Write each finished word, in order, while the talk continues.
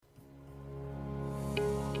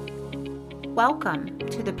Welcome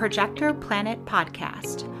to the Projector Planet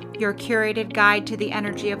Podcast, your curated guide to the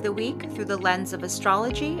energy of the week through the lens of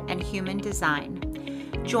astrology and human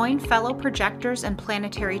design. Join fellow projectors and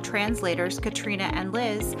planetary translators Katrina and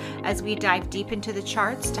Liz as we dive deep into the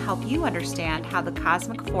charts to help you understand how the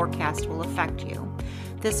cosmic forecast will affect you.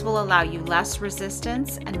 This will allow you less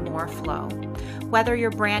resistance and more flow. Whether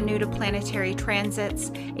you're brand new to planetary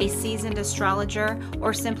transits, a seasoned astrologer,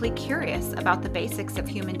 or simply curious about the basics of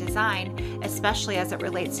human design, especially as it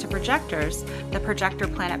relates to projectors, the Projector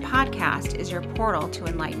Planet Podcast is your portal to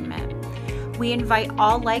enlightenment. We invite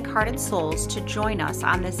all like-hearted souls to join us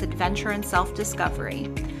on this adventure in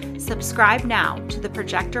self-discovery. Subscribe now to the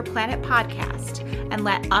Projector Planet Podcast and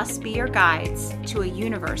let us be your guides to a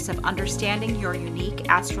universe of understanding your unique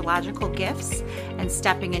astrological gifts and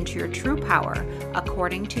stepping into your true power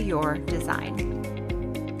according to your design.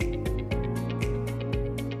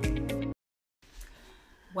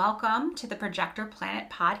 Welcome to the Projector Planet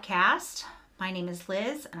Podcast. My name is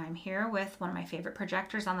Liz, and I'm here with one of my favorite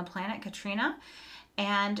projectors on the planet, Katrina,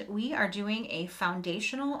 and we are doing a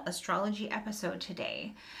foundational astrology episode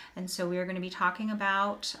today. And so we are going to be talking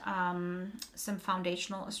about some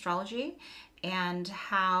foundational astrology and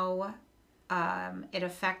how it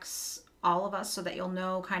affects all of us so that you'll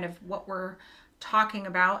know kind of what we're talking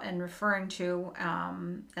about and referring to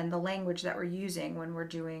and the language that we're using when we're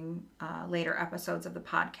doing later episodes of the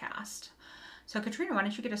podcast. So Katrina, why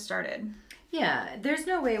don't you get us started? Yeah, there's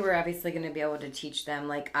no way we're obviously going to be able to teach them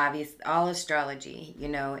like all astrology,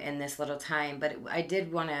 in this little time. But I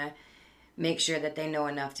did want to make sure that they know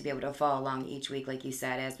enough to be able to follow along each week, like you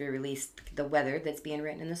said, as we release the weather that's being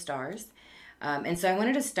written in the stars. And so I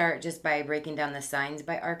wanted to start just by breaking down the signs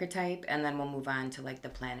by archetype, and then we'll move on to like the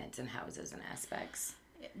planets and houses and aspects.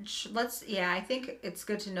 I think it's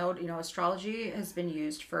good to note, astrology has been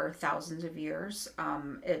used for thousands of years.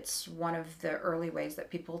 It's one of the early ways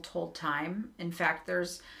that people told time. In fact,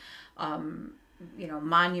 there's,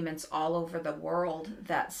 monuments all over the world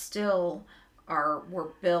that still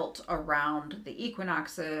were built around the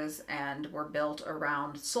equinoxes and were built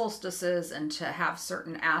around solstices and to have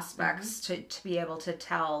certain aspects to be able to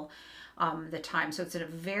tell the time. So it's a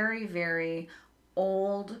very, very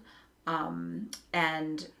old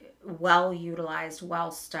and well-utilized,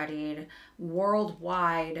 well-studied,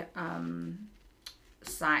 worldwide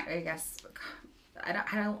science. I guess I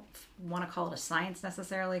don't want to call it a science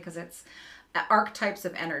necessarily because it's archetypes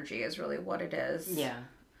of energy is really what it is.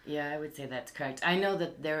 Yeah, I would say that's correct. I know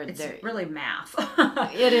that it's really math.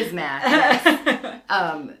 It is math.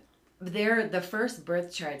 Yes. The first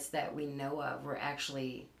birth charts that we know of were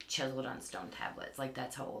actually chiseled on stone tablets. Like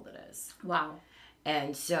that's how old it is. Wow.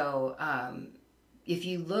 And so, if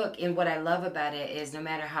you look, and what I love about it is no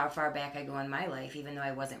matter how far back I go in my life, even though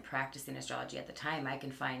I wasn't practicing astrology at the time, I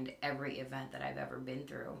can find every event that I've ever been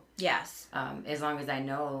through. Yes. As long as I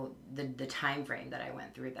know the time frame that I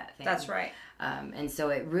went through that thing. That's right. And so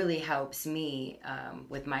it really helps me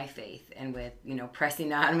with my faith and with,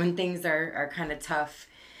 pressing on when things are kind of tough.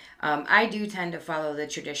 I do tend to follow the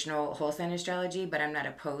traditional whole sign astrology, but I'm not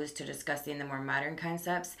opposed to discussing the more modern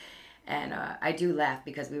concepts. And I do laugh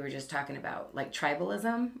because we were just talking about like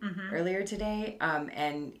tribalism earlier today,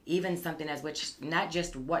 and even something as which not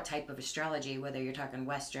just what type of astrology, whether you're talking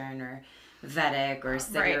Western or Vedic or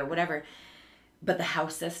Siddhi or whatever, but the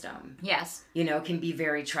house system. Yes. Can be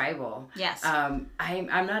very tribal. Yes. I'm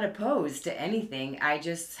not opposed to anything. I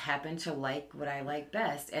just happen to like what I like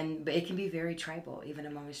best, but it can be very tribal even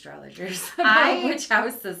among astrologers about which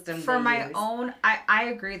house system for they my use. own. I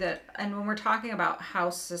agree that, and when we're talking about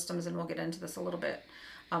house systems, and we'll get into this a little bit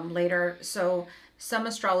later. So some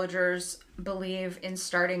astrologers believe in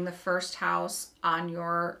starting the first house on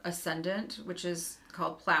your ascendant, which is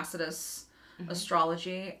called Placidus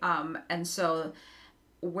astrology, and so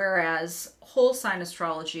whereas whole sign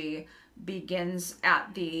astrology begins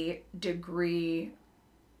at the degree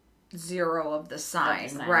 0 of the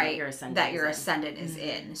sign, right, that your ascendant is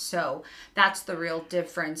in. So that's the real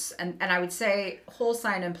difference, and I would say whole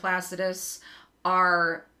sign and Placidus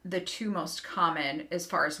are the two most common as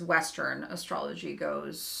far as Western astrology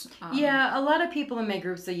goes. Yeah, a lot of people in my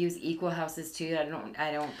groups will use equal houses too.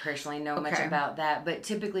 I don't personally know much about that, but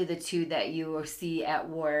typically the two that you will see at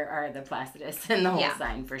war are the Placidus and the whole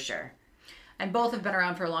sign for sure. And both have been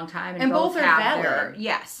around for a long time, and both are have valid.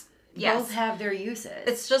 Yes. Both have their uses.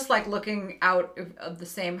 It's just like looking out of the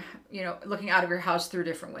same, looking out of your house through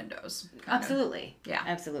different windows. Absolutely. Yeah.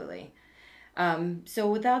 Absolutely.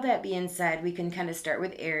 So with all that being said, we can kind of start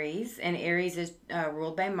with Aries, and Aries is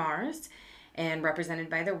ruled by Mars and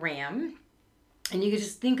represented by the ram. And you could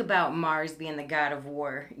just think about Mars being the god of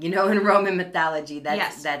war, you know, in Roman mythology.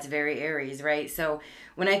 That's very Aries, right? So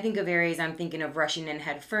when I think of Aries, I'm thinking of rushing in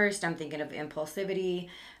head first. I'm thinking of impulsivity.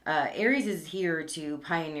 Aries is here to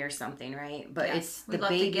pioneer something, right? But it's the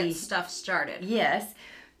baby. To get stuff started. Yes.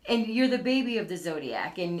 And you're the baby of the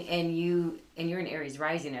Zodiac, and you're an Aries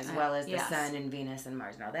rising as well as the Sun and Venus and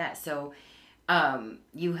Mars and all that. So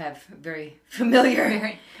you have very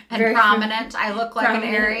familiar very prominent. I look like an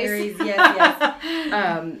Aries.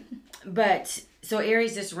 Yes. But so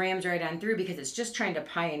Aries just rams right on through because it's just trying to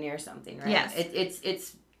pioneer something, right? Yes.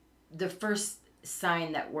 It's the first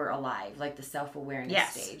sign that we're alive, like the self-awareness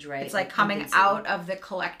stage, right? It's like coming out of the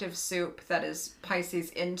collective soup that is Pisces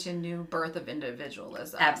into new birth of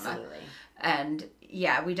individualism. Absolutely. And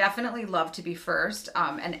yeah, we definitely love to be first.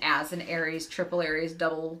 And as an Aries, triple Aries,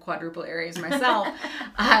 double, quadruple Aries myself,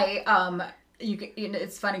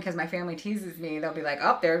 it's funny because my family teases me. They'll be like,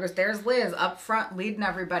 "Oh, there's Liz up front leading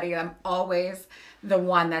everybody." I'm always the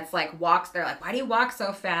one that's like walks. They're like, "Why do you walk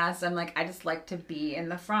so fast?" I'm like, "I just like to be in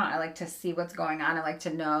the front. I like to see what's going on. I like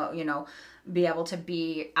to know, be able to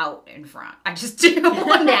be out in front. I just do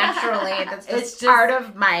naturally. That's just part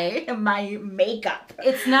of my makeup.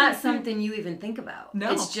 It's not something you even think about.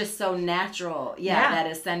 No, it's just so natural. Yeah. That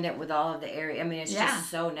ascendant with all of the area. I mean, it's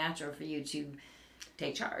just so natural for you to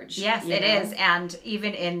take charge. Yes, it is. And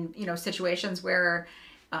even in, situations where,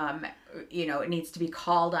 it needs to be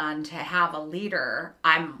called on to have a leader,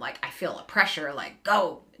 I'm like, I feel a pressure, like,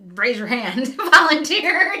 go, raise your hand,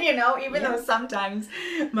 volunteer, even though sometimes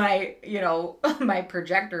my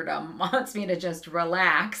projectordom wants me to just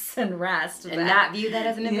relax and rest. And not view that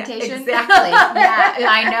as an invitation. Exactly. Yeah,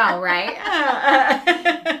 I know, right?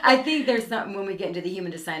 I think there's something when we get into the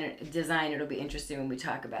human design, it'll be interesting when we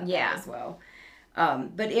talk about that as well.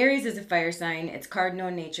 But Aries is a fire sign. It's cardinal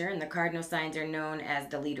in nature, and the cardinal signs are known as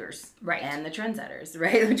the leaders, right, and the trendsetters,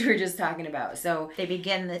 right, which we were just talking about. So they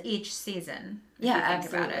begin each season. Yeah,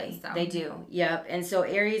 absolutely, they do. Yep. And so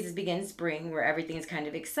Aries begins spring, where everything is kind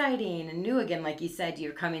of exciting and new again. Like you said,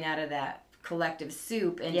 you're coming out of that collective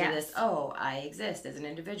soup into this, I exist as an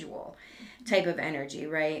individual type of energy,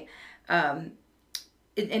 right? And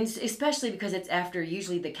especially because it's after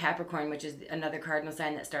usually the Capricorn, which is another cardinal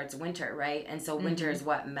sign that starts winter, right? And so winter is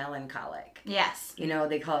what? Melancholic. Yes.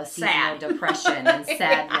 They call it seasonal depression and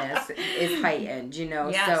sadness is heightened,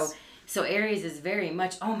 Yes. So Aries is very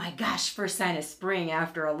much, oh my gosh, first sign of spring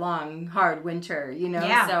after a long, hard winter,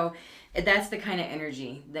 Yeah. So that's the kind of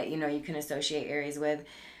energy that, you can associate Aries with.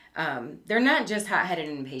 They're not just hot-headed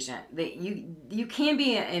and impatient. You can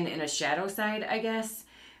be in a shadow side, I guess,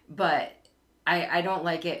 but I don't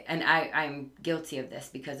like it, and I'm guilty of this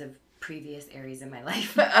because of previous Aries in my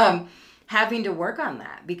life, having to work on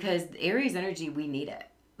that, because Aries energy, we need it.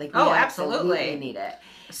 Like, we absolutely need it.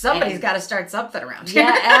 Somebody's got to start something around here.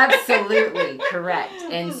 Yeah, absolutely. Correct.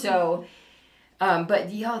 And so, but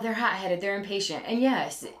they're hot-headed, they're impatient. And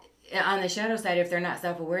yes, on the shadow side, if they're not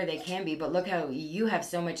self-aware, they can be, but look how you have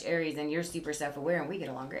so much Aries and you're super self-aware and we get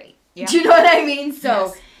along great. Yeah. Do you know what I mean?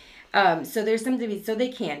 So, so there's something, so they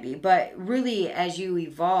can be, but really as you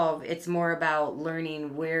evolve, it's more about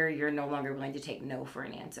learning where you're no longer willing to take no for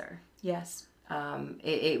an answer. Yes.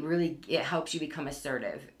 It really helps you become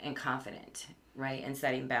assertive and confident, right? And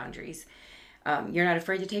setting boundaries. You're not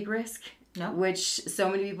afraid to take risk. No. Which so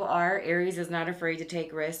many people are. Aries is not afraid to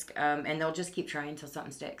take risk, and they'll just keep trying until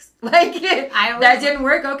something sticks. Like, that didn't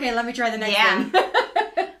work? Okay, let me try the next one.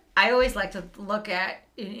 I always like to look at,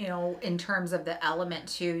 in terms of the element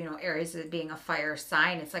too, Aries being a fire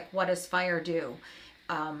sign. It's like, what does fire do?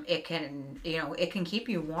 It can keep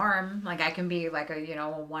you warm. Like, I can be like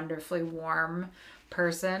a wonderfully warm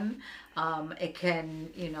person. It can,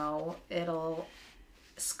 it'll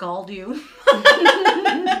scald you.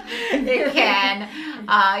 It can,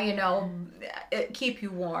 keep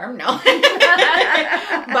you warm. No.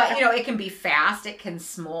 But, it can be fast. It can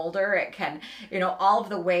smolder. It can, all of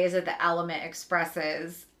the ways that the element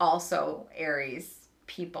expresses, also Aries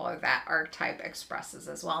people, that archetype expresses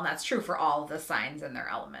as well. And that's true for all of the signs and their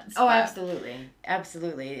elements. Oh, absolutely.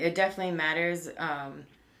 Absolutely. It definitely matters.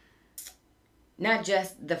 Not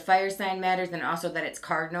just the fire sign matters, and also that it's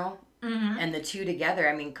cardinal. Mm-hmm. And the two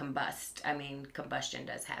together, combustion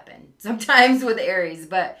does happen sometimes with Aries,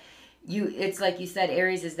 but it's like you said,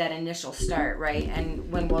 Aries is that initial start, right?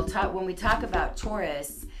 And when we talk about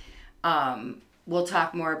Taurus, we'll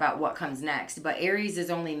talk more about what comes next, but Aries is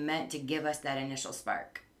only meant to give us that initial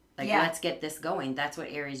spark. Like, let's get this going. That's what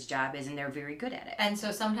Aries' job is, and they're very good at it. And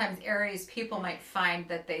so sometimes Aries people might find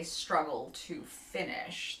that they struggle to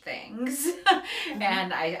finish things.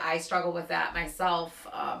 And I struggle with that myself.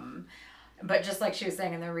 But just like she was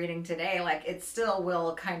saying in the reading today, like it still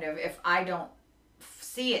will kind of, if I don't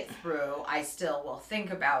see it through, I still will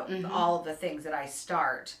think about all of the things that I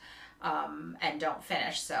start and don't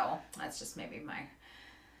finish. So that's just maybe my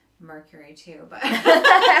Mercury too, but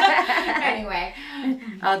anyway,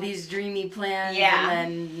 all these dreamy plans, and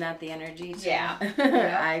then not the energy too.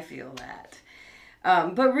 I feel that.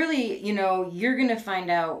 But really, you're gonna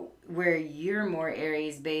find out where you're more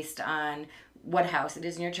Aries based on what house it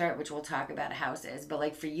is in your chart, which we'll talk about houses. But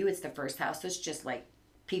like for you, it's the first house, so it's just like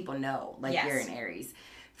people know, like you're an Aries.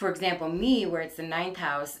 For example, me, where it's the 9th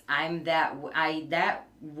house, I'm that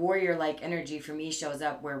warrior-like energy for me shows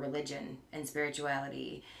up where religion and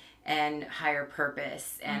spirituality and higher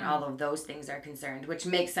purpose and all of those things are concerned, which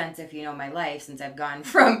makes sense if you know my life, since I've gone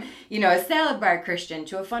from, a salad bar Christian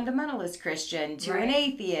to a fundamentalist Christian to an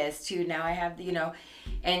atheist to now I have,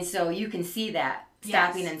 and so you can see that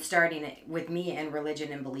stopping and starting it with me and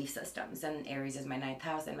religion and belief systems. And Aries is my 9th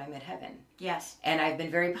house and my midheaven. Yes. And I've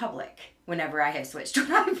been very public whenever I have switched to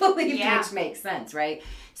what I believe, which makes sense, right?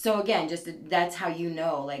 So again, that's how you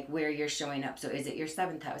know, like, where you're showing up. So is it your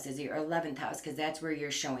 7th house? Is it your 11th house? Because that's where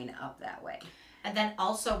you're showing up that way. And then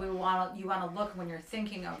also you want to look when you're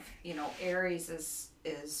thinking of, Aries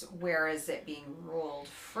is where is it being ruled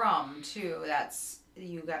from too. That's,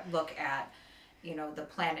 look at, the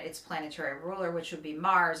planet, its planetary ruler, which would be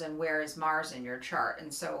Mars, and where is Mars in your chart?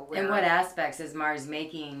 And so and what aspects is Mars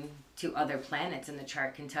making to other planets in the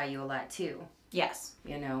chart can tell you a lot too. Yes.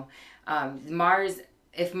 Mars,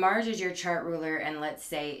 if Mars is your chart ruler and let's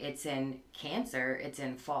say it's in Cancer, it's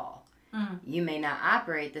in fall. You may not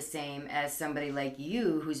operate the same as somebody like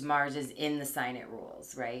you whose Mars is in the sign it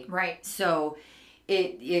rules, right? Right. So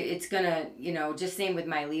it's gonna, just same with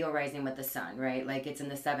my Leo rising with the sun, right? Like it's in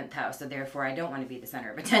the 7th house, so therefore I don't want to be the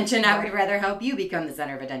center of attention. I would rather help you become the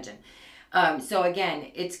center of attention. So again,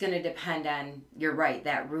 it's gonna depend on, you're right,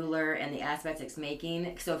 that ruler and the aspects it's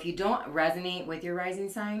making. So if you don't resonate with your rising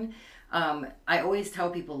sign, I always tell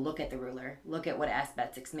people, look at the ruler, look at what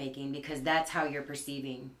aspects it's making, because that's how you're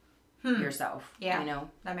perceiving yourself. Yeah,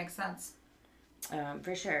 that makes sense.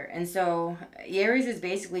 For sure. And so Aries is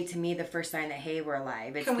basically, to me, the first sign that, hey, we're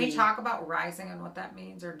alive. Can we talk about rising and what that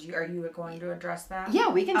means? Or are you going to address that? Yeah,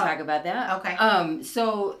 we can talk about that. Okay.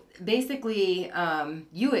 So basically,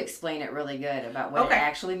 you explain it really good about what it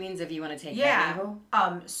actually means, if you want to take that info.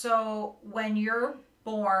 So when you're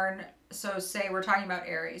born, so say we're talking about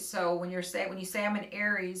Aries. So when you say I'm an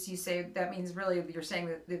Aries, you say that means really you're saying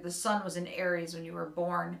that the sun was in Aries when you were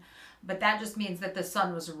born. But that just means that the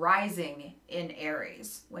sun was rising in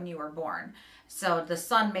Aries when you were born. So the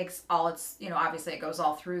sun makes all its, obviously it goes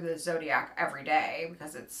all through the zodiac every day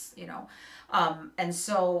because it's, and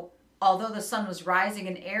so although the sun was rising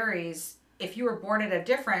in Aries, if you were born at a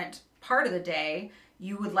different part of the day,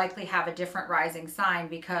 you would likely have a different rising sign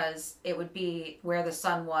because it would be where the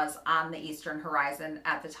sun was on the eastern horizon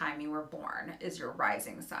at the time you were born is your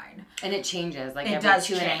rising sign. And it changes every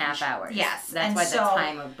 2.5 hours. Yes. That's why the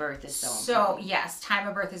time of birth is so important. So yes, time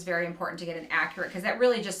of birth is very important to get an accurate, because that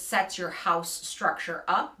really just sets your house structure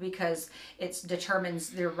up, because it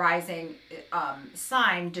determines your rising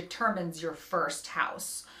sign determines your first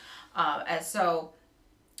house. So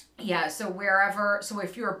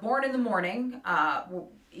if you were born in the morning,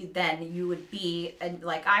 then you would be,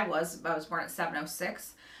 like I was born at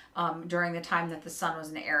 7:06 during the time that the sun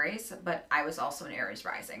was in Aries, but I was also an Aries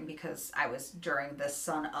rising because I was during the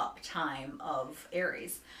sun up time of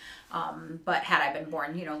Aries. But had I been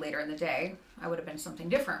born, later in the day, I would have been something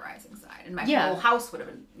different rising sign. And my whole house would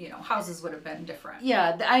have been, houses would have been different.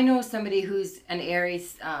 Yeah, I know somebody who's an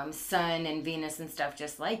Aries sun and Venus and stuff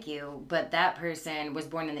just like you, but that person was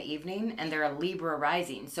born in the evening and they're a Libra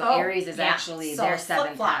rising. So Aries is actually their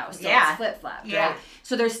 7th house. So it's flip-flopped, right?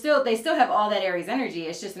 So they still have all that Aries energy.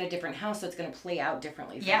 It's just in a different house, so it's going to play out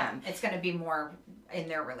differently for them. It's going to be more in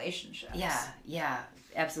their relationships. Yeah.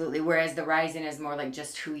 Absolutely. Whereas the rising is more like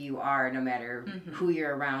just who you are, no matter who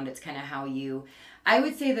you're around. It's kind of how you... I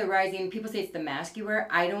would say the rising, people say it's the mask you wear.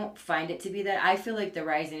 I don't find it to be that. I feel like the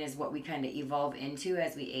rising is what we kind of evolve into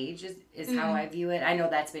as we age, is how I view it. I know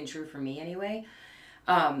that's been true for me anyway.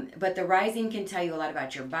 But the rising can tell you a lot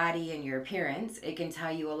about your body and your appearance. It can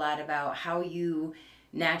tell you a lot about how you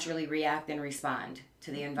naturally react and respond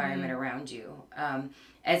to the environment around you.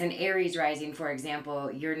 As an Aries rising, for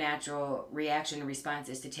example, your natural reaction and response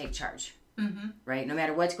is to take charge. Right? No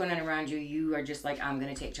matter what's going on around you, you are just like, I'm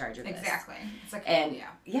going to take charge of this. Exactly. It's like,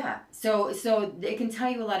 So it can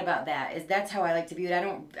tell you a lot about that. That's how I like to view it.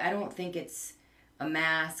 I don't think it's a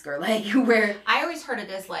mask or like where... I always heard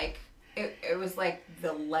it as like it was like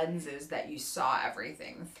the lenses that you saw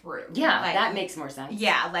everything through. Yeah, like, that makes more sense.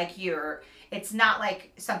 Yeah, like it's not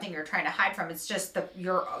like something you're trying to hide from. It's just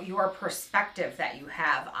your perspective that you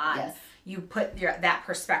have on. Yes. You put that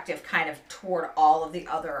perspective kind of toward all of the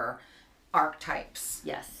other archetypes.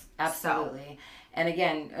 Yes, absolutely. So, and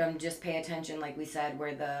again, just pay attention, like we said,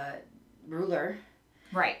 where the ruler.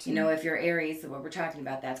 Right. You know, if you're Aries, what we're talking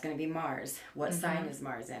about, that's going to be Mars. What sign is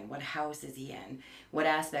Mars in? What house is he in? What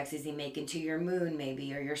aspects is he making to your moon,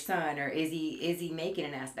 maybe, or your sun? Or is he making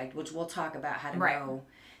an aspect? Which we'll talk about how to know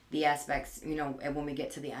the aspects, you know, when we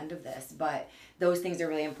get to the end of this. But those things are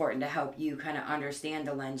really important to help you kind of understand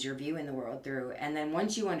the lens you're viewing the world through. And then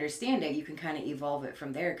once you understand it, you can kind of evolve it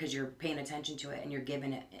from there because you're paying attention to it and you're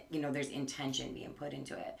giving it, you know, there's intention being put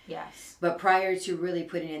into it. Yes. But prior to really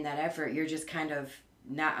putting in that effort, you're just kind of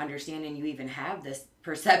not understanding you even have this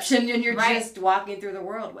perception and you're just walking through the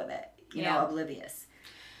world with it, you know, oblivious.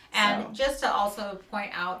 And just to also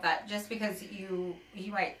point out that just because you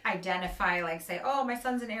might identify, like say, oh, my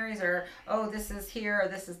son's in Aries, or oh, this is here or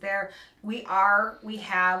this is there, we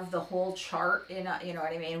have the whole chart in you know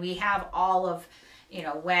what I mean? We have all of, you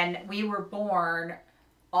know, when we were born,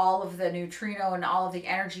 all of the neutrino and all of the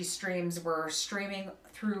energy streams were streaming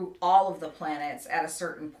through all of the planets at a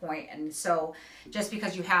certain point. And so just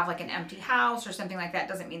because you have like an empty house or something like that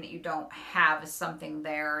doesn't mean that you don't have something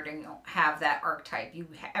there, and you don't have that archetype.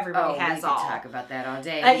 Everybody has all. We could talk about that all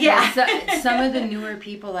day. Some of the newer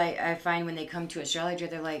people I find when they come to astrology,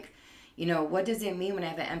 they're like, you know, what does it mean when I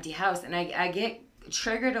have an empty house? And I get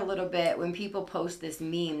triggered a little bit when people post this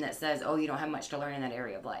meme that says, oh, you don't have much to learn in that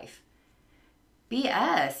area of life.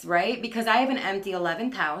 BS, right? Because I have an empty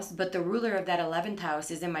 11th house, but the ruler of that 11th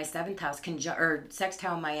house is in my 7th house,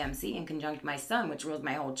 sextile my MC and conjunct my sun, which rules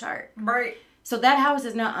my whole chart. Right. So that house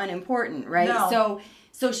is not unimportant, right? No.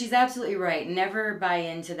 So she's absolutely right. Never buy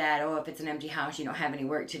into that, oh, if it's an empty house, you don't have any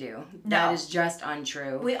work to do. No. That is just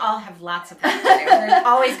untrue. We all have lots of work to do. There's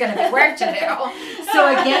always going to be work to do.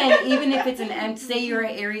 So again, even if it's an empty, say your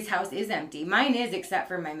Aries house is empty. Mine is, except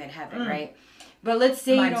for my midheaven, right? But let's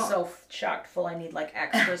say mine's so chock full, I need like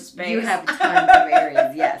extra space. You have tons of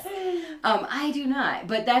Aries, yes. I do not,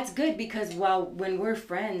 but that's good because when we're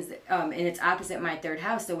friends, and it's opposite my 3rd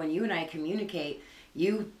house, so when you and I communicate,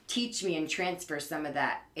 you teach me and transfer some of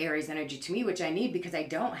that Aries energy to me, which I need because I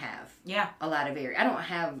don't have a lot of Aries. I don't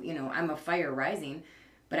have, you know, I'm a fire rising,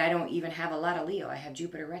 but I don't even have a lot of Leo. I have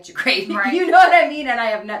Jupiter retrograde. Right. You know what I mean? And I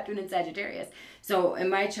have Neptune and Sagittarius. So in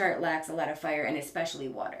my chart lacks a lot of fire and especially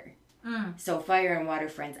water. So fire and water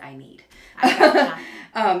friends I need.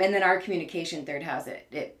 And then our communication 3rd house,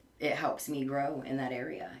 it helps me grow in that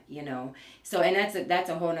area, you know. So and that's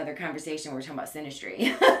a whole nother conversation. We're talking about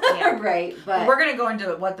synastry. Right. But we're gonna go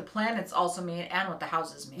into what the planets also mean and what the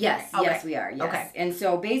houses mean. Yes, right? Yes we are. Yes. Okay. And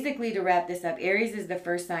so basically to wrap this up, Aries is the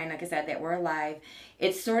first sign, like I said, that we're alive.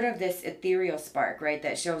 It's sort of this ethereal spark, right,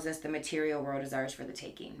 that shows us the material world is ours for the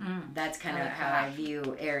taking. That's kind of how I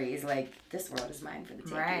view Aries, like, this world is mine for the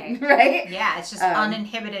taking. Right? Yeah, it's just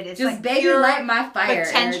uninhibited. It's just like baby light my fire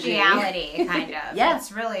potentiality, kind of. Yeah.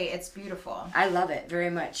 It's beautiful. I love it very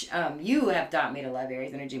much. You have taught me to love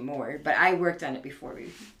Aries energy more, but I worked on it before we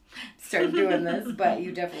started doing this, but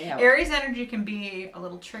you definitely helped. Aries energy can be a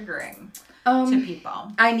little triggering to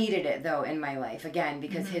people. I needed it though in my life again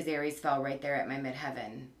because his Aries fell right there at my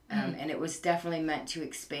midheaven, and it was definitely meant to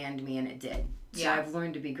expand me, and it did. So I've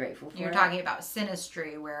learned to be grateful for it. You're talking about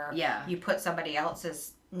synastry, where you put somebody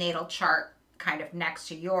else's natal chart kind of next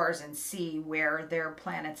to yours and see where their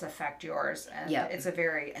planets affect yours, and it's a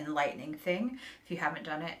very enlightening thing. If you haven't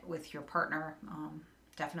done it with your partner,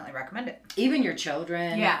 definitely recommend it. Even your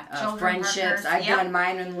children, friendships. Partners. I've done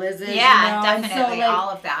mine and Liz's. Yeah, definitely. So, all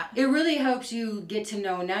of that. It really helps you get to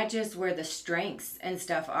know not just where the strengths and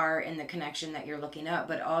stuff are in the connection that you're looking up,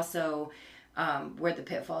 but also where the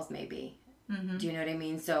pitfalls may be. Do you know what I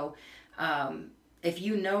mean? So if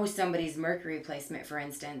you know somebody's Mercury placement, for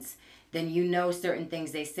instance, then you know certain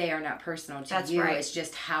things they say are not personal to you. Right. It's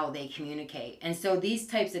just how they communicate. And so these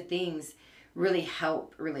types of things really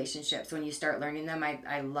help relationships when you start learning them.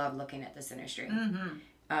 I love looking at the synastry.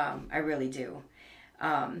 I really do.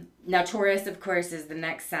 Now Taurus, of course, is the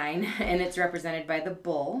next sign, and it's represented by the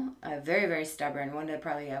bull. Very, very stubborn. One of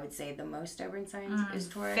probably, I would say, the most stubborn signs is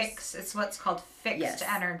Taurus. Fixed. It's what's called fixed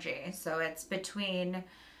energy. So it's between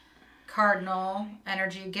cardinal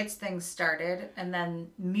energy, gets things started, and then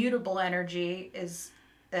mutable energy is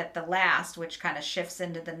at the last, which kind of shifts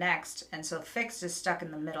into the next, and so fixed is stuck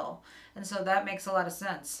in the middle, and so that makes a lot of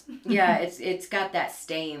sense. Yeah, it's got that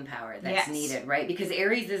staying power that's needed, right? Because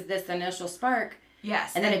Aries is this initial spark, and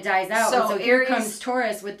then it dies out. So here comes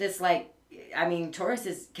Taurus with this like I mean,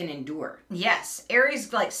 Tauruses can endure. Yes.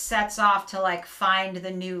 Aries like sets off to like find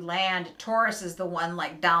the new land. Taurus is the one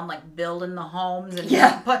like down like building the homes and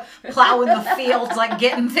plowing the fields, like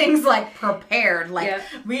getting things like prepared. Like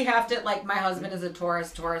we have to, like my husband is a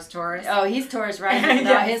Taurus. Oh, he's Taurus rising.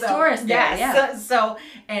 His Taurus there. Yeah. So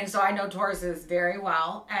I know Tauruses very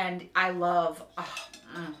well, and I love a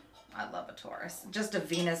Taurus, just a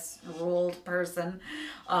Venus ruled person.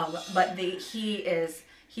 But he is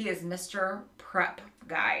Mr. Prep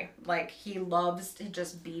guy. Like he loves to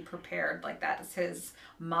just be prepared. Like that is his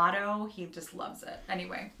motto. He just loves it.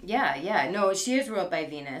 Anyway. Yeah. No, she is ruled by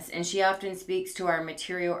Venus, and she often speaks to our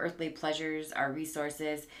material earthly pleasures, our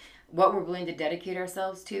resources, what we're willing to dedicate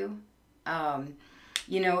ourselves to.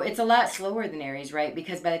 It's a lot slower than Aries, right?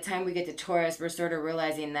 Because by the time we get to Taurus, we're sort of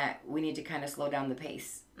realizing that we need to kind of slow down the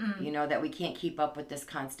pace. That we can't keep up with this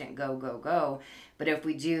constant go. But if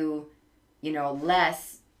we do,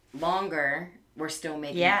 less, longer, we're still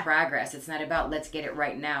making progress. It's not about let's get it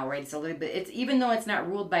right now, right? It's a little bit, even though it's not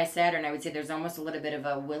ruled by Saturn, I would say there's almost a little bit of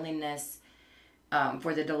a willingness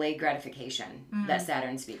for the delayed gratification that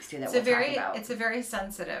Saturn speaks to that talk about. It's a very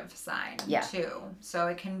sensitive sign too. So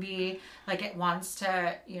it can be like it wants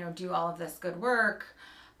to, do all of this good work,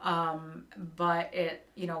 but it,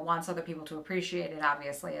 wants other people to appreciate it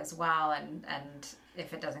obviously as well. And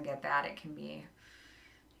if it doesn't get that, it can be,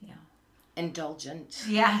 indulgent.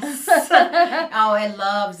 Yes. Oh, it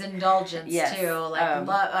loves indulgence too.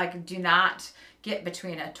 Like, do not get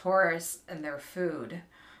between a Taurus and their food.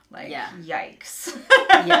 Like, yikes.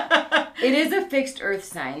 It is a fixed earth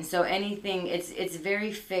sign, so anything, it's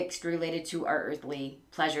very fixed related to our earthly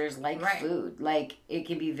pleasures, like food. Like, it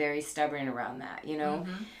can be very stubborn around that,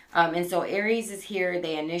 And so Aries is here,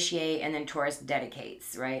 they initiate, and then Taurus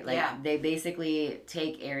dedicates, right? Like, they basically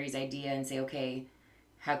take Aries' idea and say, okay,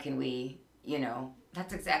 how can we,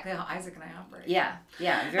 That's exactly how Isaac and I operate. Yeah,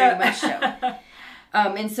 very much so.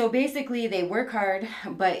 And so basically they work hard,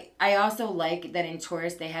 but I also like that in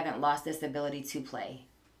Taurus they haven't lost this ability to play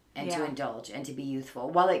and to indulge and to be youthful.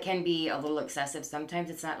 While it can be a little excessive, sometimes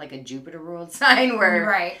it's not like a Jupiter ruled sign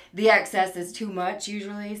where the excess is too much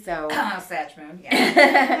usually. So Sag moon,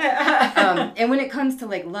 and when it comes to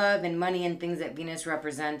like love and money and things that Venus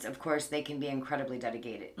represents, of course they can be incredibly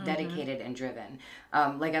dedicated and driven.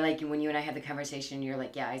 Like I like you when you and I had the conversation, you're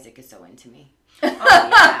like, yeah, Isaac is so into me. Oh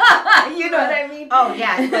yeah. You know what I mean? Oh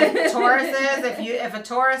yeah. Like Tauruses, if a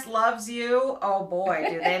Taurus loves you, oh boy,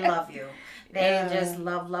 do they love you. They just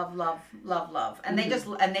love. And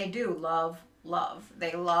they do love.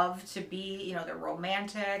 They love to be, they're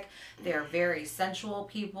romantic. They're very sensual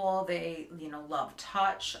people. They, love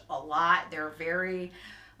touch a lot. They're very,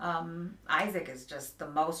 Isaac is just the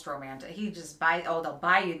most romantic. He just they'll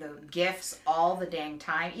buy you the gifts all the dang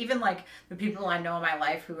time. Even like the people I know in my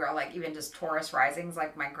life who are like even just Taurus risings,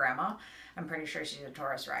 like my grandma. I'm pretty sure she's a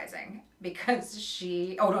Taurus rising because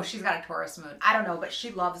she's got a Taurus moon. I don't know, but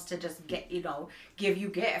she loves to just give you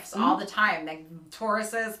gifts all the time. Like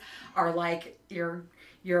Tauruses are like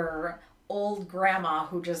your old grandma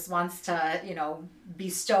who just wants to,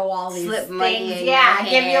 bestow all these Slip things. Money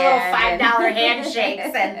Give you a little $5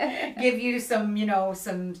 handshakes and give you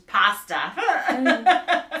some pasta.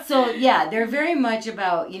 So yeah, they're very much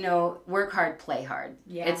about, work hard, play hard.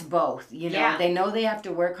 Yeah. It's both, they know they have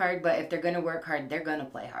to work hard, but if they're going to work hard, they're going to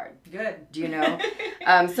play hard. Good. Do you know?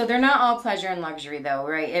 So they're not all pleasure and luxury though,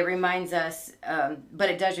 right? It reminds us, but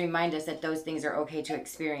it does remind us that those things are okay to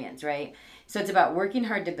experience, right? So it's about working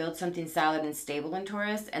hard to build something solid and stable in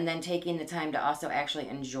Taurus, and then taking the time to also actually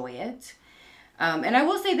enjoy it. And I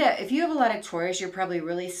will say that if you have a lot of Taurus, you're probably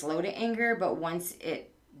really slow to anger, but once you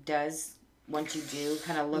do,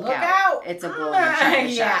 kind of look out. It's a bull in the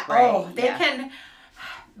china shop, right? Oh, they can,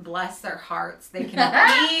 bless their hearts, they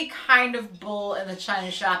can be kind of bull in the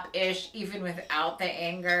china shop-ish, even without the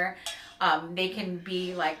anger. They can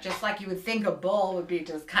be like, just like you would think a bull would be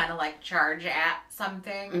just kind of like charge at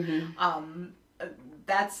something.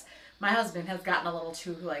 My husband has gotten a little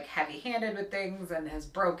too like heavy-handed with things and has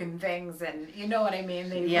broken things, and you know what I mean?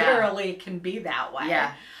 They literally can be that way.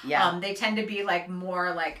 Yeah. They tend to be like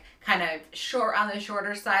more like kind of short on the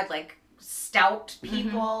shorter side, like stout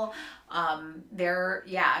people. They're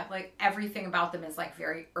like everything about them is like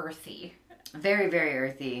very earthy. Very, very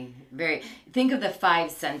earthy. Think of the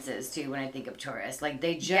five senses too when I think of Taurus. Like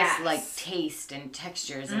they just like taste and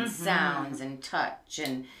textures and sounds and touch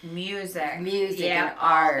and music and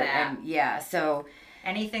art and so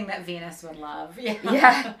anything that Venus would love.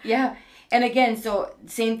 Yeah. And again, so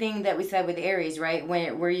same thing that we said with Aries, right?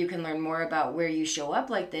 Where you can learn more about where you show up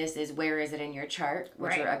like this is where is it in your chart,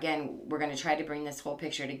 which we're going to try to bring this whole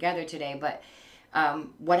picture together today, but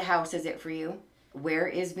What house is it for you? Where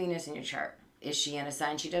is Venus in your chart? Is she in a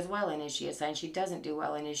sign she does well in? Is she a sign she doesn't do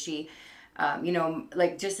well in? Is she,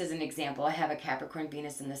 like just as an example, I have a Capricorn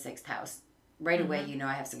Venus in the 6th house. Right away,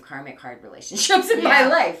 I have some karmic hard relationships in my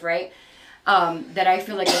life, right? That I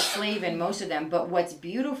feel like a slave in most of them. But what's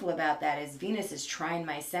beautiful about that is Venus is trine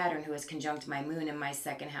my Saturn, who is conjunct my moon in my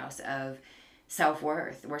 2nd house of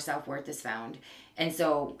self-worth, where self-worth is found. And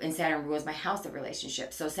Saturn rules my house of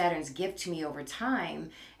relationships. So Saturn's gift to me over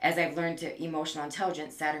time, as I've learned to emotional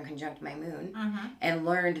intelligence, Saturn conjunct my moon, and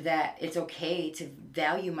learned that it's okay to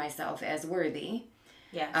value myself as worthy.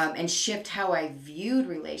 Yes. And shift how I viewed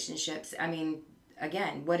relationships. I mean,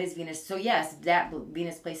 again, what is Venus? So yes, that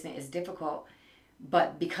Venus placement is difficult,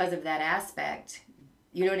 but because of that aspect,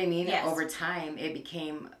 you know what I mean? Yes. Over time, it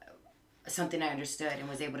became something I understood and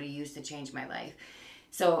was able to use to change my life.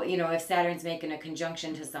 So, if Saturn's making a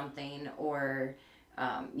conjunction to something or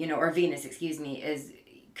Venus, is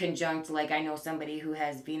conjunct, like I know somebody who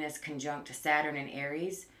has Venus conjunct Saturn in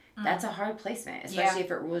Aries, that's a hard placement, especially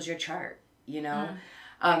if it rules your chart,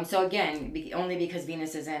 So again, only because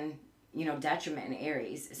Venus is in, detriment in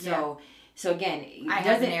Aries. So again, I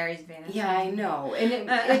have an Aries Venus. Yeah, I know, and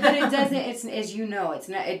but it doesn't. It's as you know, it's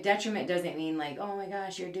not. Detriment doesn't mean like, oh my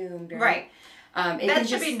gosh, you're doomed. Right. That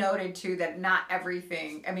should be noted too. That not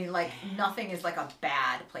everything. I mean, like nothing is like a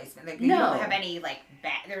bad placement. Like you No. don't have any like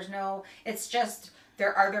bad. There's no. It's just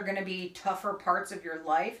are there going to be tougher parts of your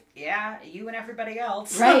life? Yeah, you and everybody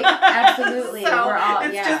else. Right. Absolutely. So We're all.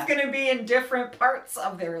 it's just going to be in different parts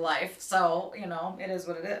of their life. So it is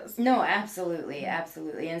what it is. No, absolutely,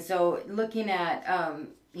 absolutely. And so looking at,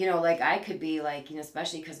 like I could be like,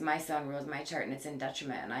 especially because my sun rules my chart and it's in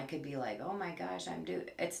detriment, and I could be like, oh my gosh, I'm due.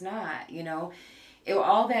 It's not,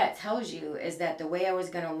 all that tells you is that the way I was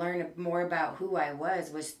going to learn more about who I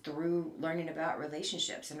was through learning about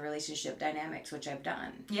relationships and relationship dynamics, which I've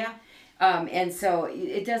done. Yeah. And so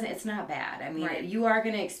it's not bad. I mean, Right. You are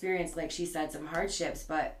going to experience, like she said, some hardships,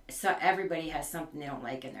 but everybody has something they don't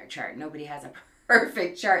like in their chart. Nobody has a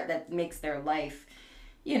perfect chart that makes their life,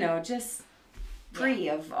 just free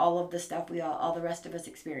of all of the stuff all the rest of us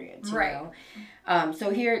experience. Right. So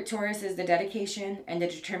here, Taurus is the dedication and the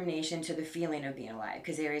determination to the feeling of being alive,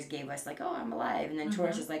 because Aries gave us like, oh, I'm alive. And then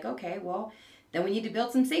Taurus is like, okay, well, then we need to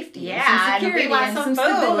build some safety and some security we want and some some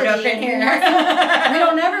food stability. up in here. We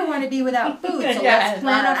don't ever want to be without food, so let's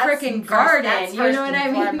plant a freaking garden. You know what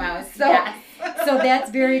I mean? Foremost. So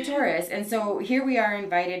that's very Taurus. And so here we are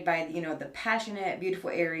invited by, the passionate, beautiful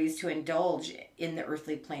Aries to indulge in the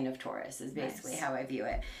earthly plane of Taurus is basically how I view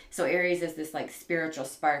it. So Aries is this like spiritual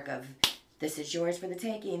spark of, this is yours for the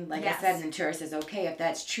taking. Like I said, and then Taurus is, okay, if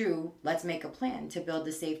that's true, let's make a plan to build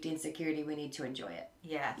the safety and security we need to enjoy it.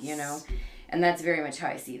 Yes. And that's very much how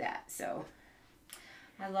I see that. So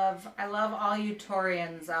I love all you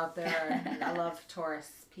Taurians out there. I love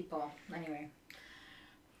Taurus people. Anyway.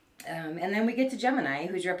 And then we get to Gemini,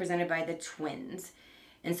 who's represented by the twins.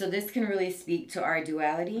 And so this can really speak to our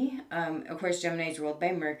duality. Of course, Gemini is ruled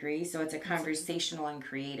by Mercury, so it's a conversational and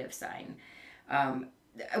creative sign.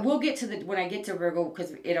 We'll get to when I get to Virgo,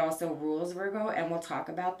 because it also rules Virgo, and we'll talk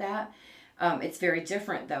about that. It's very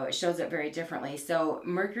different, though. It shows up very differently. So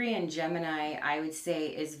Mercury and Gemini, I would say,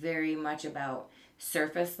 is very much about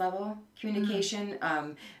surface level communication,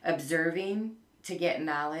 observing to get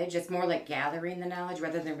knowledge. It's more like gathering the knowledge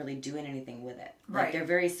rather than really doing anything with it. Right. Like they're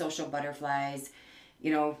very social butterflies,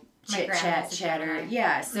 chit chat, chatter. Gemini.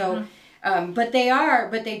 Yeah. So, but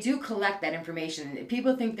they do collect that information.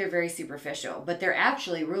 People think they're very superficial, but they're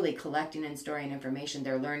actually really collecting and storing information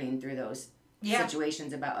they're learning through those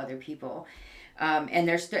situations about other people. And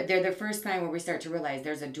they're the first time where we start to realize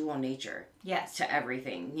there's a dual nature to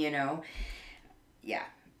everything, Yeah.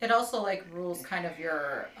 It also like rules kind of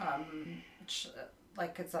your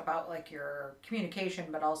like it's about like your communication,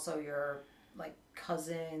 but also your like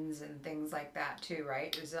cousins and things like that too,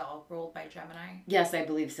 right? Is it all ruled by Gemini? Yes, I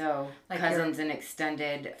believe so. Like cousins and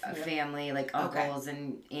extended family, like uncles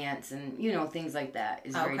and aunts and things like that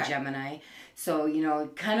is very Gemini. So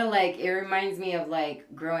kind of like it reminds me of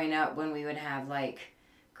like growing up when we would have like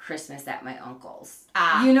Christmas at my uncle's.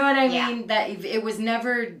 You know what I mean? That it was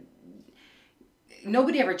never.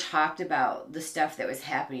 Nobody ever talked about the stuff that was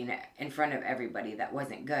happening in front of everybody that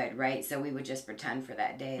wasn't good, right? So we would just pretend for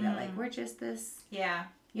that day that like we're just this,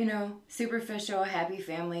 superficial, happy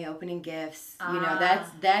family opening gifts.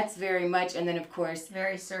 That's very much, and then of course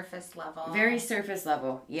very surface level. Very surface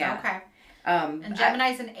level, yeah. Okay. And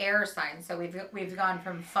Gemini's an air sign, so we've gone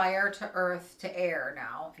from fire to earth to air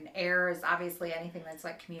now, and air is obviously anything that's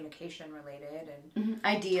like communication related and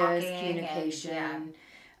ideas, communication.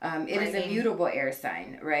 It is a mutable air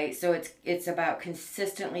sign, right? So it's about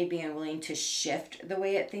consistently being willing to shift the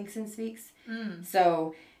way it thinks and speaks.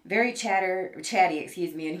 So very chatty,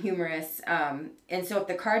 and humorous. And so if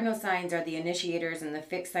the cardinal signs are the initiators and the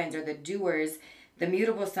fixed signs are the doers, the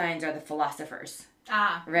mutable signs are the philosophers.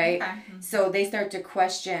 Right? Okay. So they start to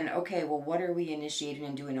question, okay, well, what are we initiating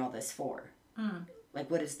and doing all this for? Like,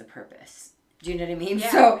 what is the purpose? Do you know what I mean?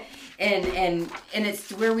 Yeah. So, and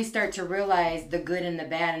it's where we start to realize the good and the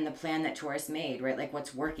bad in the plan that Taurus made, right? Like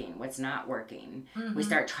what's working, what's not working. We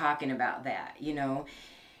start talking about that,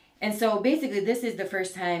 And so basically this is the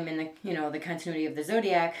first time in the, the continuity of the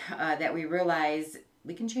Zodiac that we realize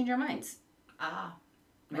we can change our minds.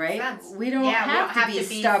 Right? Sense. We don't have to be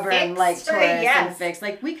stubborn fixed, like Taurus and fixed.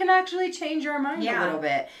 Like we can actually change our mind a little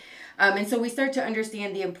bit. And so we start to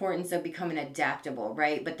understand the importance of becoming adaptable,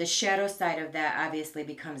 right? But the shadow side of that obviously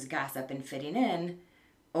becomes gossip and fitting in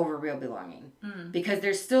over real belonging. Because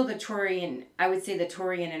there's still the Taurian, I would say the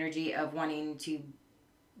Taurian energy of wanting to,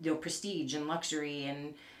 prestige and luxury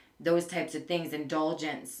and those types of things,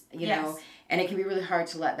 indulgence, know, and it can be really hard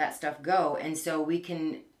to let that stuff go. And so we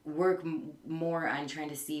can work more on trying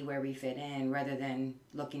to see where we fit in rather than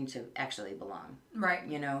looking to actually belong. Right.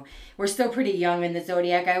 We're still pretty young in the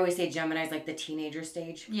Zodiac. I always say Gemini's like the teenager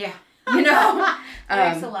stage. Yeah.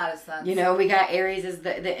 Makes a lot of sense. We got Aries as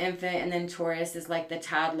the infant, and then Taurus is like the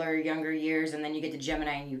toddler, younger years, and then you get to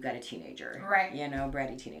Gemini and you've got a teenager. Right.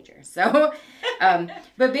 Bratty teenager. So,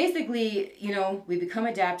 but basically, we become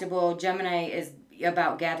adaptable. Gemini is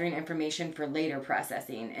about gathering information for later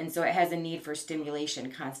processing, and so it has a need for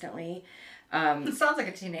stimulation constantly. It sounds like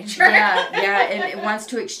a teenager. and it wants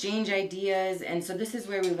to exchange ideas, and so this is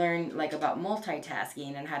where we learn like about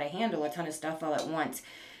multitasking and how to handle a ton of stuff all at once.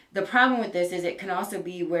 The problem with this is it can also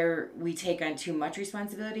be where we take on too much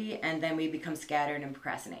responsibility and then we become scattered and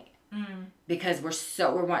procrastinate. Because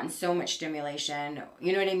we're wanting so much stimulation.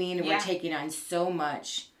 You know what I mean? Yeah. We're taking on so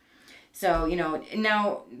much. So,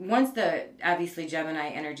 now once the obviously Gemini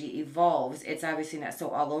energy evolves, it's obviously not so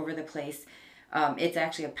all over the place. It's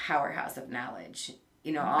actually a powerhouse of knowledge.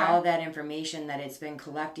 All that information that it's been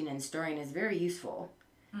collecting and storing is very useful.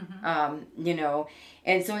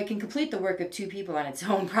 And so it can complete the work of two people on its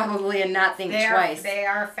own probably and not think twice. They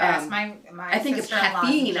are fast. My I think of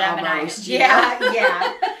caffeine almost. Yeah.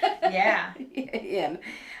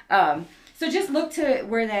 So just look to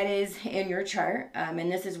where that is in your chart. And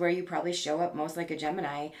this is where you probably show up most like a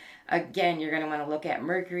Gemini. Again, you're going to want to look at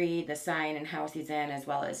Mercury, the sign and house he's in, as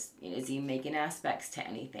well as is he making aspects to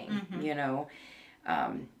anything,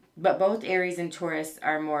 But both Aries and Taurus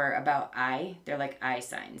are more about I. They're like I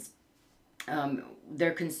signs.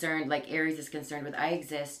 They're concerned, like Aries is concerned with I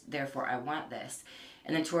exist, therefore I want this.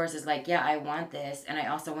 And then Taurus is like, yeah, I want this, and I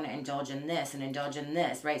also want to indulge in this and indulge in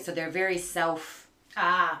this, right? So they're very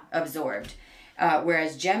self-absorbed.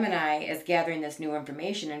 Whereas Gemini is gathering this new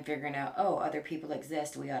information and figuring out, other people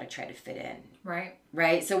exist, we ought to try to fit in. Right.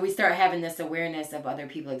 Right? So we start having this awareness of other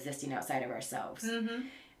people existing outside of ourselves.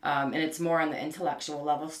 And it's more on the intellectual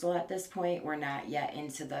level still at this point. We're not yet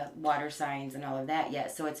into the water signs and all of that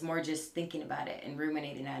yet. So it's more just thinking about it and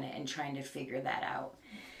ruminating on it and trying to figure that out.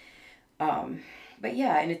 But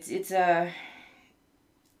yeah, and it's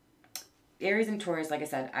Aries and Taurus, like I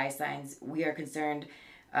said, I signs, we are concerned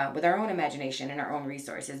with our own imagination and our own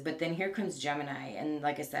resources. But then here comes Gemini. And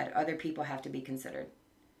like I said, other people have to be considered.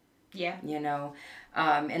 Yeah.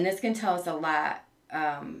 And this can tell us a lot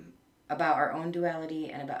about our own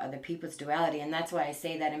duality and about other people's duality. And that's why I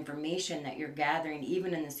say that information that you're gathering,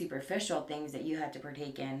 even in the superficial things that you have to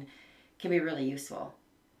partake in, can be really useful.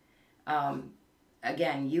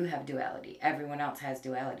 Again, you have duality. Everyone else has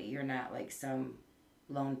duality. You're not like some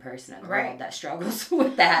lone person in the world that struggles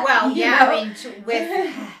with that. Well,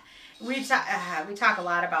 we talk a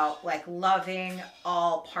lot about like loving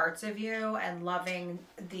all parts of you and loving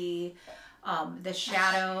the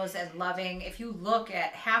shadows and loving. If you look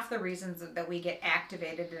at half the reasons that we get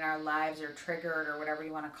activated in our lives or triggered or whatever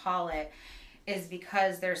you want to call it is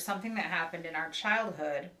because there's something that happened in our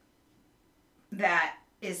childhood that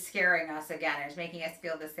is scaring us again. It's making us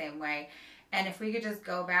feel the same way. And if we could just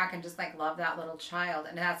go back and just like love that little child,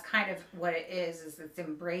 and that's kind of what it is it's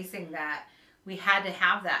embracing that we had to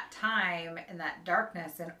have that time and that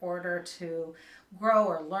darkness in order to grow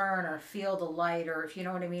or learn or feel the light, or if you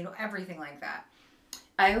know what I mean, everything like that.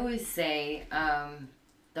 I always say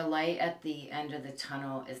the light at the end of the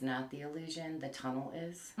tunnel is not the illusion, the tunnel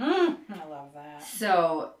is. I love that.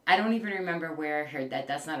 So I don't even remember where I heard that.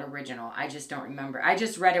 That's not original. I just don't remember. I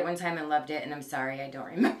just read it one time and loved it, and I'm sorry I don't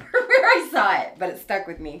remember where I saw it, but it stuck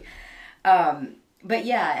with me. But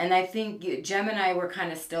yeah, and I think Gemini, we're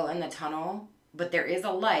kind of still in the tunnel. but there is a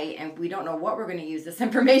light, and we don't know what we're going to use this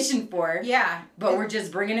information for. Yeah. But we're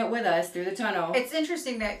just bringing it with us through the tunnel. It's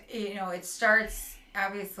interesting that, you know, it starts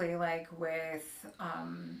obviously like with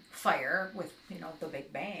fire, with, you know, the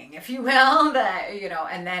Big Bang, if you will, that, you know,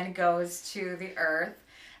 and then goes to the earth,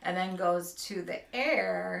 and then goes to the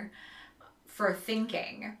air for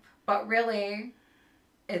thinking. But really,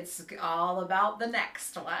 it's all about the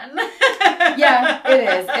next one. Yeah,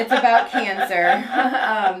 it is. It's about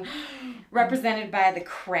Cancer. Represented by the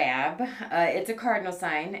crab. It's a cardinal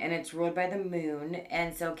sign, and it's ruled by the moon.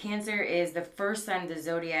 And so Cancer is the first sign of the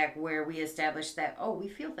zodiac where we establish that, we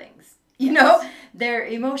feel things. You know, their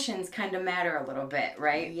emotions kind of matter a little bit,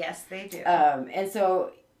 right? Yes, they do. And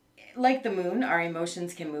so, like the moon, our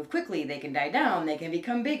emotions can move quickly. They can die down. They can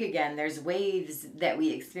become big again. There's waves that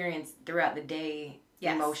we experience throughout the day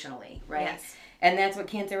emotionally, right? Yes. And that's what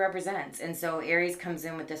Cancer represents. And so Aries comes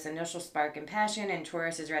in with this initial spark and passion, and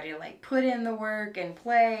Taurus is ready to like put in the work and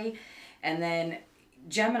play. And then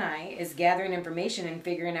Gemini is gathering information and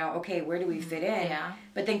figuring out, okay, where do we fit in? Yeah.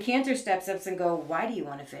 But then Cancer steps up and go, why do you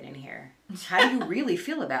want to fit in here? How do you really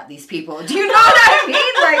feel about these people? Do you know what I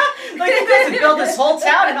mean? Like you guys have built this whole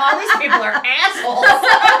town and all these people are assholes.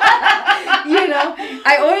 You know,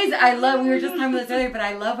 I love, we were just talking about this earlier, but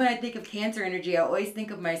I love when I think of Cancer energy, I always think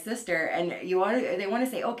of my sister, and they want to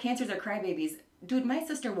say, Cancers are crybabies. Dude, my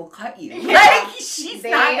sister will cut you. Yeah. Like, she's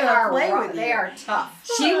not going to play with you. They are tough.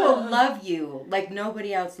 She will love you like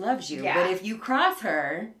nobody else loves you. Yeah. But if you cross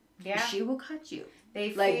her, yeah. she will cut you.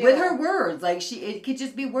 They like feel... with her words. Like it could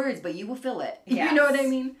just be words, but you will feel it. Yes. You know what I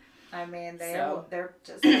mean? I mean, they're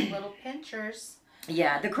just like little pinchers.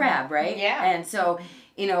 Yeah, the crab, right? Yeah. And so,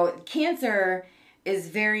 you know, Cancer is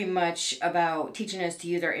very much about teaching us to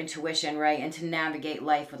use our intuition, right? And to navigate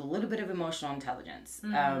life with a little bit of emotional intelligence.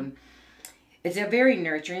 Mm-hmm. It's a very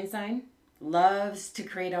nurturing sign. Loves to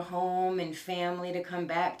create a home and family to come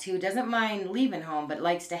back to. Doesn't mind leaving home, but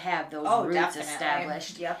likes to have those roots definitely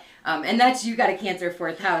established. Yep. And that's, you got a Cancer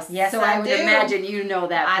 4th house. Yes, so I would imagine you know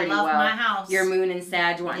that pretty well. I love my house. Your moon and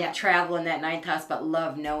Sag wanting to travel in that 9th house, but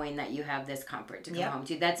love knowing that you have this comfort to come home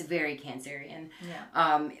to. That's very Cancerian.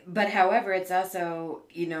 Yeah. But however, it's also,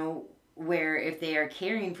 you know, where if they are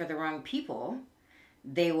caring for the wrong people,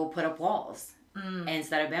 they will put up walls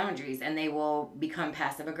instead of boundaries, and they will become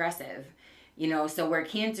passive aggressive. You know, so where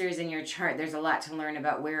Cancer is in your chart, there's a lot to learn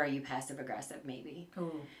about where are you passive aggressive, maybe.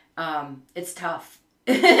 Ooh. It's tough.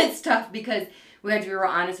 It's tough because we have to be real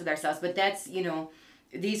honest with ourselves. But that's, you know,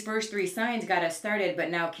 these first 3 signs got us started, but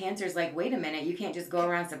now Cancer's like, wait a minute, you can't just go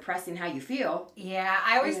around suppressing how you feel. Yeah,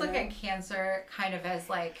 I always look at Cancer kind of as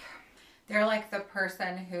like, they're like the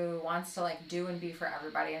person who wants to like do and be for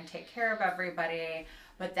everybody and take care of everybody,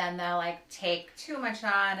 but then they'll like take too much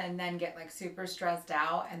on and then get like super stressed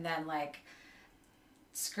out and then like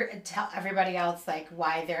tell everybody else like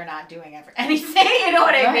why they're not doing anything. You know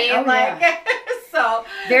what I mean? Oh, like, yeah. so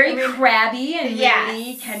very crabby and moody,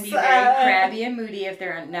 yes. can be very crabby and moody if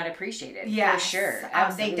they're not appreciated. Yes. For sure.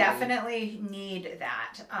 They definitely need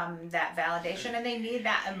that that validation, and they need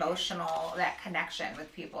that emotional, that connection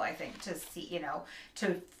with people, I think, to see, you know,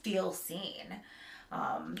 to feel seen.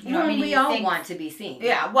 You know, I mean, we all want to be seen.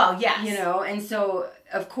 Yeah, well, yes. You know, and so,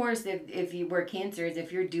 of course, if you were Cancers,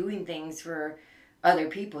 if you're doing things for other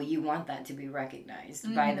people, you want that to be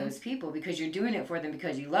recognized by those people because you're doing it for them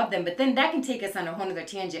because you love them. But then that can take us on a whole other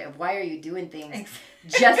tangent of why are you doing things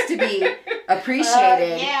just to be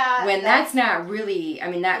appreciated when that's not really,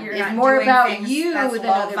 I mean, that is more about you than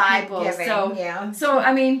other people. Giving, So,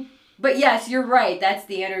 I mean, but yes, you're right. That's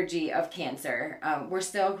the energy of Cancer. We're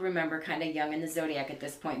still, remember, kind of young in the zodiac at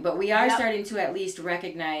this point, but we are starting to at least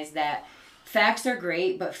recognize that facts are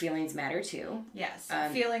great, but feelings matter too. Yes,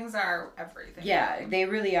 feelings are everything. Yeah, they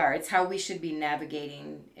really are. It's how we should be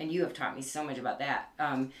navigating, and you have taught me so much about that.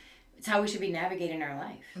 It's how we should be navigating our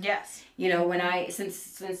life. Yes. You know, when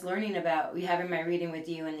since learning about, having my reading with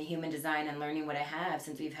you and the human design and learning what I have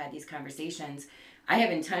since we've had these conversations, I have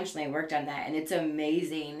intentionally worked on that, and it's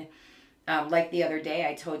amazing. Like the other day,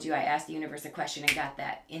 I told you I asked the universe a question and got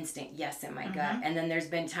that instant yes in my gut. And then there's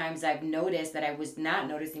been times I've noticed that I was not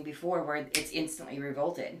noticing before where it's instantly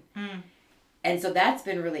revolted. And so that's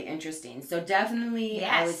been really interesting. So definitely,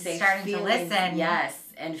 I would say starting feelings, to listen. Yes,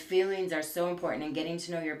 and feelings are so important in getting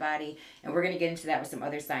to know your body. And we're going to get into that with some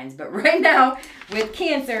other signs. But right now, with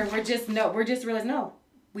Cancer, we're just realizing,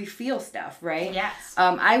 we feel stuff, right? Yes.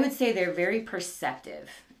 I would say they're very perceptive.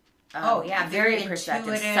 Very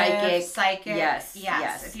perceptive, psychic. Yes.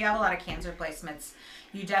 If you have a lot of Cancer placements,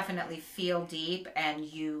 you definitely feel deep, and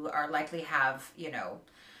you are likely have, you know,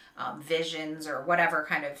 visions or whatever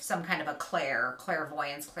some kind of a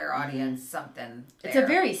clairvoyance, clairaudience, something there. It's a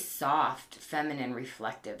very soft, feminine,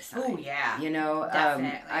 reflective sign. Oh, yeah. You know,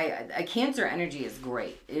 definitely. I Cancer energy is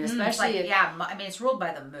great, especially I mean, it's ruled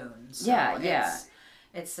by the moon. So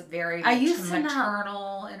it's very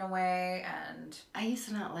maternal in a way, and I used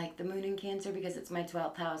to not like the moon in Cancer because it's my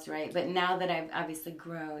 12th house, right? But now that I've obviously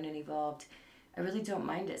grown and evolved, I really don't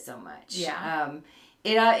mind it so much. Yeah.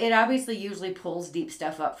 It obviously usually pulls deep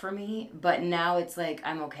stuff up for me, but now it's like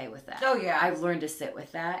I'm okay with that. Oh yeah. I've learned to sit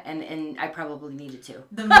with that, and I probably needed to.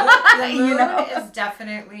 The moon is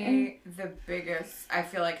definitely the biggest. I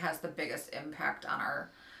feel like has the biggest impact on our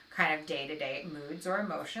kind of day-to-day moods or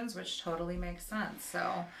emotions, which totally makes sense.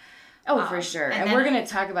 So for sure. And we're going to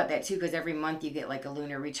talk about that too, because every month you get like a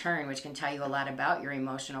lunar return, which can tell you a lot about your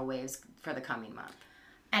emotional waves for the coming month.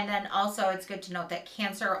 And then also it's good to note that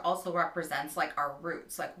Cancer also represents like our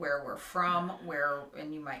roots, like where we're from,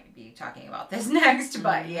 and you might be talking about this next,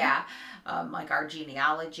 but like our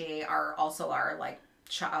genealogy, our like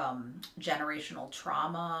generational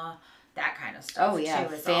trauma, that kind of stuff. Oh yeah,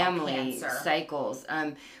 too, family cycles.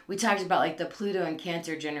 We talked about like the Pluto and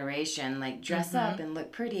Cancer generation, like dress up and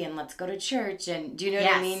look pretty and let's go to church, and do you know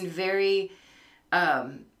what I mean? Very,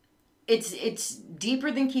 it's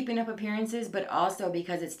deeper than keeping up appearances, but also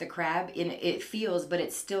because it's the crab, and it feels, but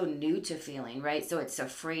it's still new to feeling, right? So it's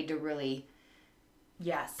afraid to really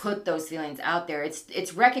put those feelings out there.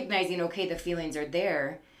 It's recognizing, okay, the feelings are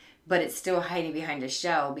there, but it's still hiding behind a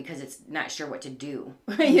shell because it's not sure what to do,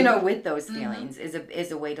 with those feelings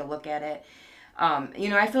is a way to look at it.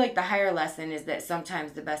 I feel like the higher lesson is that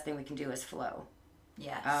sometimes the best thing we can do is flow.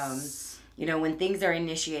 Yes. When things are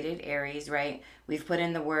initiated, Aries, right? We've put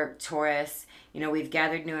in the work, Taurus, we've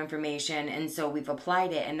gathered new information, and so we've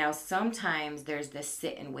applied it. And now sometimes there's this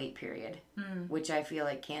sit and wait period, which I feel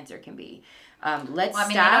like Cancer can be. Stop.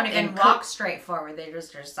 They don't even walk straight forward. They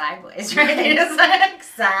just are sideways, right? They just like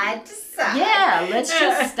side to side. Yeah, let's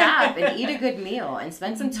just stop and eat a good meal and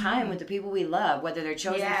spend some time with the people we love, whether they're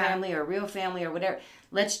chosen family or real family or whatever.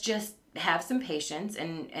 Let's just have some patience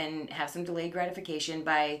and have some delayed gratification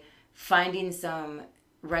by finding some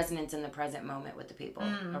resonance in the present moment with the people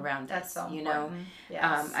around us. That's so important.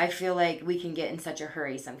 Yes. I feel like we can get in such a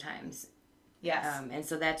hurry sometimes. Yes. And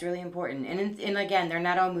so that's really important. And again, they're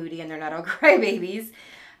not all moody and they're not all crybabies.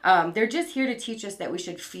 They're just here to teach us that we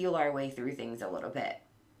should feel our way through things a little bit,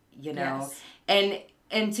 Yes.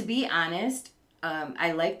 And to be honest,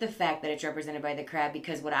 I like the fact that it's represented by the crab,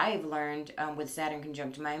 because what I've learned with Saturn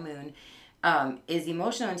conjunct my moon is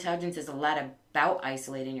emotional intelligence is a lot about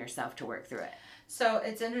isolating yourself to work through it. So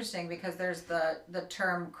it's interesting because there's the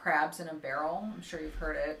term crabs in a barrel. I'm sure you've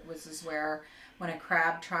heard it. This is where when a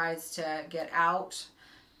crab tries to get out,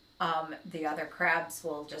 the other crabs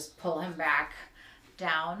will just pull him back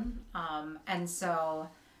down. And so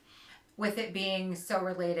with it being so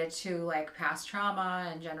related to like past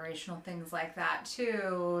trauma and generational things like that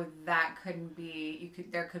too, that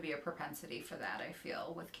there could be a propensity for that, I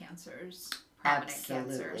feel, with cancers.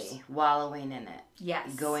 Absolutely. Cancers. Wallowing in it.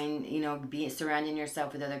 Yes. Going, surrounding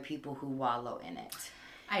yourself with other people who wallow in it.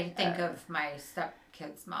 I think of my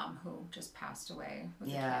stepkid's mom who just passed away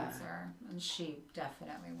with cancer, and she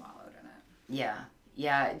definitely wallowed in it. Yeah.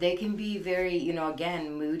 Yeah. They can be very,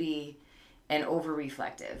 again, moody and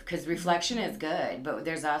over-reflective, because reflection is good, but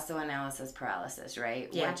there's also analysis paralysis, right?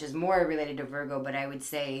 Yeah. Which is more related to Virgo, but I would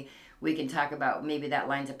say we can talk about maybe that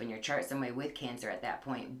lines up in your chart some way with Cancer at that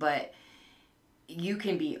point. But you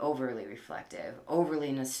can be overly reflective,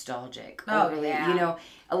 overly nostalgic,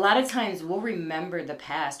 a lot of times we'll remember the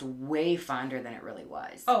past way fonder than it really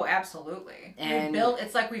was. Oh, absolutely. And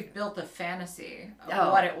it's like we've built a fantasy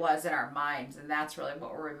of what it was in our minds, and that's really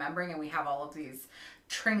what we're remembering, and we have all of these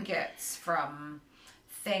trinkets from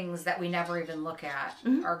things that we never even look at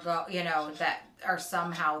or go, that are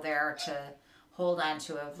somehow there to hold on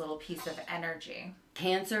to a little piece of energy.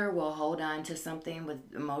 Cancer will hold on to something with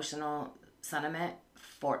emotional sentiment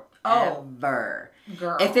forever.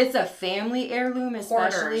 Girl. If it's a family heirloom,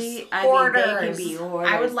 especially, hoarders. They can be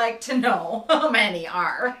hoarders. I would like to know how many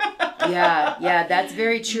are. yeah, that's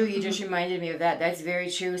very true. You just reminded me of that. That's very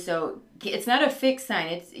true. So it's not a fixed sign.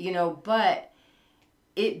 It's, but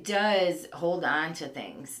it does hold on to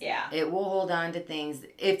things. Yeah. It will hold on to things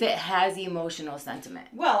if it has emotional sentiment.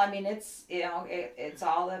 Well, I mean, it's, it's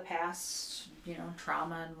all the past,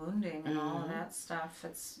 trauma and wounding and all of that stuff.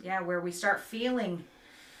 It's, where we start feeling.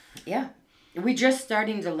 Yeah. We're just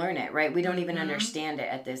starting to learn it, right? We don't even understand it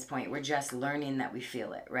at this point. We're just learning that we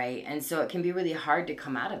feel it, right? And so it can be really hard to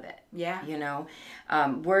come out of it. Yeah.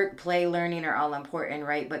 Work, play, learning are all important,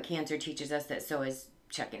 right? But Cancer teaches us that so is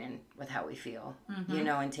checking in with how we feel, you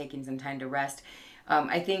know, and taking some time to rest.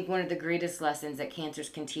 I think one of the greatest lessons that Cancers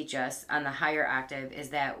can teach us on the higher octave is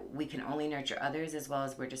that we can only nurture others as well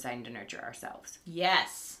as we're deciding to nurture ourselves.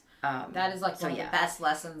 Yes. That is like one of the best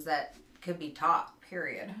lessons that could be taught,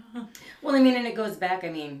 period. Well, I mean, and it goes back, I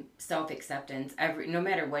mean, self-acceptance. No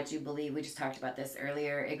matter what you believe, we just talked about this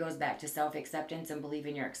earlier, it goes back to self-acceptance and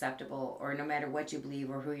believing you're acceptable, or no matter what you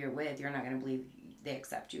believe or who you're with, you're not going to believe they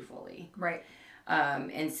accept you fully. Right.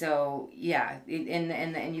 And so, yeah,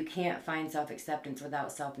 and you can't find self-acceptance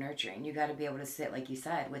without self-nurturing. You got to be able to sit, like you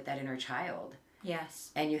said, with that inner child. Yes.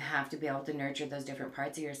 And you have to be able to nurture those different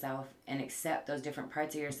parts of yourself and accept those different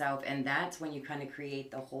parts of yourself. And that's when you kind of create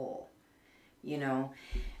the whole, you know.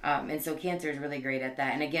 And so Cancer is really great at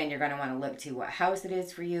that. And again, you're going to want to look to what house it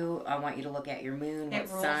is for you. I want you to look at your moon, what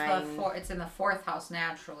sign. It's in the 4th house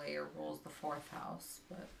naturally. It rules the 4th house.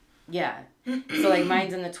 But yeah. So like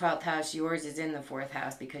mine's in the 12th house. Yours is in the 4th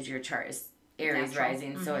house because your chart is Aries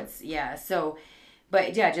rising. So it's, so...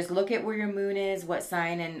 But yeah, just look at where your moon is, what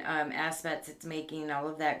sign and aspects it's making, all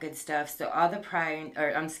of that good stuff. So all the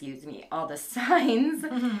all the signs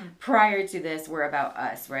prior to this were about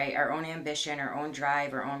us, right? Our own ambition, our own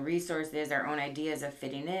drive, our own resources, our own ideas of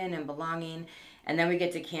fitting in and belonging. And then we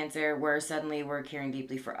get to Cancer where suddenly we're caring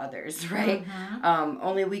deeply for others, right?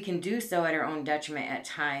 Only we can do so at our own detriment at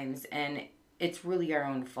times. And it's really our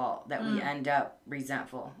own fault that we end up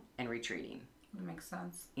resentful and retreating. That makes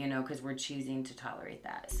sense. You know, because we're choosing to tolerate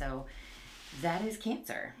that. So that is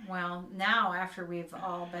Cancer. Well, now after we've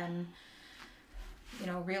all been, you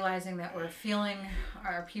know, realizing that we're feeling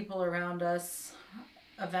our people around us,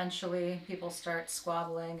 eventually people start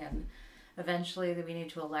squabbling and eventually we need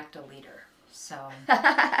to elect a leader. So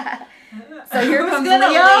here comes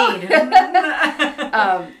Leo.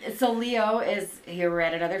 So Leo is, here we're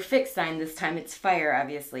at another fixed sign. This time it's fire,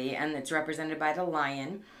 obviously, and it's represented by the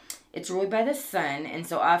lion. It's ruled by the sun, and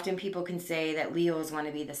so often people can say that Leos want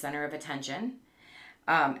to be the center of attention.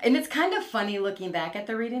 And it's kind of funny looking back at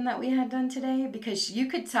the reading that we had done today, because you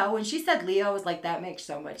could tell when she said Leo, I was like, that makes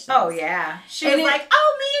so much sense. Oh, yeah. She was like,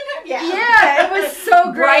 oh, me and him. Yeah, it was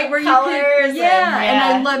so great. Bright colors.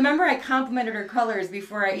 And I remember I complimented her colors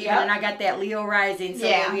before I even, and I got that Leo rising, so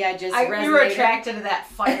that we had just resonated. You were attracted to that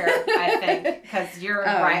fire, I think, because you're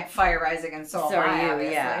a fire rising, and so am I,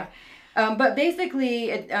 obviously. Yeah. But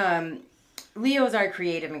basically, Leos are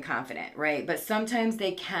creative and confident, right? But sometimes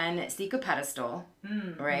they can seek a pedestal,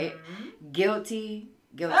 right? Guilty,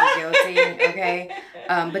 okay?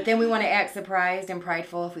 But then we want to act surprised and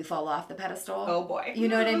prideful if we fall off the pedestal. Oh, boy. You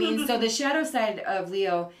know what I mean? So the shadow side of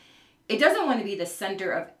Leo, it doesn't want to be the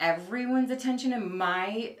center of everyone's attention. In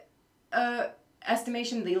my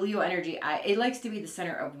estimation, the Leo energy, it likes to be the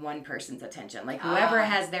center of one person's attention. Like whoever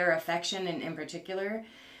has their affection in particular.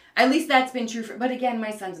 At least that's been true but again,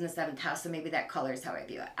 my son's in the 7th house, so maybe that colors how I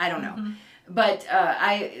view it. I don't know. But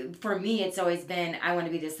for me, it's always been, I want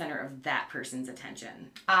to be the center of that person's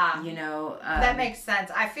attention. You know? That makes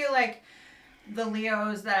sense. I feel like the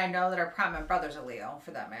Leos that I know that are my brother's a Leo,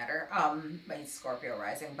 for that matter. He's Scorpio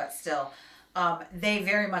rising, but still, they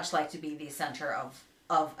very much like to be the center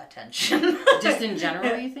of attention. Just in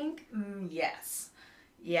general, you think? Yes.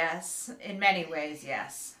 Yes. In many ways,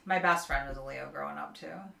 yes. My best friend was a Leo growing up, too.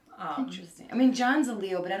 Interesting. I mean, John's a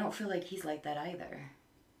Leo, but I don't feel like he's like that either.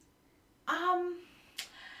 I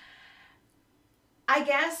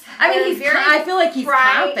guess. I mean, I feel like he's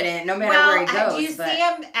confident no matter where he goes. Do you see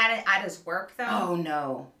him at his work, though? Oh,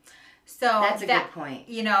 no. So that's a good point.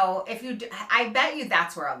 You know, if you, I bet you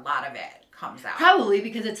that's where a lot of it comes out. Probably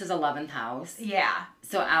because it's his 11th house. Yeah.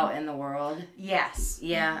 So out in the world. Yes.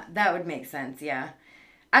 Yeah, that would make sense. Yeah.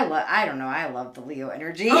 I don't know. I love the Leo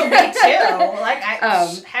energy. Oh, me too. Like,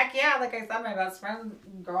 heck yeah. Like I said, my best friend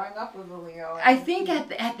growing up was a Leo. I think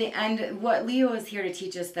at the end, what Leo is here to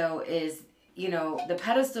teach us, though, is, you know, the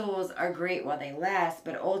pedestals are great while they last,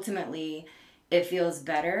 but ultimately it feels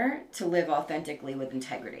better to live authentically with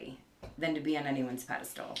integrity than to be on anyone's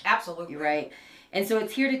pedestal. Absolutely. Right? And so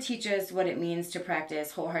it's here to teach us what it means to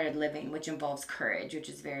practice wholehearted living, which involves courage, which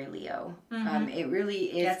is very Leo. It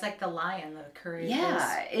really is. That's like the lion, the courage.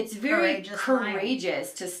 Yeah, it's very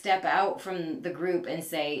courageous to step out from the group and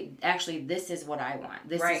say, actually, this is what I want.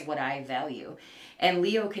 This is what I value. And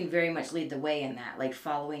Leo can very much lead the way in that, like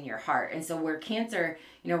following your heart. And so where Cancer,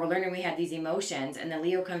 you know, we're learning we have these emotions, and then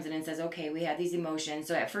Leo comes in and says, okay, we have these emotions.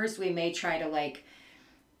 So at first we may try to like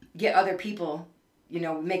get other people, you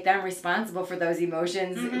know, make them responsible for those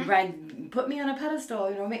emotions, right? Put me on a pedestal,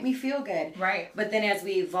 you know, make me feel good. Right. But then as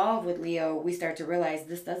we evolve with Leo, we start to realize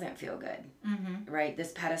this doesn't feel good, right?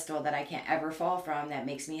 This pedestal that I can't ever fall from, that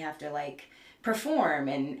makes me have to like perform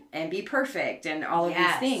and be perfect and all of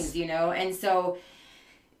Yes. these things, you know? And so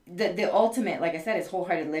the ultimate, like I said, is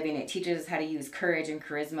wholehearted living. It teaches us how to use courage and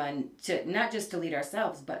charisma and to not just to lead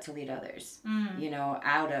ourselves, but to lead others, you know,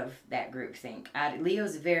 out of that group think.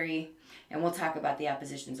 Leo's very, and we'll talk about the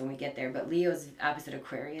oppositions when we get there, but Leo's opposite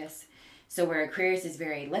Aquarius. So where Aquarius is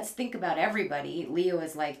very, let's think about everybody, Leo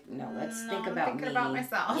is like, no, let's think about I'm thinking me. about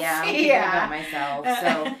myself. Yeah, I'm thinking about myself.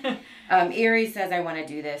 So Aries says, I want to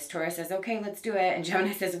do this. Taurus says, okay, let's do it. And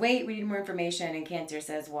Gemini says, wait, we need more information. And Cancer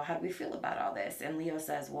says, well, how do we feel about all this? And Leo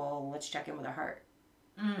says, well, let's check in with our heart.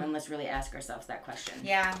 And let's really ask ourselves that question.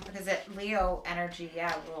 Yeah, because Leo energy,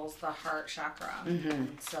 rules the heart chakra.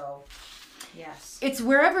 So, yes. It's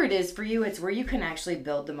wherever it is for you, it's where you can actually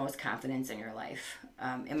build the most confidence in your life,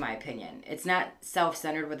 in my opinion. It's not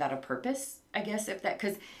self-centered without a purpose, I guess,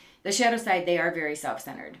 because the shadow side, they are very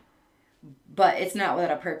self-centered. But it's not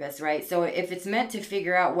without a purpose, right? So if it's meant to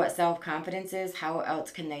figure out what self-confidence is, how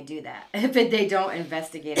else can they do that? If they don't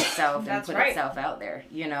investigate itself and put itself out there,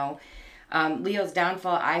 you know? Leo's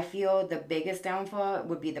downfall, I feel the biggest downfall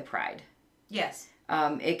would be the pride. Yes.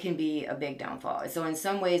 It can be a big downfall. So in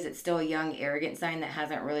some ways, it's still a young, arrogant sign that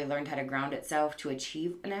hasn't really learned how to ground itself to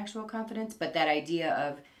achieve an actual confidence. But that idea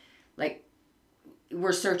of, like,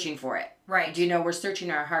 we're searching for it. Right. You know, we're searching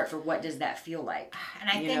our heart for what does that feel like. And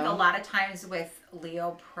I think a lot of times with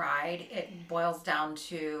Leo pride, it boils down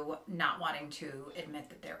to not wanting to admit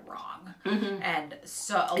that they're wrong. And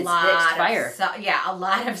so a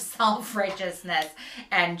lot of self-righteousness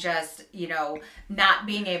and just, you know, not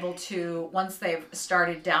being able to, once they've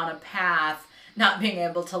started down a path, not being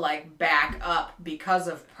able to like back up because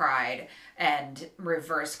of pride and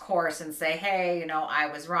reverse course and say, hey, you know, I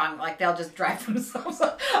was wrong. Like they'll just drive themselves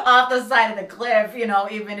off the side of the cliff, you know,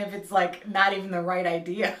 even if it's like not even the right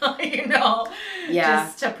idea, you know,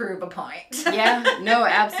 just to prove a point. Yeah, no,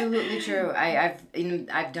 absolutely true. I've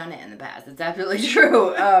done it in the past. It's absolutely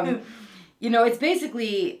true. You know, it's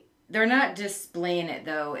basically, they're not displaying it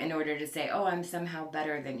though in order to say, oh, I'm somehow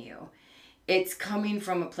better than you. It's coming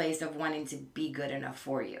from a place of wanting to be good enough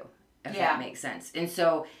for you, if that makes sense. And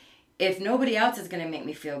so if nobody else is going to make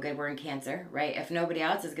me feel good, we're in Cancer, right? If nobody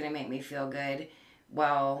else is going to make me feel good,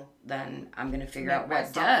 well, then I'm going to figure out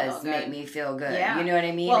what does make me feel good. Yeah. You know what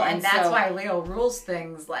I mean? Well, and that's why Leo rules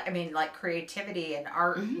things like creativity and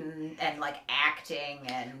art and like acting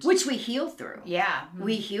and... Which we heal through. Yeah.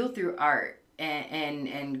 We heal through art.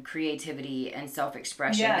 And creativity and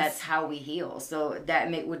self-expression. Yes. That's how we heal. So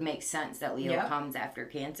that would make sense that Leo comes after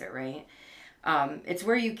Cancer, right? It's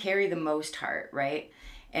where you carry the most heart, right?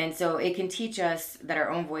 And so it can teach us that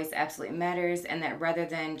our own voice absolutely matters, and that rather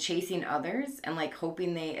than chasing others and like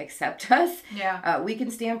hoping they accept us, we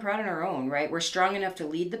can stand proud on our own, right? We're strong enough to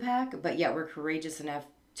lead the pack, but yet we're courageous enough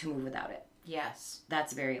to move without it. Yes.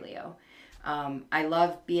 That's very Leo. I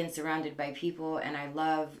love being surrounded by people, and I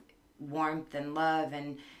love warmth and love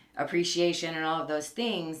and appreciation and all of those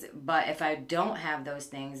things, but if I don't have those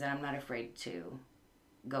things, then I'm not afraid to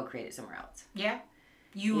go create it somewhere else. Yeah.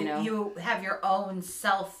 You have your own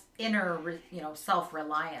self-reliance.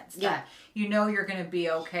 Yeah. You know you're going to be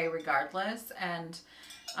okay regardless. And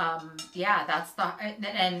that's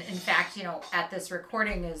and in fact, you know, at this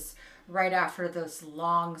recording is right after this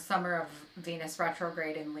long summer of Venus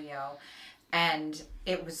retrograde in Leo. And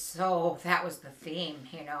that was the theme,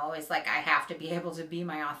 you know, it's like I have to be able to be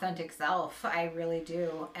my authentic self. I really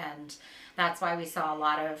do. And that's why we saw a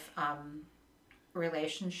lot of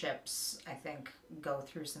relationships, I think, go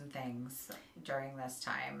through some things during this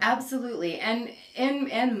time. Absolutely. And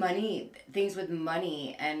money, things with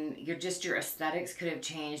money and your aesthetics could have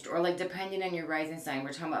changed, or like depending on your rising sign.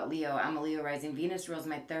 We're talking about Leo. I'm a Leo rising. Venus rules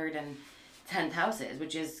my 3rd and 10th houses,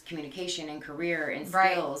 which is communication and career and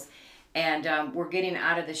skills. Right. And we're getting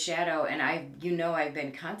out of the shadow, and I've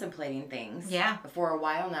been contemplating things for a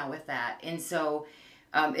while now with that. And so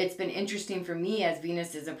it's been interesting for me as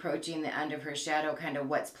Venus is approaching the end of her shadow, kind of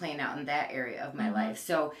what's playing out in that area of my life.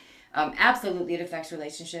 So absolutely it affects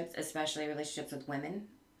relationships, especially relationships with women.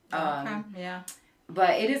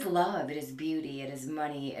 But it is love, it is beauty, it is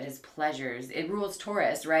money, it is pleasures. It rules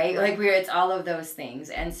Taurus, right? Like it's all of those things.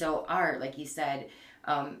 And so art, like you said,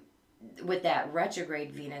 with that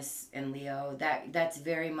retrograde Venus in Leo, that's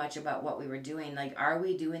very much about what we were doing. Like, are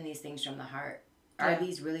we doing these things from the heart? Are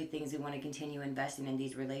these really things we want to continue investing in,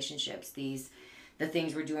 these relationships, the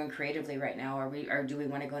things we're doing creatively right now? Or do we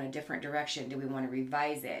want to go in a different direction? Do we want to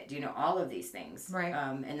revise it? Do you know, all of these things? Right.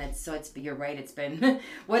 You're right. It's been,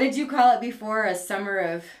 what did you call it before? A summer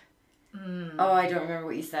of, oh, I don't remember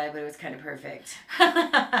what you said, but it was kind of perfect.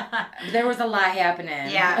 There was a lot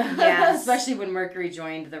happening. Yeah, yes. Especially when Mercury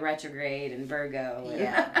joined the retrograde in Virgo.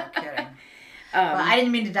 Yeah, no kidding. Well, I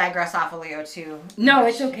didn't mean to digress off of Leo too. No,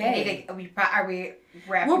 it's okay. Are we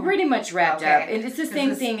wrapped? We're pretty much wrapped up. And it's the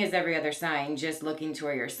same thing as every other sign, just looking to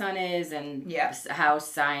where your sun is and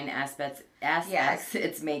house, sign, aspects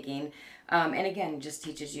it's making. And again, just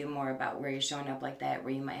teaches you more about where you're showing up like that,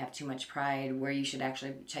 where you might have too much pride, where you should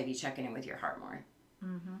actually be checking in with your heart more.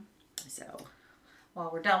 Mm-hmm. So. Well,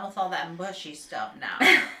 we're done with all that mushy stuff now.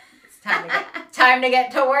 Time to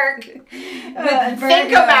get to work.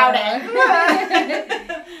 Think about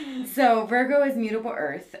it. So Virgo is mutable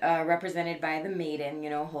earth, represented by the maiden,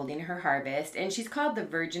 holding her harvest. And she's called the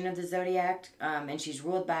Virgin of the Zodiac, and she's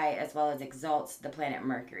ruled by, as well as exalts, the planet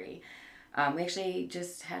Mercury. We actually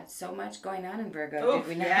just had so much going on in Virgo. Did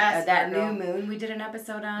we not? Yes, that Virgo. new moon we did an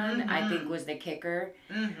episode on, I think was the kicker.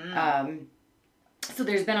 Mm-hmm. So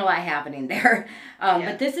there's been a lot happening there.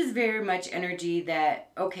 But this is very much energy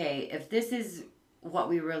that, okay, if this is what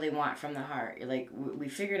we really want from the heart, like we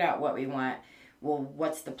figured out what we want, well,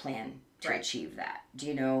 what's the plan to achieve that? Do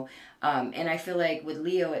you know? And I feel like with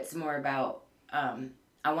Leo, it's more about,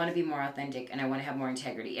 I want to be more authentic and I want to have more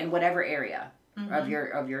integrity in whatever area of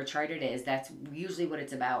your chart it is. That's usually what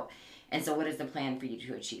it's about. And so what is the plan for you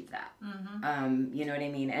to achieve that? Mm-hmm. You know what I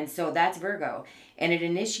mean? And so that's Virgo. And it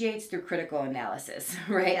initiates through critical analysis,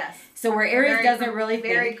 right? Yes. So where Aries doesn't really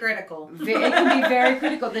think... Very critical. It can be very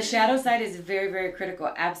critical. The shadow side is very, very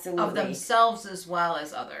critical. Absolutely. Of themselves as well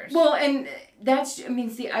as others. Well, and that's...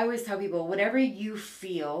 I always tell people, whatever you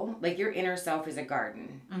feel, like your inner self is a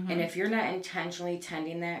garden. Mm-hmm. And if you're not intentionally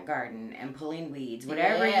tending that garden and pulling weeds,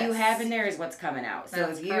 whatever you have in there is what's coming out. So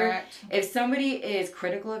that's correct. If somebody is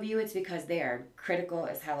critical of you, it's because they are critical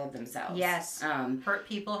as hell of themselves. Yes. Hurt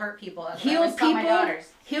people. That's healed people.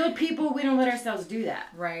 Healed people, we don't let ourselves do that.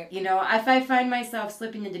 Right. If I find myself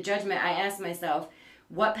slipping into judgment, I ask myself,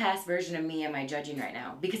 what past version of me am I judging right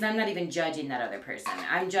now? Because I'm not even judging that other person.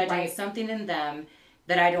 I'm judging something in them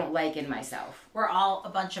that I don't like in myself. We're all a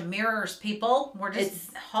bunch of mirrors, people. We're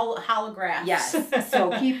just holograms. Yes.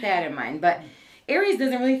 So keep that in mind. But Aries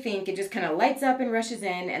doesn't really think. It just kind of lights up and rushes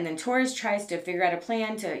in. And then Taurus tries to figure out a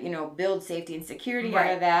plan to, build safety and security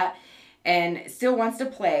out of that. And still wants to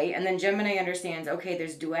play. And then Gemini understands, okay,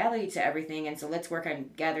 there's duality to everything. And so let's work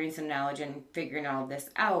on gathering some knowledge and figuring all of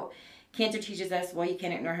this out. Cancer teaches us, well, you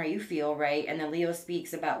can't ignore how you feel, right? And then Leo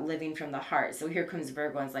speaks about living from the heart. So here comes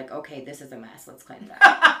Virgo and it's like, okay, this is a mess. Let's clean it up.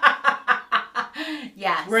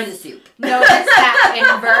 Yes. We're in the soup. Notice that in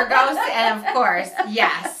Virgos, and of course,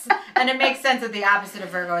 yes. And it makes sense that the opposite of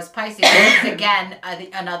Virgo is Pisces, which is, again,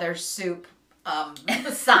 another soup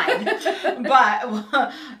sign.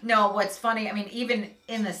 But no, what's funny, even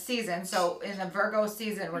in the season, so in the Virgo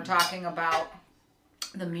season, we're talking about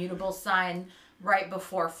the mutable sign right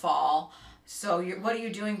before fall. So what are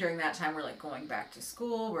you doing during that time? We're going back to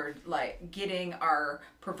school. We're getting our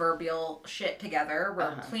proverbial shit together.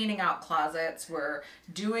 We're cleaning out closets. We're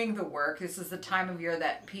doing the work. This is the time of year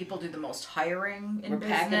that people do the most hiring in business. We're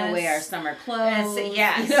packing away our summer clothes.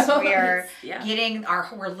 Yes, we're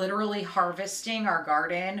we're literally harvesting our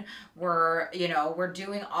garden. We're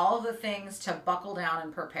doing all of the things to buckle down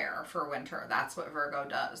and prepare for winter. That's what Virgo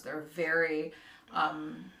does. They're very,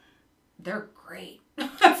 they're great.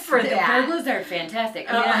 For that. Virgos are fantastic.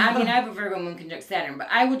 I have a Virgo moon conjunct Saturn, but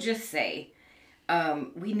I would just say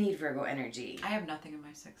we need Virgo energy. I have nothing in my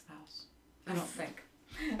 6th house. I don't think.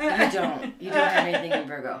 You don't. You don't have anything in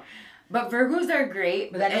Virgo. But Virgos are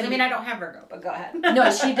great. But that doesn't mean I don't have Virgo, but go ahead. No,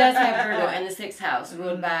 she does have Virgo in the 6th house,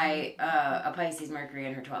 ruled by a Pisces Mercury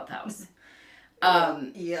in her 12th house.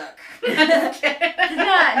 Yuck. There's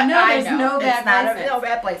no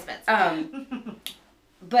bad placements.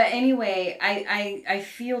 But anyway, I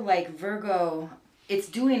feel like Virgo, it's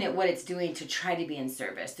doing what it's doing to try to be in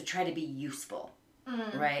service, to try to be useful,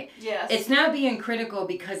 right? Yes. It's not being critical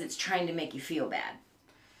because it's trying to make you feel bad.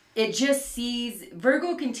 It just sees,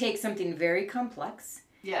 Virgo can take something very complex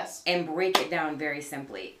and break it down very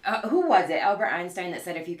simply. Who was it? Albert Einstein that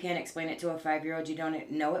said if you can't explain it to a 5-year-old, you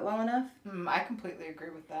don't know it well enough? I completely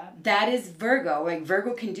agree with that. That is Virgo.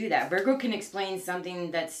 Virgo can do that. Virgo can explain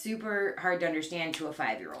something that's super hard to understand to a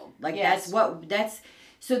 5-year-old.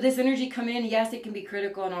 So this energy coming in, yes, it can be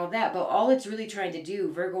critical and all of that, but all it's really trying to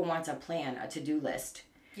do, Virgo wants a plan, a to-do list.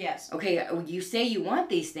 Yes. Okay, you say you want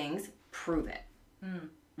these things, prove it.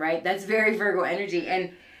 Right? That's very Virgo energy.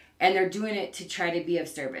 And they're doing it to try to be of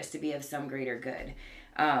service, to be of some greater good.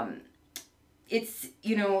 It's,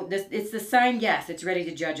 it's the sign, yes, it's ready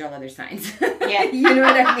to judge all other signs. Yeah. You know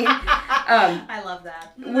what I mean? I love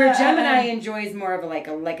that. Where Gemini enjoys more of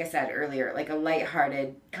like I said earlier, like a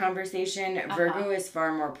lighthearted conversation, Virgo is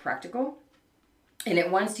far more practical. And it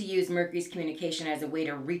wants to use Mercury's communication as a way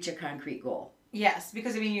to reach a concrete goal. Yes,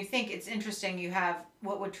 because I mean, you think it's interesting. You have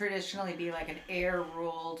what would traditionally be like an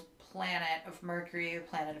air-ruled planet of Mercury, the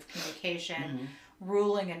planet of communication,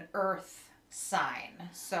 ruling an Earth sign.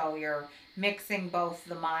 So you're mixing both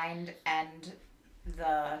the mind and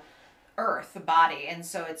the Earth, the body, and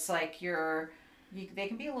so it's like they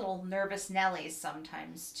can be a little nervous Nellies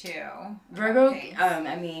sometimes too. Virgo.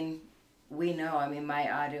 I mean, we know. I mean, my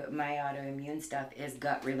autoimmune stuff is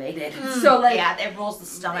gut related. So like, yeah, it rules the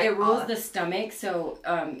stomach. It rules the stomach. So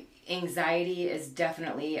anxiety is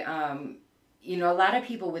definitely. You know, a lot of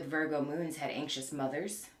people with Virgo moons had anxious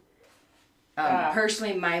mothers.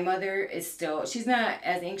 Personally, my mother is she's not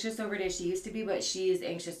as anxious over it as she used to be, but she is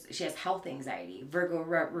anxious. She has health anxiety. Virgo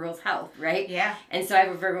rules health, right? Yeah. And so I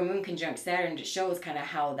have a Virgo moon conjunct Saturn to shows kind of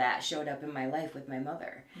how that showed up in my life with my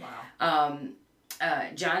mother. Wow.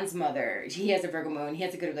 John's mother, he has a Virgo moon. He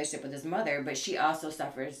has a good relationship with his mother, but she also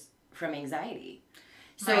suffers from anxiety.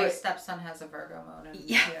 So my stepson has a Virgo moon, and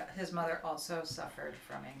his mother also suffered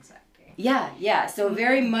from anxiety. Yeah. So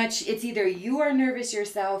very much, it's either you are nervous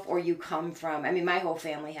yourself or you come from. I mean, my whole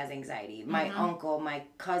family has anxiety. My uncle, my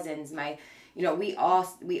cousins, we all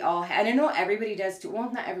and I know everybody does too.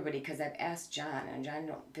 Well, not everybody, because I've asked John, and John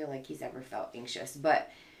don't feel like he's ever felt anxious,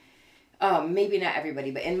 but maybe not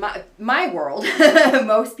everybody. But in my world,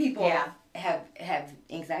 most people have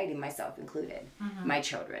anxiety, myself included. My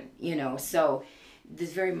children, so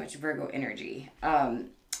there's very much Virgo energy,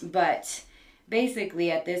 but.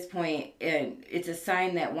 Basically, at this point, it's a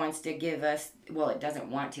sign that wants to give us, well, it doesn't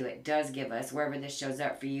want to, it does give us, wherever this shows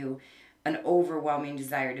up for you, an overwhelming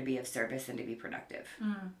desire to be of service and to be productive.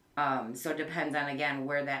 So it depends on, again,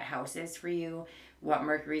 where that house is for you, what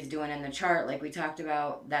Mercury's doing in the chart. Like we talked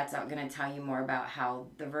about, that's going to tell you more about how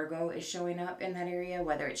the Virgo is showing up in that area,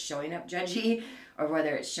 whether it's showing up judgy or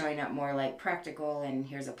whether it's showing up more like practical and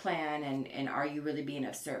here's a plan and are you really being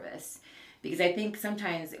of service? Because I think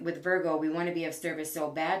sometimes with Virgo, we want to be of service so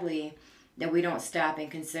badly that we don't stop and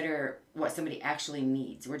consider what somebody actually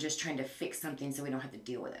needs. We're just trying to fix something so we don't have to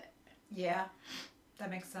deal with it. Yeah, that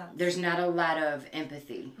makes sense. There's not a lot of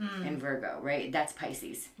empathy in Virgo, right? That's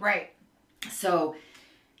Pisces. Right. So,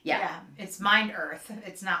 yeah. It's mind earth.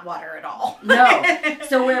 It's not water at all. No.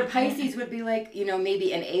 So where Pisces would be like,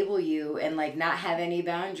 maybe enable you and like not have any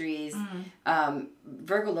boundaries,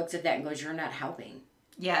 Virgo looks at that and goes, you're not helping.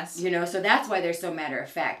 Yes. So that's why they're so matter of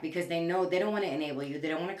fact, because they know they don't want to enable you. They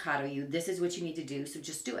don't want to coddle you. This is what you need to do, so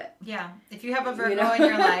just do it. Yeah. If you have a Virgo in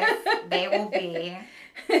your life, they will be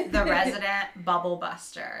the resident bubble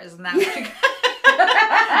buster. Isn't that what you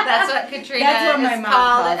That's what Katrina my mom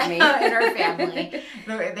calls me in her family.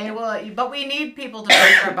 They will, but we need people to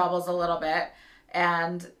break our bubbles a little bit.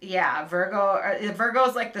 And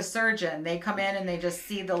Virgo's like the surgeon. They come in and they just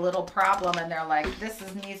see the little problem and they're like,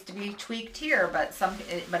 needs to be tweaked here, but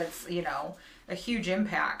it's a huge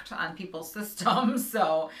impact on people's systems.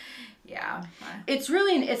 So yeah,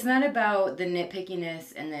 it's not about the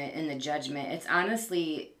nitpickiness and the judgment. It's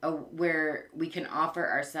honestly where we can offer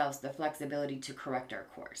ourselves the flexibility to correct our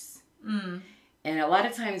course. And a lot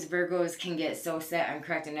of times Virgos can get so set on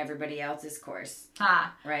correcting everybody else's course,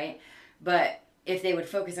 right? But if they would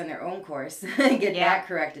focus on their own course and get that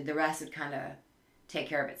corrected, the rest would kind of take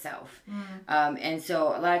care of itself. And so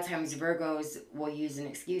a lot of times Virgos will use an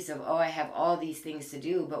excuse of, I have all these things to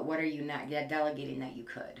do, but what are you not delegating that you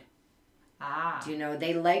could?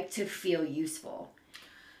 They like to feel useful.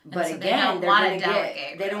 But so again, they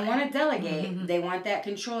don't want to delegate. They want that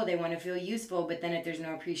control. They want to feel useful, but then if there's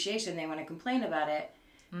no appreciation, they want to complain about it.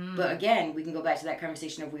 But again, we can go back to that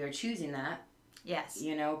conversation of we are choosing that. Yes.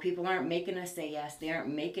 People aren't making us say yes. They aren't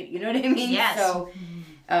making, you know what I mean? Yes. So,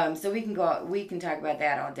 so we can talk about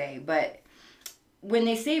that all day. But when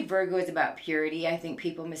they say Virgo is about purity, I think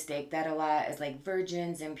people mistake that a lot as like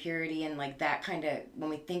virgins and purity and like that kind of, when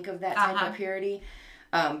we think of that type of purity.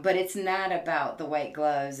 But it's not about the white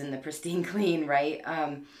gloves and the pristine clean, right?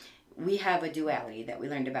 We have a duality that we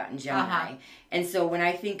learned about in Gemini. And so when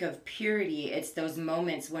I think of purity, it's those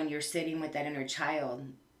moments when you're sitting with that inner child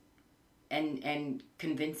and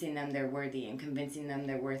convincing them they're worthy and convincing them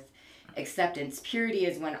they're worth acceptance. Purity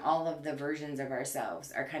is when all of the versions of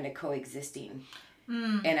ourselves are kind of coexisting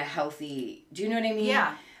in a healthy, do you know what I mean?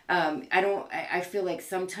 Yeah. I feel like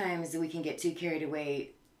sometimes we can get too carried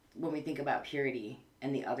away when we think about purity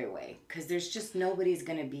and the other way, because there's just nobody's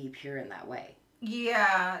going to be pure in that way.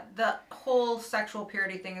 Yeah, the whole sexual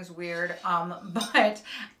purity thing is weird, but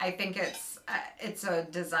I think it's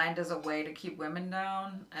designed as a way to keep women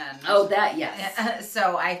down. And yes.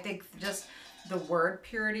 So I think just the word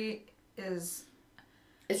purity is...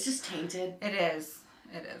 It's just tainted. It is.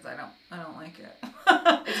 It is. I don't like it.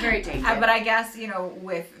 It's very tainted. But I guess,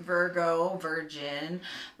 with Virgo, Virgin,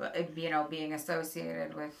 being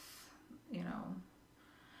associated with,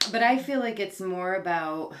 But I feel like it's more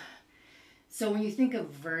about, so when you think of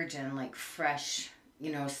Virgin, like fresh,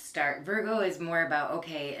 start, Virgo is more about,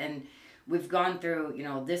 okay, and we've gone through,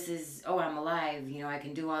 this is, I'm alive, I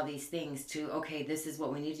can do all these things, to, okay, this is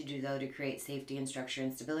what we need to do, though, to create safety and structure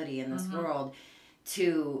and stability in this world,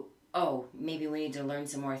 to, maybe we need to learn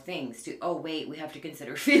some more things, to, wait, we have to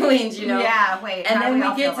consider feelings, Yeah, wait. And then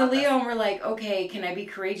we get to Leo and we're like, okay, can I be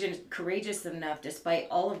courageous enough, despite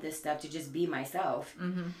all of this stuff, to just be myself?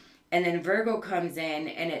 Mm-hmm. And then Virgo comes in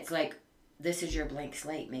and it's like, this is your blank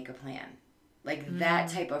slate, make a plan. Like that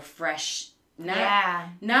type of fresh,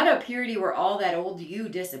 not a purity where all that old you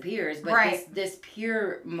disappears, but this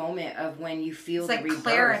pure moment of when you feel it's the like rebirth.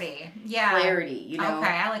 clarity. Yeah. Clarity, Okay,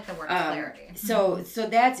 I like the word clarity. So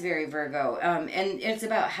that's very Virgo. And it's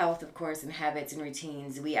about health, of course, and habits and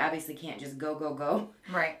routines. We obviously can't just go.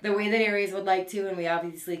 Right. The way that Aries would like to, and we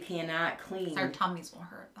obviously cannot clean. Our tummies will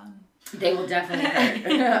hurt then. They will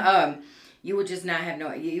definitely hurt. You will just not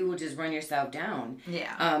have you will just run yourself down.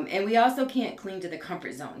 Yeah. And we also can't cling to the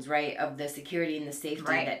comfort zones, right? Of the security and the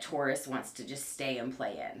safety that Taurus wants to just stay and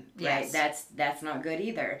play in. Right? Yes. That's not good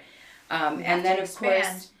either. And then of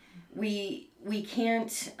course we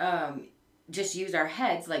can't just use our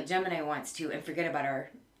heads like Gemini wants to and forget about our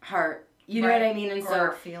heart. You know what I mean? And or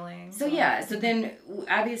our feelings. So so then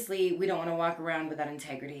obviously we don't want to walk around without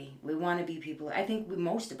integrity. We want to be people. I think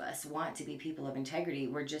most of us want to be people of integrity.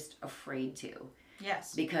 We're just afraid to.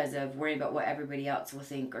 Yes. Because of worrying about what everybody else will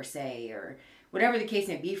think or say or whatever the case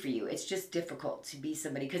may be for you. It's just difficult to be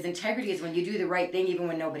somebody because integrity is when you do the right thing even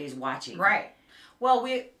when nobody's watching. Right. Well,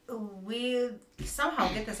 we somehow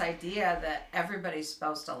get this idea that everybody's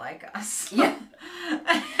supposed to like us. Yeah.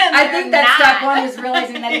 I think that's step one is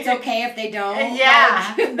realizing that it's okay if they don't.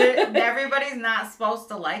 Yeah. Everybody's not supposed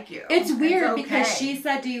to like you. It's weird because she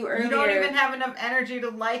said to you earlier. You don't even have enough energy to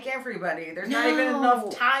like everybody. There's not even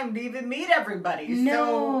enough time to even meet everybody.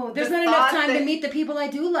 No. So there's not enough time to meet the people I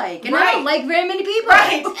do like. And right. I don't like very many people.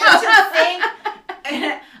 Right. And to think,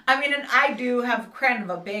 and I do have kind of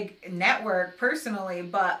a big network personally,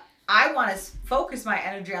 but I want to focus my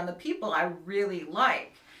energy on the people I really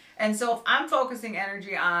like. And so if I'm focusing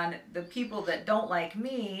energy on the people that don't like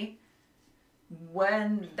me,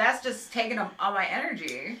 when that's just taking up all my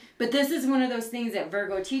energy. But this is one of those things that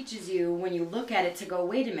Virgo teaches you when you look at it to go,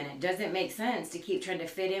 wait a minute, does it make sense to keep trying to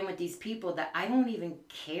fit in with these people that I don't even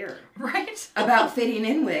care about fitting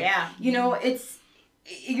in with? Yeah.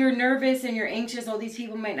 You're nervous and you're anxious. All these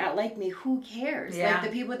people might not like me. Who cares? Yeah. Like the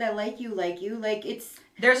people that like you. Like it's.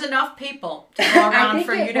 There's enough people to go around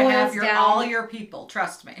for you to have all your people.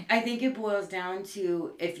 Trust me. I think it boils down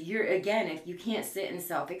to if you can't sit in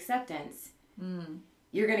self-acceptance,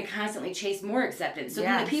 you're going to constantly chase more acceptance. So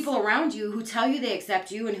then the people around you who tell you they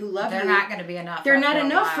accept you and who love you, they're not going to be enough. They're not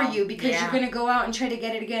enough for you because you're going to go out and try to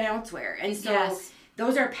get it again elsewhere. And so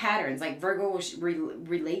those are patterns. Like Virgo will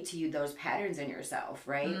relate to you those patterns in yourself,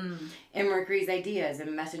 right? And Mercury's ideas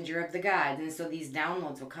and messenger of the gods. And so these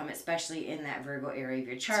downloads will come, especially in that Virgo area of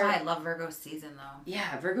your chart. That's why I love Virgo season, though.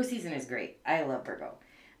 Yeah, Virgo season is great. I love Virgo.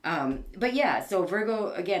 But yeah, so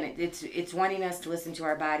Virgo, again, it's wanting us to listen to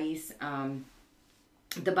our bodies.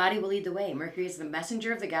 The body will lead the way. Mercury is the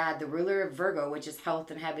messenger of the god, the ruler of Virgo, which is health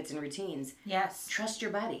and habits and routines. Yes. Trust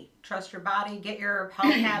your body. Trust your body. Get your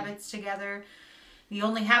health habits together. You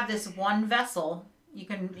only have this one vessel. You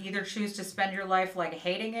can either choose to spend your life like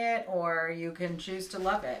hating it, or you can choose to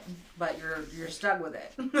love it, but you're stuck with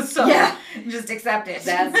it. So just accept it.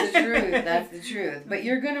 That's the truth. That's the truth. But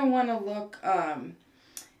you're gonna want to look,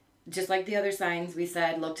 just like the other signs we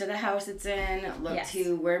said, look to the house it's in, look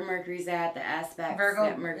to where Mercury's at, the aspects Virgo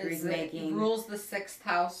that Mercury's making. Rules the 6th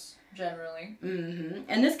house. Generally.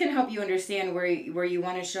 And this can help you understand where you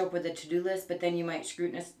want to show up with a to-do list, but then you might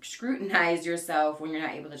scrutinize yourself when you're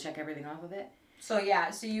not able to check everything off of it. So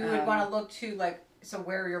you would want to look to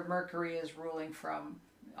where your Mercury is ruling from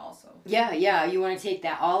also. Yeah, you want to take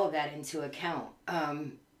all of that into account.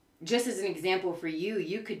 Just as an example for you,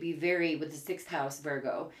 you could be with the 6th house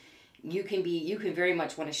Virgo. You can very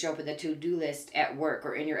much want to show up with a to-do list at work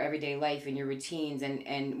or in your everyday life and your routines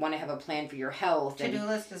and want to have a plan for your health. To-do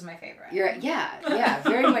list is my favorite.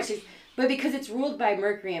 Very much. But because it's ruled by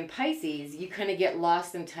Mercury and Pisces, you kind of get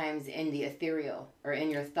lost sometimes in the ethereal or in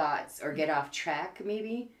your thoughts or get off track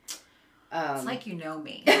maybe. It's like you know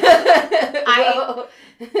me.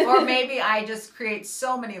 Or maybe I just create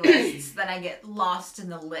so many lists that I get lost in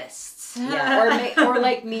the lists. Or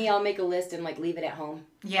like me, I'll make a list and leave it at home.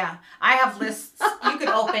 Yeah, I have lists. You could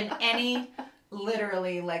open any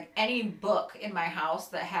literally like any book in my house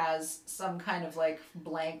that has some kind of like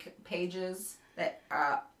blank pages that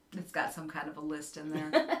it's got some kind of a list in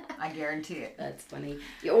there. I guarantee it. That's funny.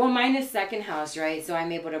 Yeah, well, mine is second house, right? So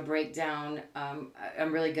I'm able to break down.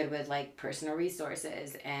 I'm really good with like personal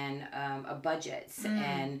resources and budgets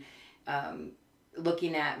and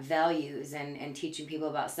looking at values and teaching people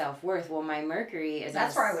about self-worth. Well, my Mercury is...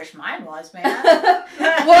 That's where I wish mine was, man.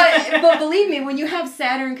 Well, but believe me, when you have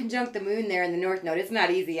Saturn conjunct the moon there in the North Node, it's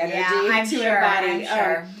not easy energy to embody. I'm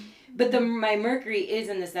sure. But my Mercury is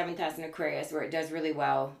in the 7th house in Aquarius, where it does really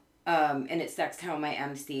well. And it sextiles my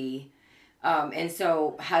MC. And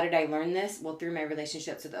so how did I learn this? Well, through my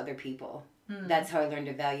relationships with other people. That's how I learned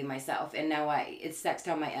to value myself. And now it's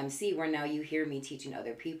sextile my MC, where now you hear me teaching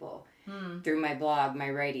other people through my blog, my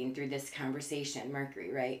writing, through this conversation,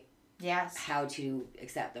 Mercury, right? Yes. How to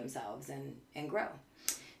accept themselves and grow.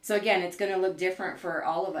 So again, it's going to look different for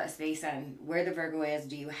all of us based on where the Virgo is.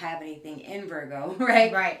 Do you have anything in Virgo,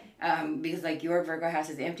 right? Right. Because like your Virgo house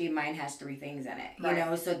is empty, mine has 3 things in it, right. You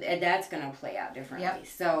know, so that's going to play out differently. Yep.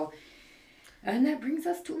 So, and that brings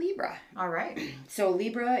us to Libra. All right. So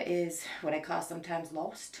Libra is what I call sometimes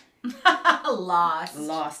lost.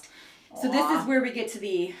 Lost. So this is where we get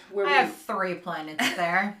to I have 3 planets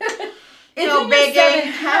there. It's so in big your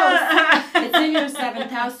 7th house. It's in your 7th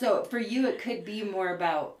house. So for you, it could be more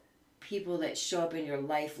about people that show up in your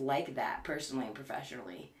life like that, personally and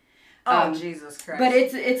professionally. Jesus Christ. But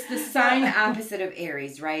it's the sign opposite of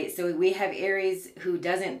Aries, right? So we have Aries who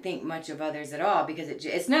doesn't think much of others at all because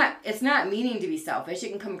it's not meaning to be selfish. It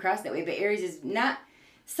can come across that way, but Aries is not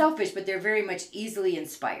selfish, but they're very much easily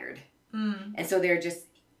inspired. And so they're just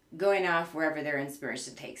going off wherever their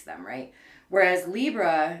inspiration takes them, right? Whereas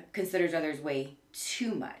Libra considers others way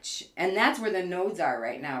too much. And that's where the nodes are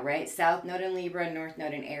right now, right? South node in Libra, North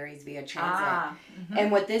node in Aries via transit.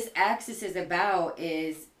 And what this axis is about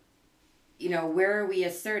is, you know, where are we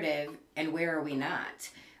assertive and where are we not?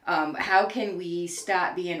 How can we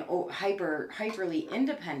stop being hyperly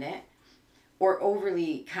independent or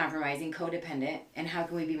overly compromising, codependent, and how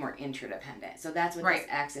can we be more interdependent? So that's what this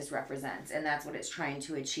axis represents, and that's what it's trying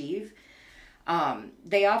to achieve.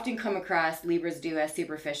 They often come across, Libras do, as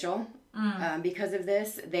superficial because of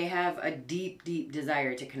this. They have a deep, deep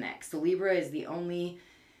desire to connect. So Libra is the only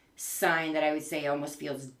sign that I would say almost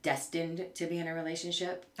feels destined to be in a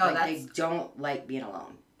relationship. They don't like being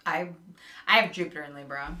alone. I have Jupiter in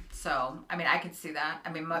Libra, so I mean I could see that.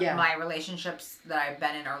 I mean my relationships that I've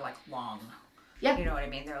been in are like long. Yeah. You know what I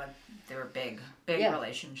mean? They're big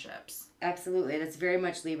relationships. Absolutely. That's very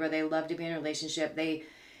much Libra. They love to be in a relationship.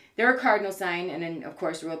 They're a cardinal sign, and then, of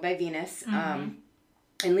course, ruled by Venus.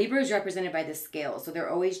 And Libra is represented by the scale. So they're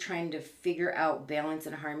always trying to figure out balance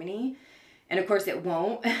and harmony. And, of course, it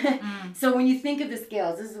won't. So when you think of the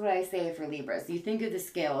scales, this is what I say for Libras. You think of the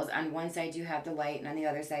scales. On one side, you have the light, and on the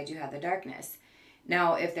other side, you have the darkness.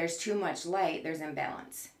 Now, if there's too much light, there's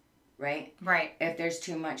imbalance, right? Right. If there's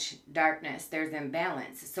too much darkness, there's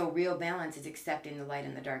imbalance. So real balance is accepting the light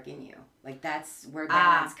and the dark in you. Like, that's where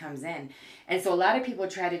balance comes in. And so a lot of people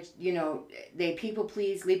try to, you know, they people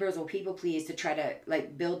please, Libras will people please to try to,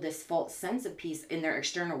 like, build this false sense of peace in their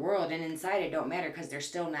external world. And inside it don't matter because there's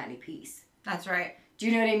still not any peace. That's right. Do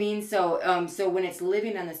you know what I mean? So so when it's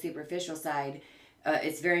living on the superficial side,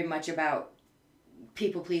 it's very much about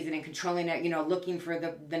people pleasing and controlling it, you know, looking for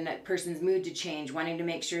the person's mood to change, wanting to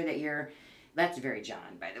make sure that that's very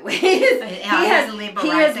John, by the way. He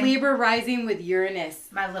has Libra rising with Uranus.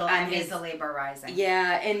 My little Emmy's a Libra rising.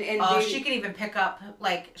 Yeah, and she can even pick up,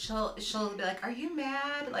 like, she'll be like, are you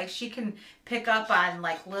mad? Like, she can pick up on,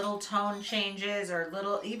 like, little tone changes or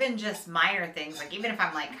little, even just minor things. Like, even if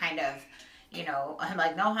I'm, like, kind of, you know, I'm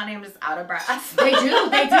like, no, honey, I'm just out of breath. They do.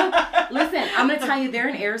 Listen, I'm going to tell you, they're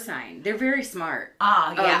an air sign. They're very smart.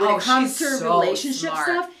 Yeah. When it comes to so relationship smart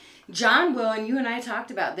stuff, John will, and you and I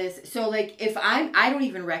talked about this. So, like, if I don't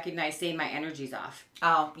even recognize, say, my energy's off.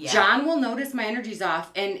 Oh, yeah. John will notice my energy's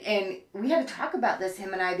off, and we had to talk about this,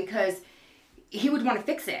 him and I, because he would want to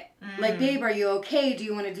fix it. Like, babe, are you okay? Do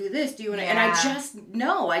you want to do this? Do you want to? And I just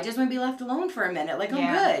want to be left alone for a minute. Like,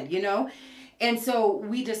 I'm good, you know? And so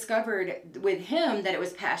we discovered with him that it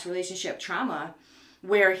was past relationship trauma,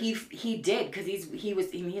 where he did, because he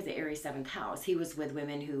has an Aries 7th house. He was with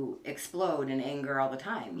women who explode in anger all the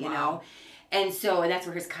time, you know? And so, and that's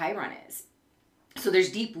where his Chiron is. So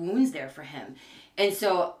there's deep wounds there for him. And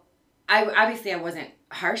so I wasn't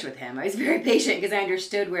harsh with him. I was very patient because I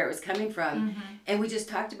understood where it was coming from. And we just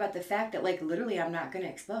talked about the fact that, like, literally I'm not going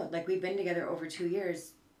to explode. Like, we've been together over 2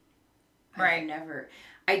 years. Right.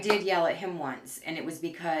 I did yell at him once, and it was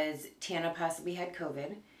because Tana possibly had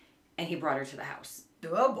COVID, and he brought her to the house.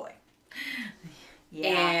 Oh, boy. Yeah.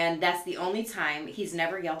 And that's the only time he's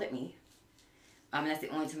never yelled at me. That's the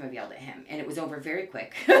only time I've yelled at him. And it was over very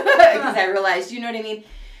quick because I realized, you know what I mean?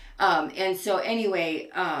 And so anyway,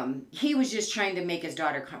 he was just trying to make his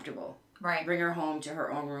daughter comfortable. Right. Bring her home to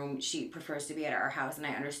her own room. She prefers to be at our house, and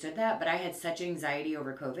I understood that. But I had such anxiety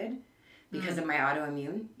over COVID because of my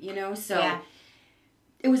autoimmune, you know? So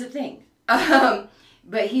it was a thing.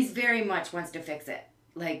 But he's very much wants to fix it.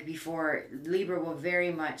 Like before, Libra will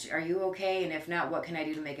very much, are you okay? And if not, what can I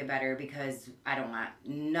do to make it better? Because I don't want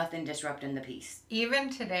nothing disrupting the peace. Even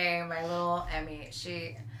today, my little Emmy,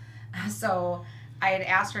 so I had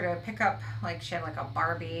asked her to pick up, like, she had like a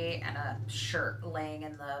Barbie and a shirt laying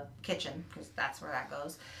in the kitchen, because that's where that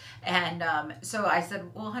goes. And so I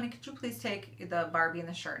said, well, honey, could you please take the Barbie and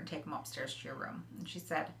the shirt and take them upstairs to your room? And she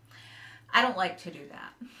said, I don't like to do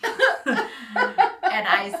that. And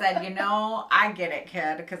I said, you know, I get it,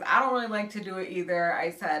 kid, because I don't really like to do it either.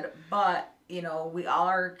 I said, but, you know, we all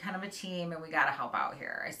are kind of a team and we got to help out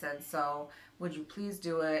here. I said, so would you please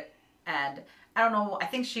do it? And I don't know, I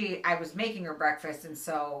think I was making her breakfast, and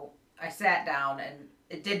so I sat down and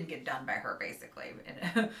it didn't get done by her, basically.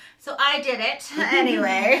 So I did it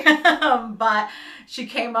anyway. But she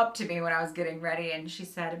came up to me when I was getting ready and she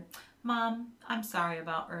said, Mom, I'm sorry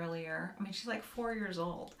about earlier. I mean, she's like 4 years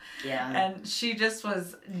old. Yeah. And she just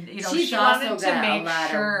was, you know, she wanted to make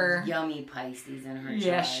sure. Of yummy Pisces in her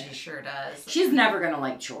Yeah, she sure does. She's never going to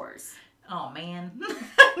like chores. Oh, man.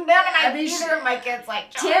 Neither of my kids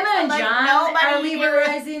like chores. Tim and John are Libra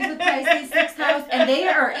risings with Pisces 6th house, and they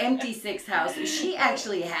are empty 6th house. She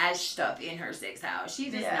actually has stuff in her 6th house.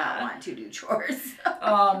 She does not want to do chores.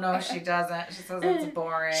 Oh, no, she doesn't. She says it's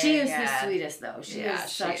boring. She is the sweetest, though. She is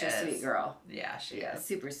such a sweet girl. Yeah, she is.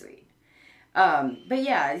 Super sweet. But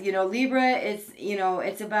yeah, you know, Libra,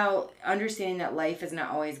 it's about understanding that life is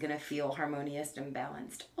not always going to feel harmonious and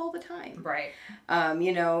balanced all the time. Right.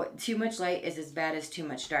 You know, too much light is as bad as too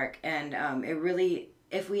much dark. And it really,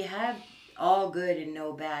 if we have all good and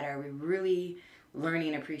no bad, are we really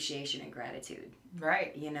learning appreciation and gratitude?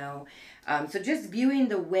 Right. You know, so just viewing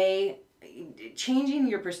the way, changing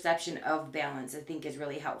your perception of balance, I think is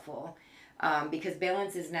really helpful. Because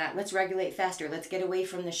balance is not, let's regulate faster, let's get away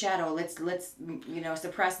from the shadow, let's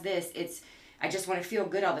suppress this. It's, I just want to feel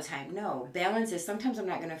good all the time. No, balance is sometimes I'm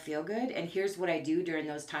not going to feel good, and here's what I do during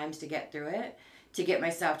those times to get through it, to get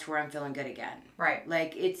myself to where I'm feeling good again. Right.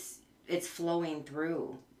 Like it's flowing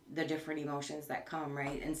through the different emotions that come,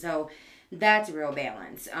 right? And so that's real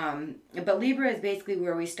balance. But Libra is basically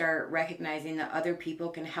where we start recognizing that other people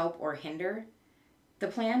can help or hinder the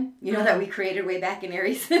plan, you know, that we created way back in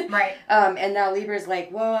Aries. Right. And now Libra's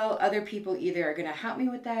like, well, other people either are going to help me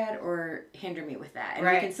with that or hinder me with that. And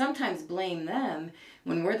we can sometimes blame them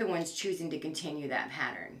when we're the ones choosing to continue that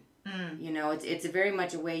pattern. You know, it's very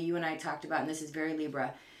much a way you and I talked about, and this is very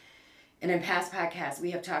Libra. And in past podcasts, we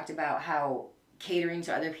have talked about how catering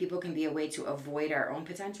to other people can be a way to avoid our own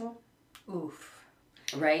potential. Oof.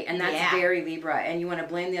 Right? And that's very Libra. And you want to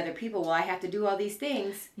blame the other people. Well, I have to do all these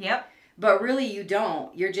things. Yep. But really you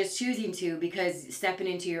don't. You're just choosing to, because stepping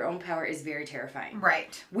into your own power is very terrifying.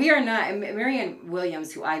 Right. We are not, Marianne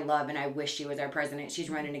Williams, who I love and I wish she was our president,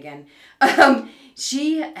 she's running again.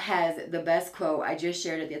 She has the best quote I just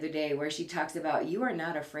shared it the other day, where she talks about, you are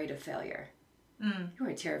not afraid of failure. You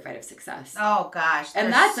are terrified of success. Oh gosh.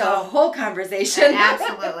 And that's a whole conversation. It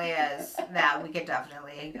absolutely is. That we could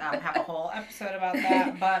definitely have a whole episode about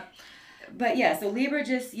that. But yeah, so Libra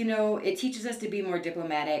just, you know, it teaches us to be more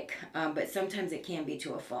diplomatic, but sometimes it can be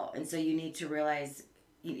to a fault. And so you need to realize,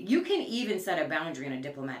 you can even set a boundary in a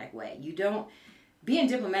diplomatic way. Being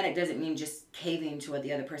diplomatic doesn't mean just caving to what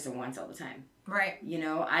the other person wants all the time. Right. You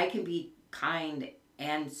know, I can be kind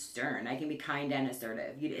and stern. I can be kind and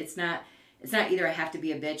assertive. It's not either I have to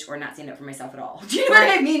be a bitch or not stand up for myself at all. Do you know what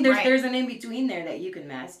I mean? There's an in-between there that you can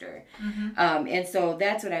master. And so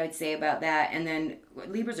that's what I would say about that. And then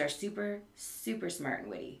Libras are super, super smart and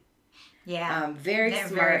witty. Yeah. They're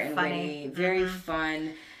smart and witty. Very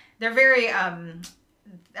fun. They're very, I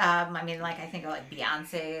mean, like, I think like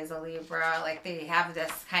Beyonce is a Libra. Like, they have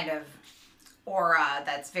this kind of aura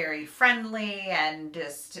that's very friendly and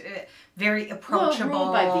just very approachable.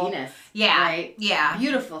 Ruled by Venus. Yeah. Right? Yeah.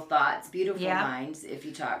 Beautiful thoughts, beautiful minds if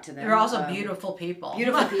you talk to them. They're also beautiful people.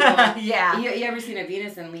 Beautiful people. Yeah. You ever seen a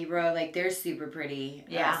Venus and Libra? Like, they're super pretty.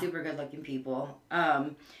 Super good looking people.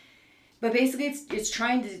 But basically it's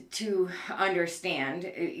trying to understand,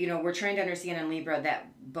 you know, we're trying to understand in Libra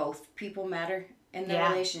that both people matter in the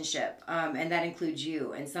relationship. And that includes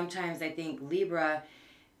you. And sometimes I think Libra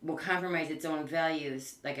will compromise its own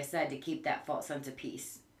values, like I said, to keep that false sense of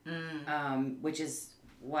peace, which is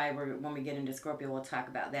why when we get into Scorpio, we'll talk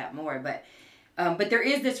about that more. But there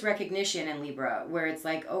is this recognition in Libra where it's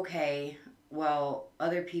like, okay, well,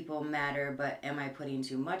 other people matter, but am I putting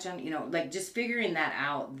too much on, like just figuring that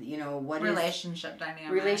out, what relationship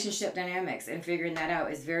dynamics and figuring that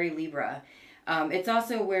out is very Libra. It's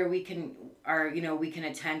also where we can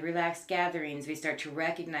attend relaxed gatherings. We start to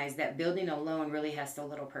recognize that building alone really has so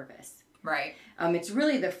little purpose. Right. It's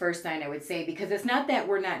really the first sign I would say, because it's not that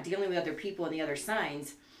we're not dealing with other people and the other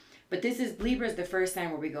signs, but Libra's the first sign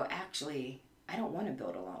where we go, actually, I don't want to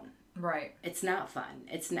build alone. Right. It's not fun.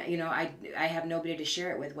 It's not, I have nobody to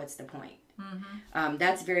share it with. What's the point? Mm-hmm.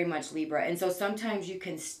 That's very much Libra. And so sometimes you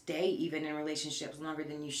can stay even in relationships longer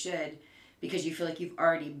than you should because you feel like you've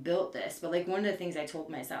already built this. But like one of the things I told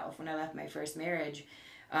myself when I left my first marriage,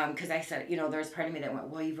 because I said, there's part of me that went,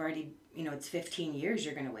 well, you've already, it's 15 years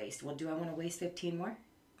you're going to waste. Well, do I want to waste 15 more?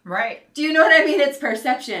 Right. Do you know what I mean? It's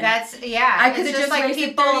perception. I could have just like wasted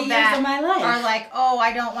people 30 that years of my life. are like, oh,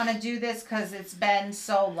 I don't want to do this because it's been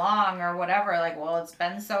so long or whatever. Like, well, it's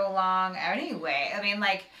been so long anyway. I mean,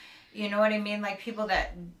 like, you know what I mean? Like people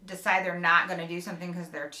that decide they're not going to do something because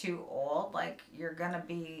they're too old. Like you're going to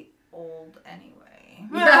be old anyway.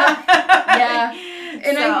 Yeah.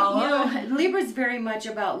 And Libra's very much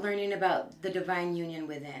about learning about the divine union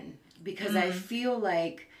within, because I feel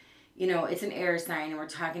like, it's an air sign and we're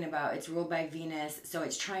talking about it's ruled by Venus. So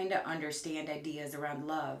it's trying to understand ideas around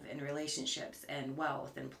love and relationships and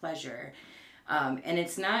wealth and pleasure. And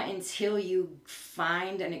it's not until you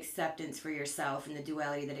find an acceptance for yourself and the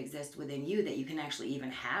duality that exists within you that you can actually even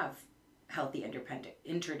have healthy,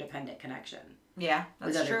 interdependent connection. Yeah,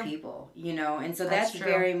 with other people, and so that's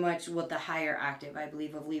very much what the higher octave, I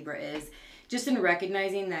believe, of Libra is, just in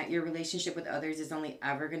recognizing that your relationship with others is only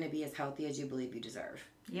ever going to be as healthy as you believe you deserve.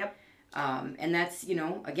 Yep. And that's,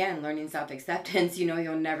 again, learning self-acceptance.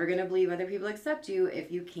 You're never going to believe other people accept you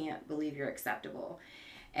if you can't believe you're acceptable.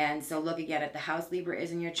 And so look again at the house Libra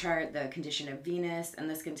is in your chart, the condition of Venus, and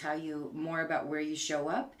this can tell you more about where you show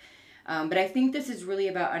up. But I think this is really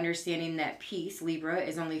about understanding that peace, Libra,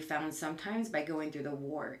 is only found sometimes by going through the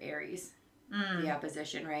war, Aries, the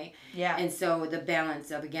opposition, right? Yeah. And so the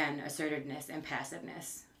balance of, again, assertiveness and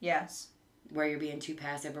passiveness. Yes. Where you're being too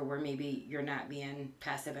passive or where maybe you're not being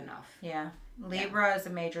passive enough. Yeah. Libra is a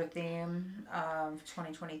major theme of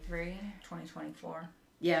 2023, 2024.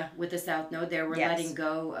 Yeah, with the South Node there, we're letting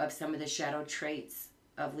go of some of the shadow traits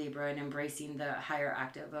of Libra and embracing the higher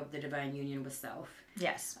octave of the divine union with self.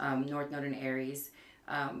 Yes. North Node in Aries,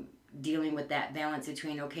 dealing with that balance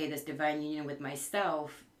between, okay, this divine union with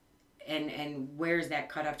myself, and where's that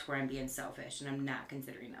cutoff to where I'm being selfish and I'm not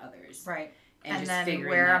considering others. Right. And just then figuring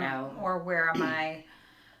where that out. Or where am I,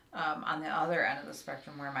 on the other end of the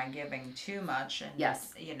spectrum, where am I giving too much?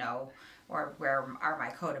 And, or where are my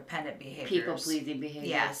codependent behaviors? People-pleasing behaviors.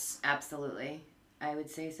 Yes. Absolutely. I would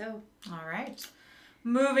say so. All right.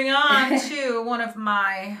 Moving on to one of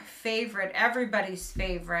my everybody's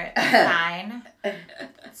favorite sign,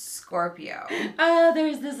 Scorpio. Oh,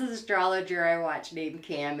 there's this astrologer I watch named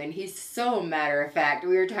Cam, and he's so matter of fact.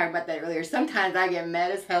 We were talking about that earlier. Sometimes I get mad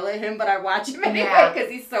as hell at him, but I watch him anyway because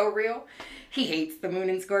he's so real. He hates the moon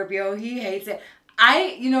in Scorpio. He hates it.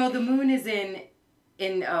 The moon is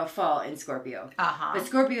in fall in Scorpio. Uh-huh. But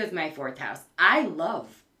Scorpio is my 4th house. I love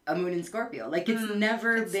a moon in Scorpio. Like it's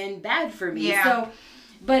never been bad for me. Yeah. So,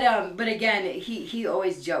 but again, he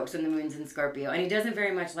always jokes when the moon's in Scorpio, and he doesn't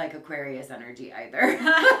very much like Aquarius energy either.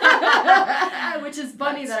 Which is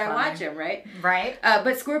funny I watch him, right? Right.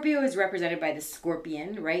 But Scorpio is represented by the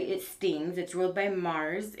scorpion, right? It stings. It's ruled by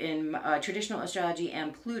Mars in traditional astrology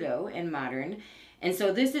and Pluto in modern. And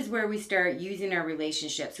so this is where we start using our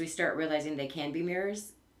relationships. We start realizing they can be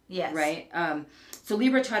mirrors. Yes. Right? So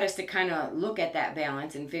Libra taught us to kind of look at that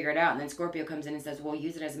balance and figure it out. And then Scorpio comes in and says, well,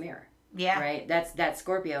 use it as a mirror. Yeah. Right? That's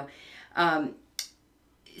Scorpio.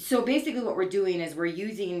 So basically what we're doing is we're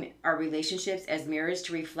using our relationships as mirrors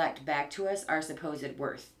to reflect back to us our supposed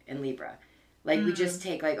worth in Libra. Like we just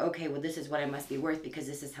take like, okay, well, this is what I must be worth because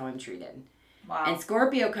this is how I'm treated. Wow. And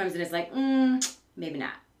Scorpio comes in and is like, maybe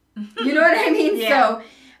not. You know what I mean? Yeah.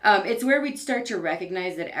 So it's where we start to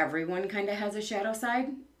recognize that everyone kind of has a shadow side.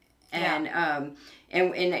 And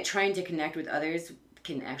and that trying to connect with others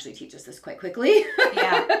can actually teach us this quite quickly.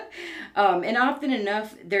 Yeah. And often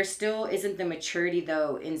enough, there still isn't the maturity,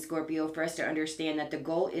 though, in Scorpio for us to understand that the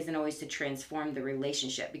goal isn't always to transform the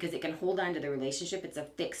relationship because it can hold on to the relationship. It's a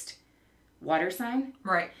fixed water sign.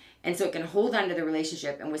 Right. And so it can hold on to the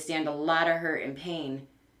relationship and withstand a lot of hurt and pain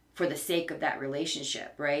for the sake of that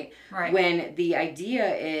relationship, right? Right. When the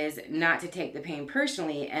idea is not to take the pain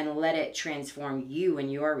personally and let it transform you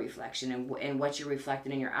and your reflection and what you're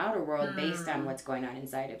reflecting in your outer world based on what's going on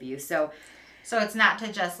inside of you. So it's not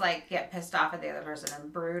to just like get pissed off at the other person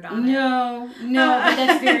and brood on it. No, but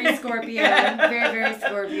that's very Scorpio. Very, very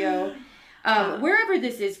Scorpio. Wherever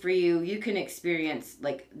this is for you, you can experience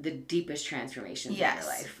like the deepest transformations in your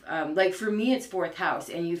life. Like for me, it's 4th house,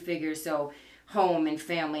 and you figure so home and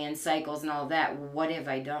family and cycles and all of that. What have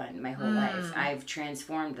I done my whole life? I've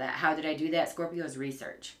transformed that. How did I do that? Scorpio is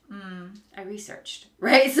research. I researched,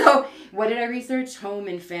 right? So what did I research? Home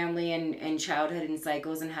and family and childhood and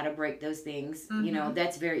cycles and how to break those things. You know,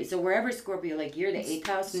 that's very, so wherever Scorpio, like you're the 8th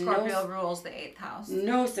house. Scorpio rules the 8th house.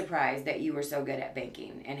 No surprise that you were so good at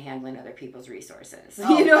banking and handling other people's resources.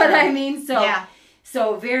 You know what I mean? So yeah.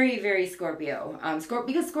 So very, very Scorpio.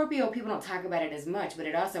 Because Scorpio, people don't talk about it as much, but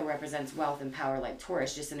it also represents wealth and power like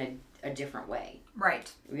Taurus, just in a different way.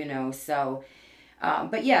 Right. You know, so,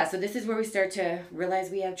 but yeah, so this is where we start to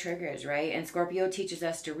realize we have triggers, right? And Scorpio teaches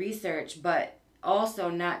us to research, but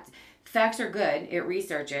also not, facts are good, it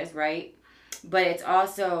researches, right? But it's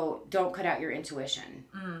also, don't cut out your intuition.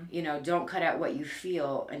 You know, don't cut out what you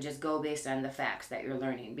feel and just go based on the facts that you're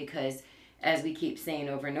learning, because as we keep saying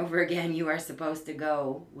over and over again, you are supposed to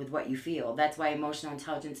go with what you feel. That's why emotional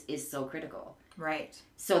intelligence is so critical. Right.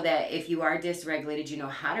 So that if you are dysregulated, you know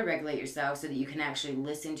how to regulate yourself so that you can actually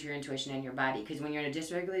listen to your intuition and your body. Because when you're in a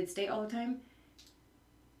dysregulated state all the time,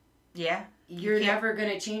 you're never going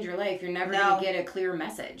to change your life. You're never going to get a clear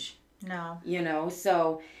message. No. You know,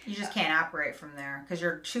 so you just can't operate from there because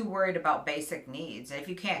you're too worried about basic needs. If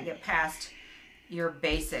you can't get past your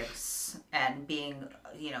basics and being,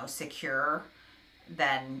 you know, secure,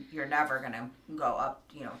 then you're never going to go up,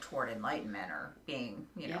 you know, toward enlightenment or being,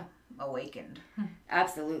 you know, awakened.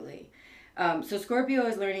 Absolutely. So Scorpio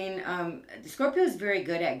is learning, Scorpio is very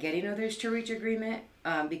good at getting others to reach agreement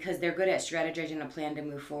because they're good at strategizing a plan to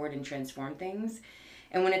move forward and transform things.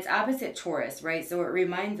 And when it's opposite Taurus, right? So it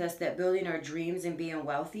reminds us that building our dreams and being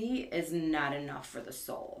wealthy is not enough for the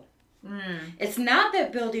soul. It's not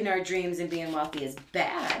that building our dreams and being wealthy is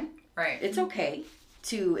bad. Right. It's okay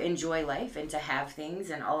to enjoy life and to have things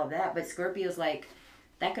and all of that. But Scorpio's like,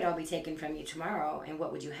 that could all be taken from you tomorrow, and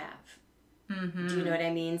what would you have? Do you know what I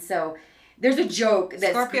mean? So there's a joke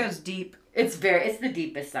that Scorpio's deep. It's the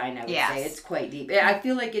deepest sign, I would say. It's quite deep. I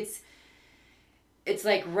feel like it's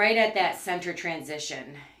like right at that center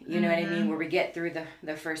transition. You know what I mean? Where we get through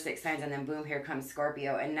the first 6 signs and then boom, here comes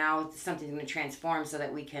Scorpio. And now something's going to transform so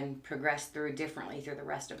that we can progress through differently through the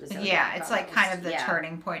rest of the Zodiac. Yeah, it's like kind of the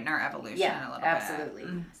turning point in our evolution a little bit. Absolutely.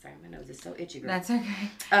 Sorry, my nose is so itchy. Girl. That's okay.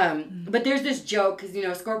 But there's this joke, because, you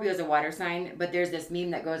know, Scorpio is a water sign, but there's this meme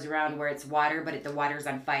that goes around where it's water, but the water's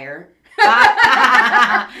on fire.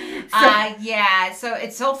 So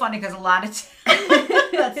it's so funny because a lot of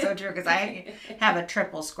that's so true because I have a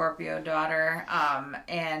triple Scorpio daughter,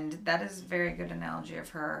 and that is a very good analogy of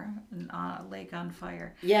her lake on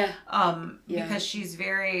fire. Because she's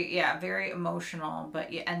very emotional,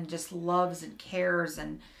 but and just loves and cares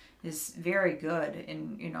and is very good,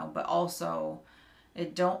 and you know, but also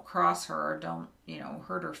it don't cross her or don't, you know,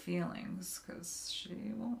 hurt her feelings because she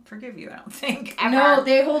won't forgive you, I don't think. Ever. No,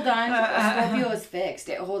 they hold on. Scorpio is fixed.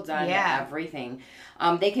 It holds on to everything.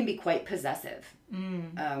 They can be quite possessive.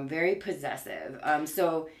 Very possessive.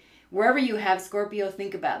 So wherever you have Scorpio,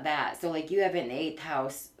 think about that. So like you have it in the 8th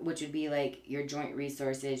house, which would be like your joint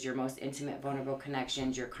resources, your most intimate, vulnerable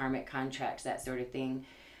connections, your karmic contracts, that sort of thing.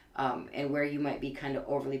 And where you might be kind of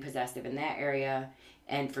overly possessive in that area.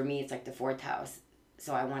 And for me, it's like the 4th house.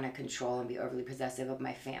 So I want to control and be overly possessive of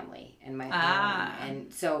my family and my home.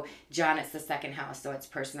 And so John, it's the 2nd house. So it's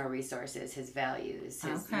personal resources, his values, you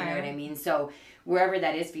know what I mean? So wherever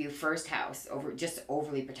that is for you, 1st house, just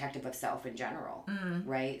overly protective of self in general,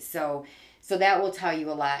 right? So that will tell you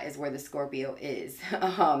a lot is where the Scorpio is.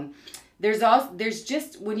 There's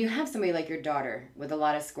just, when you have somebody like your daughter with a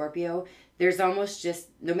lot of Scorpio, there's almost just,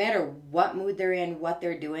 no matter what mood they're in, what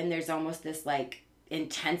they're doing, there's almost this like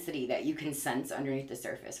intensity that you can sense underneath the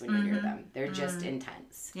surface when you're near them. They're just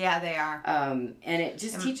intense. Yeah, they are. And it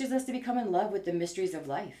just teaches us to become in love with the mysteries of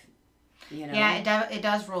life. You know? Yeah, it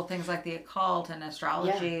does rule things like the occult and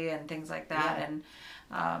astrology and things like that. And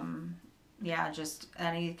just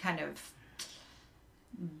any kind of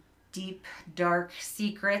deep, dark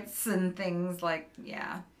secrets and things like,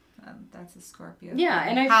 that's a Scorpio. Yeah,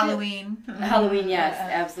 and Halloween. Halloween, yes,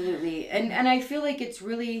 absolutely. And I feel like it's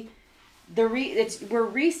really we're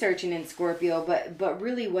researching in Scorpio, but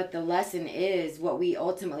really what the lesson is, what we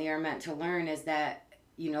ultimately are meant to learn is that,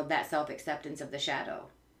 you know, that self-acceptance of the shadow.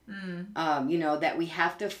 You know, that we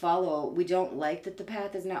have to follow. We don't like that the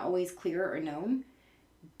path is not always clear or known,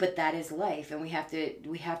 but that is life, and we have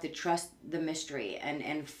to trust the mystery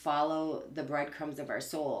and follow the breadcrumbs of our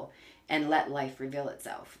soul and let life reveal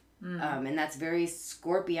itself. And that's very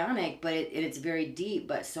Scorpionic, but it's very deep,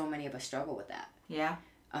 but so many of us struggle with that. Yeah.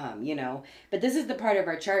 You know, but this is the part of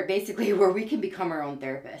our chart basically where we can become our own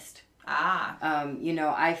therapist. You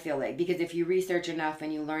know, I feel like, because if you research enough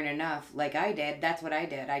and you learn enough, like I did, that's what I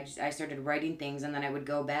did. I started writing things, and then I would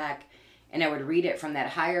go back and I would read it from that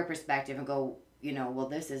higher perspective and go, you know, well,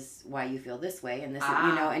 this is why you feel this way, and this is,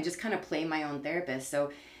 you know, and just kind of play my own therapist.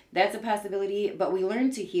 So that's a possibility, but we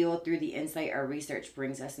learn to heal through the insight our research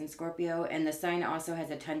brings us in Scorpio, and the sign also has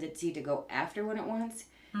a tendency to go after what it wants,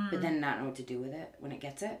 but then not know what to do with it when it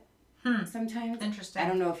gets it. Sometimes. Interesting. I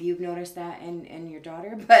don't know if you've noticed that in your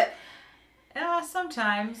daughter, but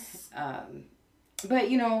sometimes. But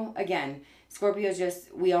you know, again, Scorpio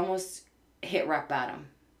we almost hit rock bottom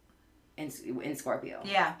in Scorpio.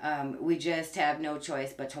 Yeah. We just have no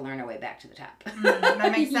choice but to learn our way back to the top.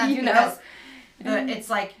 That makes sense. You because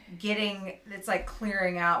it's like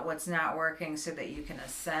clearing out what's not working so that you can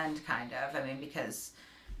ascend, kind of. I mean, because,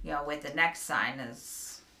 you know, with the next sign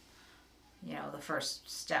is, you know, the first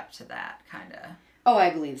step to that, kind of. Oh, I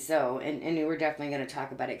believe so. And we're definitely going to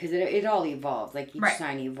talk about it, because it all evolves. Like, each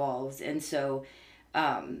sign evolves. And so,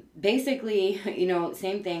 basically, you know,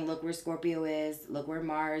 same thing. Look where Scorpio is. Look where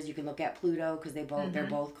Mars. You can look at Pluto, because they're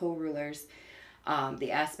both co-rulers.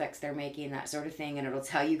 The aspects they're making, that sort of thing. And it'll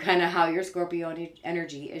tell you kind of how your Scorpio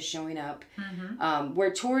energy is showing up.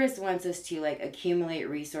 Where Taurus wants us to, like, accumulate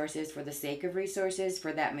resources for the sake of resources,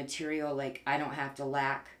 for that material, like, I don't have to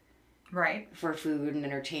lack. Right. For food and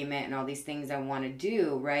entertainment and all these things I want to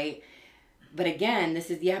do, right? But again,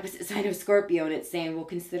 this is the opposite side of Scorpio, and it's saying, well,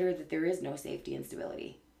 consider that there is no safety and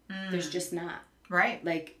stability. There's just not. Right.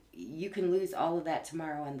 Like, you can lose all of that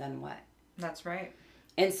tomorrow, and then what? That's right.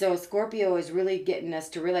 And so Scorpio is really getting us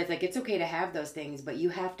to realize, like, it's okay to have those things, but you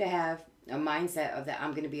have to have a mindset of that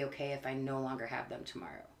I'm going to be okay if I no longer have them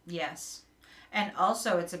tomorrow. Yes. And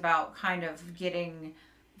also, it's about kind of getting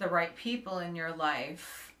the right people in your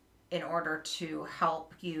life in order to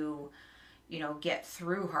help you, you know, get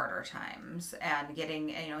through harder times, and getting,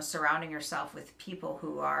 you know, surrounding yourself with people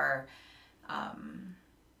who are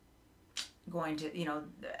going to, you know,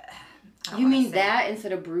 you mean that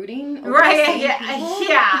instead of brooding? Right,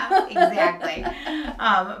 yeah, exactly.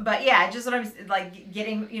 But yeah, just what I'm like,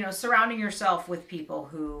 getting, you know, surrounding yourself with people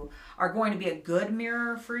who are going to be a good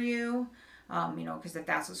mirror for you. You know, because if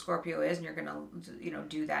that's what Scorpio is, and you're going to, you know,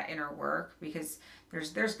 do that inner work, because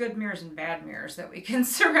there's good mirrors and bad mirrors that we can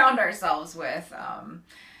surround ourselves with.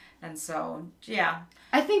 And so, yeah.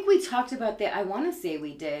 I think we talked about that. I want to say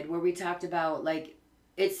we did, where we talked about, like,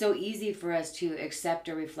 it's so easy for us to accept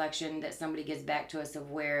a reflection that somebody gives back to us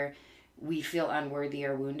of where we feel unworthy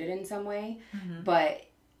or wounded in some way. But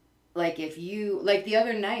like, if you, like the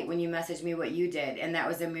other night when you messaged me what you did, and that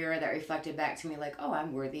was a mirror that reflected back to me, like, oh,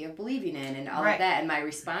 I'm worthy of believing in, and all of that, and my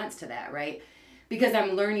response to that, right? Because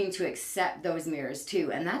I'm learning to accept those mirrors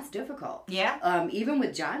too, and that's difficult. Yeah. Even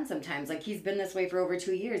with John sometimes, like, he's been this way for over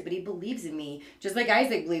 2 years, but he believes in me, just like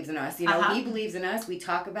Isaac believes in us. You know, he believes in us. We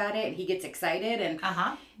talk about it, and he gets excited,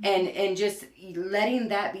 and just letting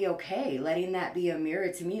that be okay, letting that be a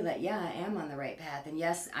mirror to me, that yeah, I am on the right path, and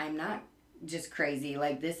yes, I'm not just crazy.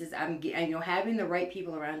 Like, this is, you know, having the right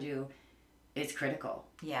people around you is critical.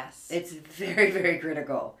 Yes. It's very, very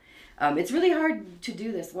critical. It's really hard to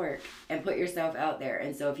do this work and put yourself out there.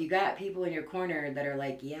 And so if you got people in your corner that are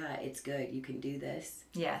like, yeah, it's good, you can do this.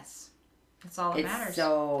 Yes. That's all that matters. It's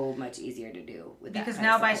so much easier to do with that. Because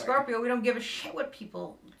now by Scorpio, we don't give a shit what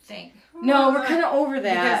people think. No, we're kind of over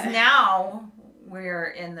that. Because now we're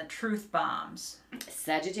in the truth bombs.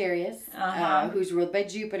 Sagittarius, who's ruled by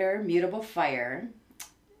Jupiter, mutable fire.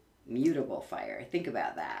 Mutable fire. Think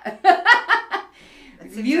about that.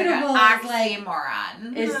 Mutable like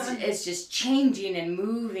is like it's just changing and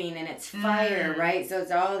moving, and it's fire, right? So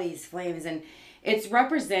it's all these flames, and it's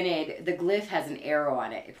represented. The glyph has an arrow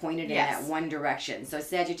on it, pointed in that one direction. So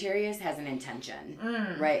Sagittarius has an intention,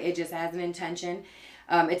 right? It just has an intention.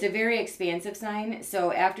 It's a very expansive sign.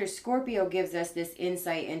 So after Scorpio gives us this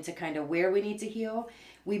insight into kind of where we need to heal,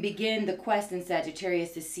 we begin the quest in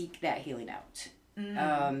Sagittarius to seek that healing out.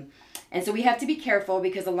 And so we have to be careful,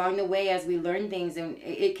 because along the way, as we learn things, and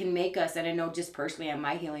it can make us, and I know just personally on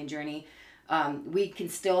my healing journey, we can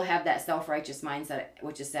still have that self-righteous mindset,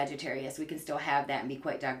 which is Sagittarius. We can still have that and be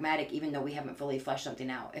quite dogmatic, even though we haven't fully fleshed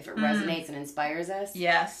something out. If it resonates and inspires us,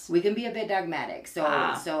 yes, we can be a bit dogmatic.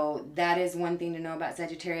 So that is one thing to know about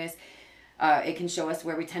Sagittarius. It can show us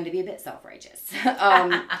where we tend to be a bit self-righteous.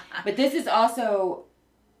 But this is also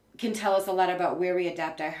can tell us a lot about where we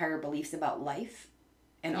adapt our higher beliefs about life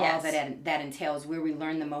and all that entails, where we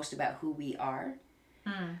learn the most about who we are.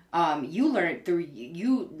 You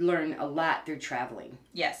learn a lot through traveling.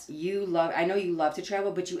 Yes. I know you love to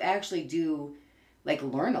travel, but you actually do like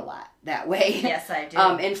learn a lot that way. Yes, I do.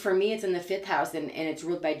 And for me, it's in the 5th house, and it's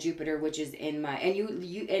ruled by Jupiter, which is in my,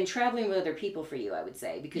 and traveling with other people for you, I would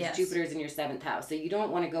say, because Jupiter is in your 7th house. So you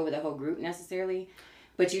don't want to go with a whole group necessarily,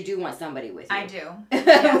 but you do want somebody with you. I do.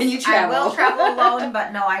 When you travel. I will travel alone,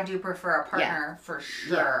 but no, I do prefer a partner for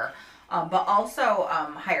sure. But also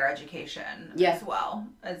higher education as well,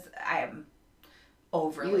 as I am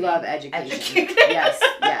overly You love education. Yes.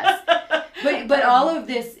 But all of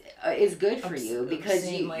this is good for you because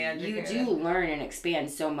you do learn and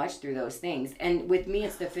expand so much through those things. And with me,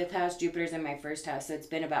 it's the 5th house. Jupiter's in my 1st house, so it's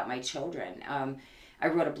been about my children. I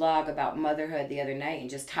wrote a blog about motherhood the other night and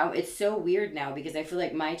just how it's so weird now because I feel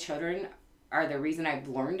like my children are the reason I've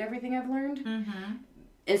learned everything I've learned. Mm-hmm.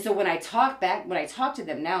 And so when I talk to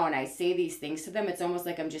them now and I say these things to them, it's almost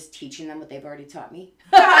like I'm just teaching them what they've already taught me.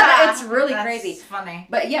 It's really crazy. It's funny.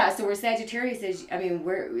 But yeah, so where Sagittarius is, I mean,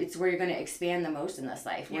 it's where you're going to expand the most in this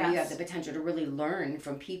life, where you have the potential to really learn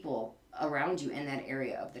from people around you in that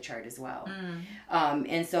area of the chart as well.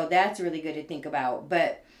 And so that's really good to think about.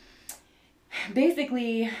 But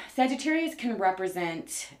basically, Sagittarius can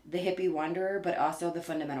represent the hippie wanderer, but also the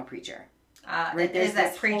fundamental preacher. Right, there's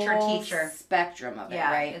that this preacher whole teacher spectrum of it,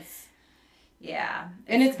 right?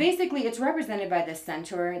 And it's represented by the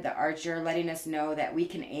centaur, the archer, letting us know that we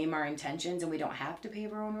can aim our intentions and we don't have to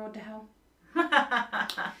pave our own road to hell.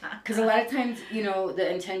 Because a lot of times,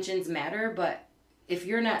 the intentions matter, but if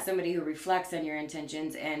you're not somebody who reflects on your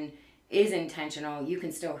intentions and is intentional, you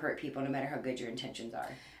can still hurt people no matter how good your intentions are.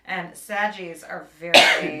 And Saggies are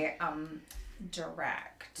very direct.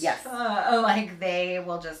 Yes. Like they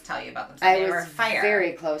will just tell you about themselves. I was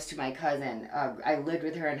very close to my cousin. I lived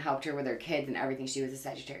with her and helped her with her kids and everything. She was a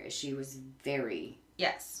Sagittarius. She was very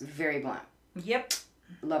blunt. Yep.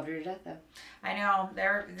 Loved her to death though. I know.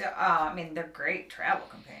 They're great travel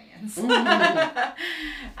companions.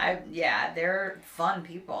 They're fun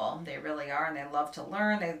people. They really are, and they love to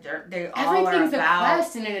learn. They all Everything's are about a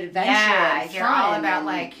quest and an adventure. Yeah, and you're fun all about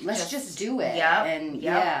let's just do it.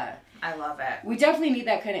 Yep. I love it. We definitely need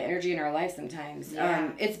that kind of energy in our life sometimes. Yeah.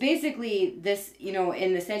 It's basically this,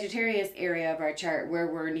 in the Sagittarius area of our chart where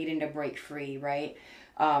we're needing to break free, right?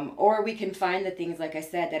 Or we can find the things, like I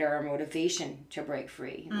said, that are our motivation to break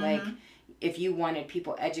free. Mm-hmm. Like if you wanted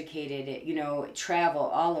people educated, travel,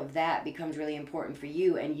 all of that becomes really important for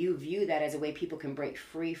you. And you view that as a way people can break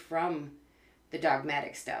free from the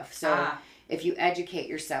dogmatic stuff. So if you educate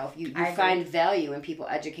yourself, you find value in people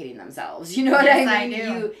educating themselves. You know what I mean? I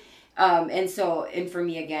do. And for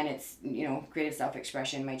me, again, it's, creative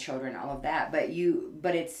self-expression, my children, all of that,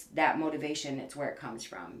 but it's that motivation, it's where it comes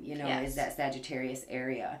from, is that Sagittarius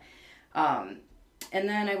area. And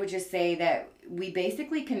then I would just say that we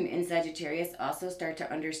basically can, in Sagittarius, also start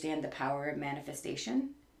to understand the power of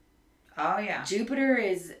manifestation. Oh, yeah. Jupiter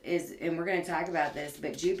is, and we're going to talk about this,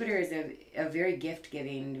 but Jupiter is a very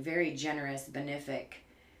gift-giving, very generous, benefic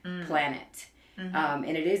planet. Mm-hmm.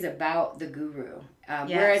 And it is about the guru.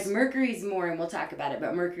 Whereas Mercury's more, and we'll talk about it,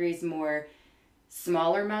 but Mercury's more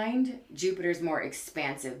smaller mind. Jupiter's more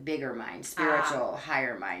expansive, bigger mind, spiritual,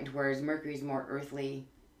 higher mind. Whereas Mercury's more earthly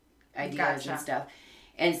ideas and stuff.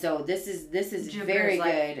 And so this is Jupiter's very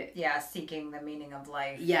good. Yeah, seeking the meaning of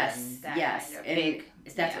life. Yes, and that yes. Kind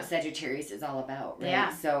of that's what Sagittarius is all about, right?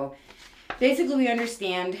 Yeah. So basically, we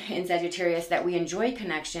understand in Sagittarius that we enjoy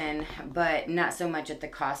connection, but not so much at the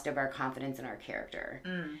cost of our confidence in our character.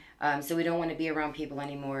 So we don't want to be around people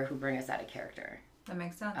anymore who bring us out of character. That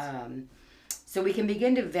makes sense. So we can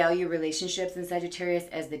begin to value relationships in Sagittarius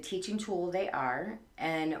as the teaching tool they are.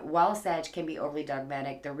 And while Sag can be overly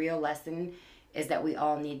dogmatic, the real lesson is that we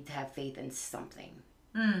all need to have faith in something.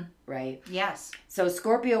 Right? Yes. So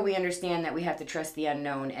Scorpio, we understand that we have to trust the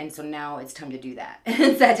unknown, and so now it's time to do that.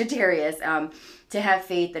 Sagittarius, to have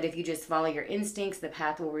faith that if you just follow your instincts, the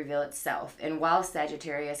path will reveal itself. And while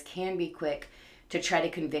Sagittarius can be quick to try to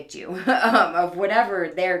convict you of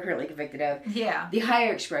whatever they're currently convicted of, the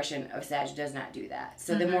higher expression of Sag does not do that.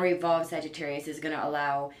 So the more evolved Sagittarius is going to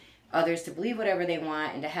allow others to believe whatever they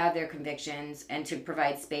want and to have their convictions and to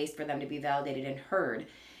provide space for them to be validated and heard.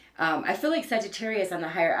 I feel like Sagittarius on the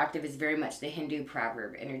higher octave is very much the Hindu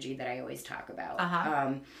proverb energy that I always talk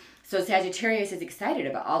about. So Sagittarius is excited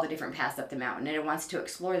about all the different paths up the mountain and it wants to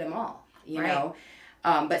explore them all, you know.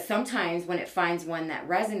 But sometimes when it finds one that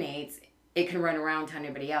resonates, it can run around to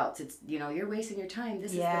anybody else. It's, you're wasting your time.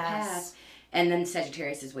 This is the path. And then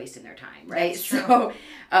Sagittarius is wasting their time, right? That's true.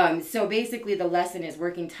 So basically the lesson is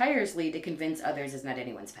working tirelessly to convince others is not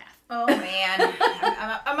anyone's path. Oh man,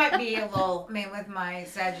 I might be a little. I mean, with my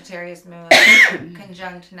Sagittarius moon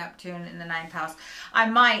conjunct Neptune in the 9th house, I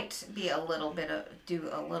might be do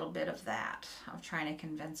a little bit of that, of trying to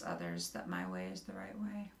convince others that my way is the right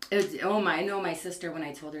way. I know my sister, when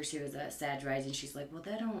I told her she was a Sag rising, she's like, well,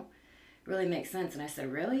 that don't really make sense. And I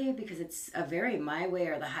said, really? Because it's a very my way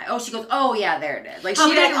or the high. Oh, she goes, oh yeah, there it is. Like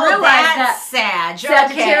she didn't realize that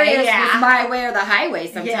Sagittarius was my way or the highway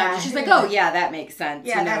sometimes. Yeah. And she's like, oh yeah, that makes sense.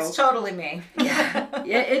 Yeah, that's totally me. Yeah,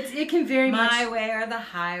 it can very much my way or the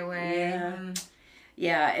highway. Yeah.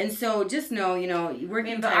 Yeah, and so just know,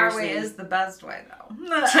 working but our way is the best way, though.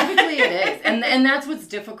 Typically it is. And that's what's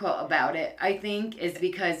difficult about it, I think, is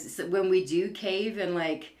because when we do cave and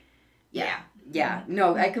yeah,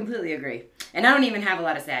 no, I completely agree. And I don't even have a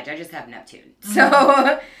lot of Sag. I just have Neptune.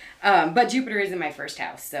 So, but Jupiter is in my first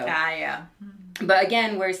house. So. Yeah. But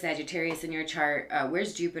again, where's Sagittarius in your chart?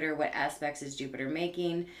 Where's Jupiter? What aspects is Jupiter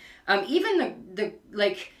making? Even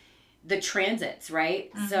the transits,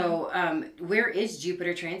 right? Mm-hmm. So, where is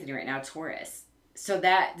Jupiter transiting right now? Taurus. So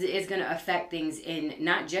that is going to affect things in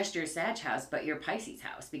not just your Sag house, but your Pisces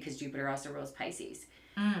house, because Jupiter also rules Pisces.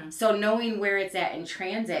 So knowing where it's at in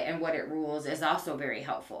transit and what it rules is also very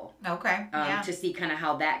helpful. Okay. To see kind of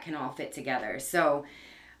how that can all fit together. So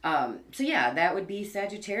yeah, that would be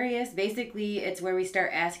Sagittarius. Basically, it's where we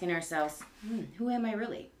start asking ourselves, who am I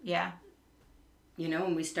really? Yeah.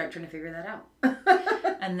 And we start trying to figure that out.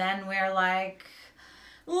 And then we're like,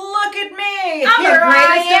 look at me! I'm Here the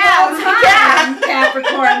greatest I of all time!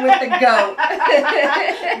 Capricorn with the goat.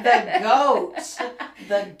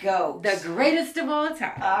 The goat. The greatest of all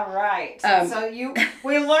time. All right.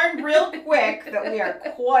 We learned real quick that we are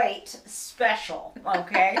quite special,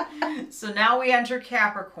 okay? So now we enter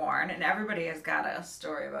Capricorn, and everybody has got a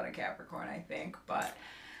story about a Capricorn, I think, but...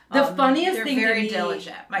 The funniest thing to me... They're very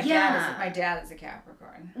diligent. My dad is a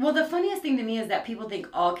Capricorn. Well, the funniest thing to me is that people think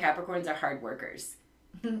all Capricorns are hard workers.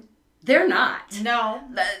 They're not. No.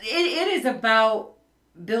 It is about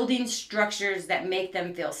building structures that make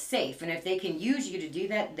them feel safe. And if they can use you to do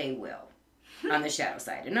that, they will on the shadow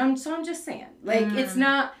side. And I'm just saying. It's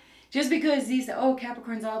not just because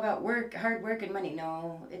Capricorn's all about work, hard work and money.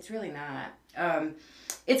 No, it's really not.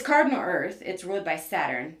 It's cardinal Earth. It's ruled by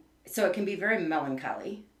Saturn. So it can be very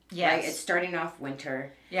melancholy. Yes. Right? It's starting off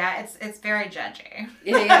winter. Yeah, it's very judgy.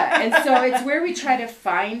 Yeah. And so it's where we try to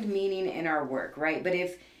find meaning in our work, right? But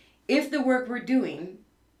if the work we're doing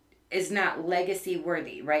is not legacy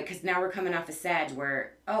worthy, right? Because now we're coming off a Sag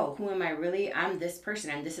where, who am I really? I'm this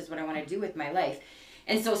person and this is what I want to do with my life.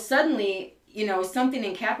 And so suddenly, something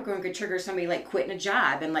in Capricorn could trigger somebody like quitting a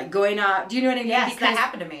job and like going out. Do you know what I mean? Yes, that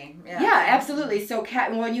happened to me. Yeah, absolutely. So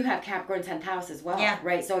you have Capricorn 10th house as well,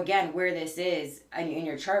 right? So again, where this is in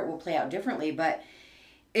your chart will play out differently, but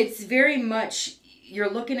it's very much you're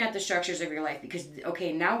looking at the structures of your life because,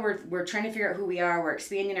 now we're trying to figure out who we are. We're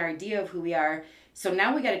expanding our idea of who we are. So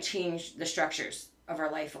now we got to change the structures of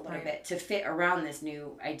our life a little bit to fit around this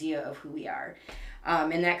new idea of who we are.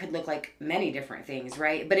 And that could look like many different things,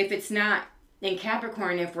 right? But if it's not in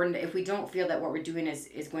Capricorn, if we don't feel that what we're doing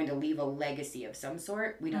is going to leave a legacy of some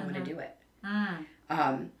sort, we don't want to do it.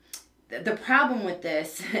 The problem with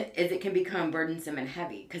this is it can become burdensome and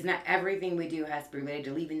heavy because not everything we do has to be related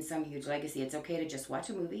to leaving some huge legacy. It's okay to just watch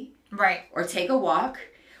a movie, right? Or take a walk,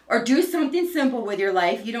 or do something simple with your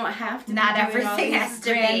life. You don't have to. Not everything has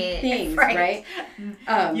to be things, right?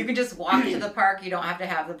 You can just walk to the park. You don't have to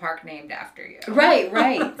have the park named after you. Right.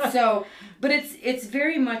 So, but it's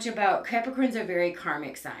very much about Capricorn's a very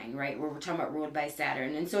karmic sign, right? Where we're talking about ruled by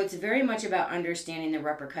Saturn, and so it's very much about understanding the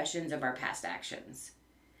repercussions of our past actions.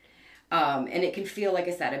 And it can feel, like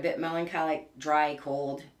I said, a bit melancholic, dry,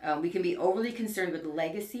 cold. We can be overly concerned with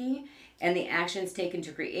legacy and the actions taken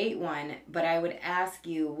to create one, but I would ask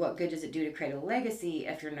you, what good does it do to create a legacy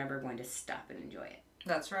if you're never going to stop and enjoy it?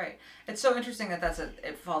 That's right. It's so interesting that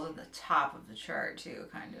it falls at the top of the chart too,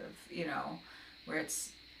 kind of, where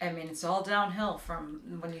it's all downhill from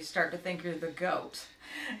when you start to think you're the goat.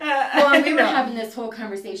 Well, we were having this whole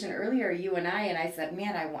conversation earlier, you and I said,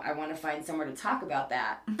 man, I want to find somewhere to talk about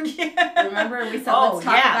that. Yeah. Remember? We said, let's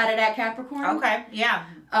talk about it at Capricorn. Okay, yeah.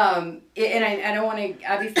 And I don't want to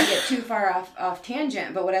obviously get too far off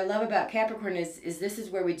tangent, but what I love about Capricorn is this is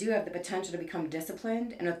where we do have the potential to become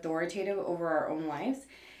disciplined and authoritative over our own lives.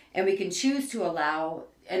 And we can choose to allow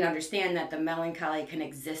and understand that the melancholy can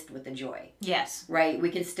exist with the joy. Yes. Right? We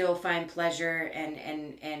can still find pleasure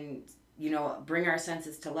and bring our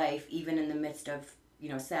senses to life even in the midst of,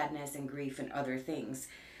 sadness and grief and other things.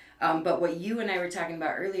 But what you and I were talking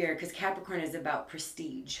about earlier, because Capricorn is about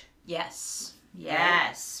prestige. Yes.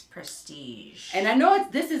 Prestige. And I know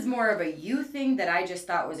this is more of a you thing that I just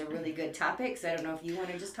thought was a really good topic. So I don't know if you want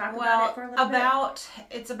to just talk about it for a little bit.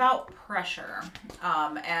 It's about pressure,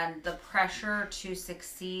 and the pressure to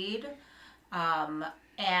succeed,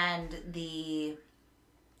 and the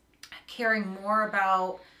caring more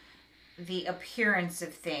about the appearance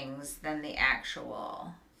of things than the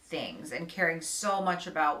actual things, and caring so much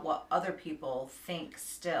about what other people think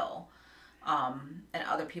still. And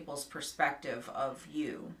other people's perspective of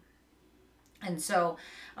you. And so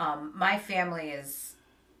my family is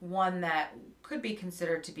one that could be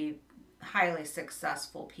considered to be highly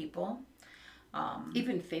successful people.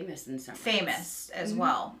 Even famous in some ways. Famous as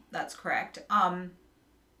well. That's correct. And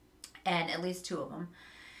at least 2 of them.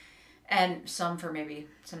 And some for maybe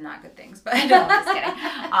some not good things, but no, I'm just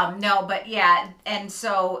kidding. No, but yeah. And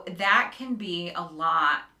so that can be a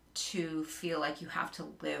lot to feel like you have to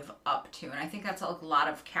live up to. And I think that's a lot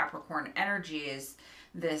of Capricorn energy is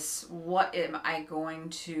this, what am I going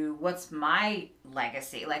to, what's my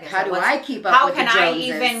legacy? Like, how do I keep up with the Joneses? How can I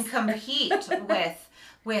even compete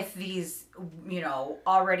with these,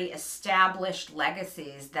 already established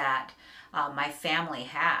legacies that my family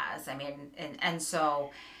has? I mean, and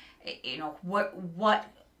so, what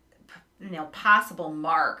possible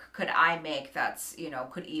mark could I make that's,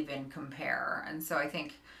 could even compare? And so I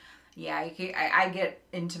think, I get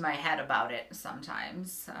into my head about it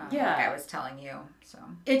sometimes. Like I was telling you. So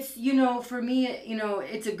it's, for me,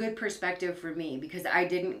 it's a good perspective for me because I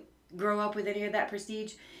didn't grow up with any of that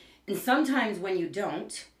prestige. And sometimes when you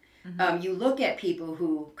don't, you look at people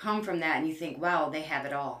who come from that and you think, wow, they have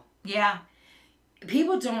it all. Yeah.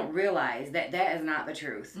 People don't realize that is not the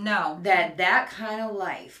truth. No. That kind of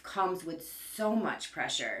life comes with so much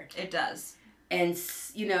pressure. It does. And,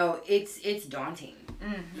 it's daunting.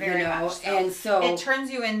 Very much so. And so it turns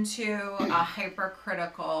you into a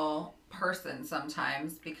hypercritical person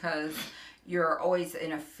sometimes because you're always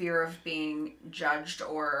in a fear of being judged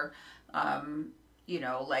or,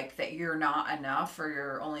 like that you're not enough or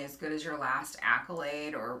you're only as good as your last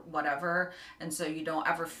accolade or whatever. And so you don't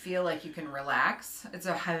ever feel like you can relax. It's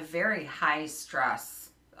a very high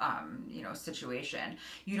stress, situation.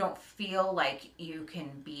 You don't feel like you can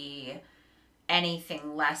be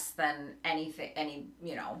anything less than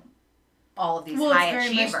all of these high achievers. Well, it's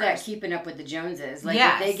very much that keeping up with the Joneses. Like,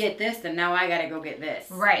 if they get this, then now I got to go get this.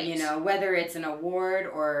 Right. Whether it's an award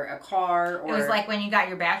or a car or... It was like when you got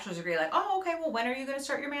your bachelor's degree, like, oh, okay, well, when are you going to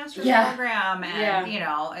start your master's program? And,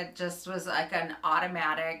 it just was like an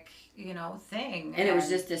automatic, thing. And it was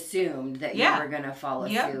just assumed that you were going to follow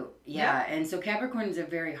suit. Yeah. Yep. And so Capricorn is a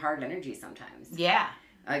very hard energy sometimes. Yeah.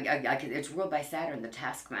 It's ruled by Saturn, the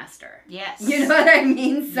taskmaster. Yes. You know what I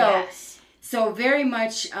mean? So, yes. So very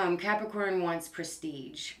much Capricorn wants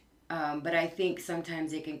prestige, but I think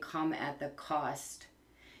sometimes it can come at the cost.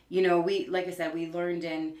 Like I said, we learned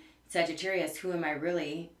in Sagittarius, who am I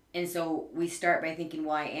really? And so we start by thinking,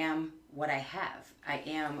 well, I am what I have. I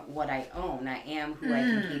am what I own. I am who I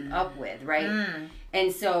can keep up with, right?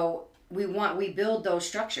 And so we build those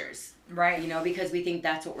structures, right? Because we think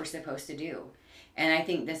that's what we're supposed to do. And I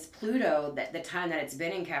think this Pluto, that the time that it's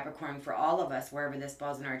been in Capricorn for all of us, wherever this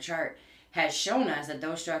falls in our chart, has shown us that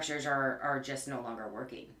those structures are just no longer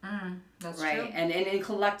working. That's right? True. And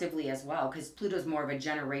collectively as well, because Pluto's more of a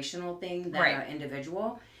generational thing than an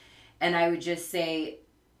individual. And I would just say,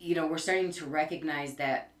 we're starting to recognize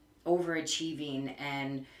that overachieving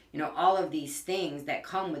and, all of these things that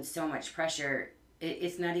come with so much pressure,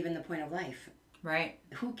 it's not even the point of life. Right.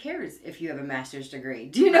 Who cares if you have a master's degree?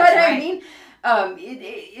 Do you know what I mean?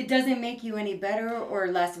 It doesn't make you any better or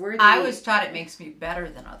less worthy. I always taught it makes me better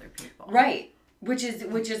than other people. Right. Which is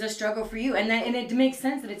a struggle for you. And it makes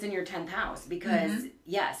sense that it's in your 10th house because,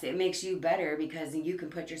 yes, it makes you better because you can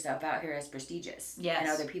put yourself out here as prestigious. Yes. And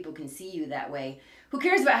other people can see you that way. Who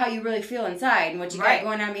cares about how you really feel inside and what you got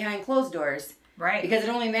going on behind closed doors? Right. Because it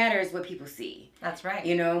only matters what people see. That's right.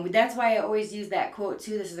 That's why I always use that quote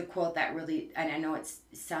too. This is a quote that really, and I know it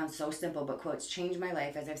sounds so simple, but quotes changed my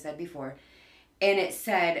life, as I've said before. And it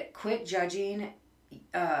said, quit judging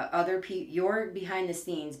your behind the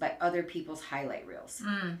scenes by other people's highlight reels.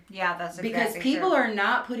 Yeah, that's exactly because people are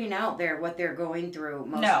not putting out there what they're going through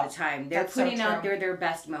most of the time. They're putting out there their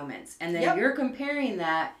best moments. And then you're comparing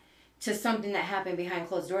that to something that happened behind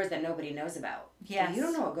closed doors that nobody knows about. Yes. So you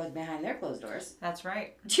don't know what goes behind their closed doors. That's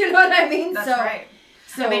right. Do you know what I mean? That's right.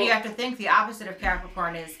 So, you have to think the opposite of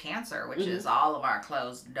Capricorn is Cancer, which is all of our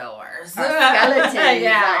closed doors. Our skeletons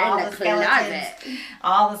all are in the closet.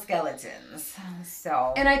 All the skeletons.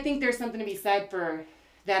 So. And I think there's something to be said for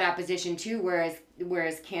that opposition too,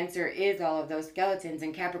 whereas Cancer is all of those skeletons,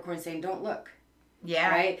 and Capricorn saying, don't look.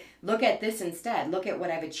 Yeah. Right? Look at this instead. Look at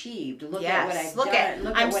what I've achieved. Look at what I've done.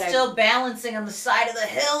 Look I'm at what still balancing on the side of the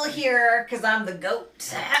hill here because I'm the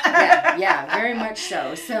goat. yeah, very much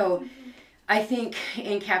so. So I think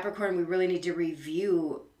in Capricorn, we really need to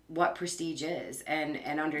review what prestige is and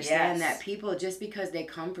understand that people, just because they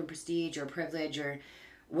come from prestige or privilege or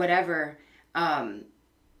whatever,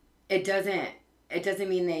 it doesn't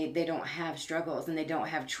mean they don't have struggles and they don't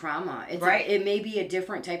have trauma. It may be a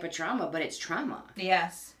different type of trauma, but it's trauma.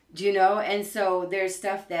 Yes. Do you know? And so there's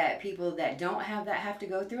stuff that people that don't have that have to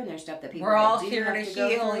go through, and there's stuff that people we're all that do here have to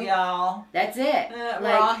heal, y'all. That's it.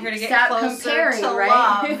 We're all here to get stop closer comparing, to right?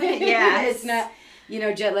 love. Yes. It's not,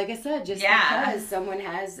 like I said, just because someone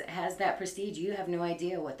has that prestige, you have no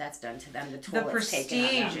idea what that's done to them. The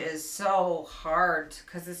prestige is so hard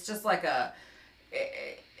because it's just like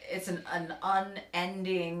it's an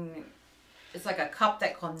unending. It's like a cup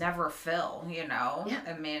that will never fill. Yeah.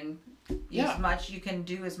 I mean, you can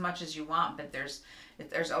do as much as you want, but there's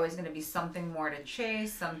always going to be something more to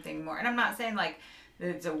chase, something more. And I'm not saying like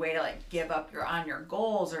it's a way to like give up on your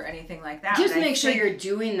goals or anything like that. Just make sure you're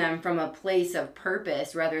doing them from a place of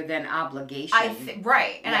purpose rather than obligation.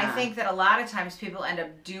 Right. And I think that a lot of times people end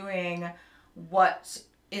up doing what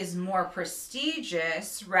is more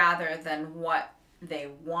prestigious rather than what they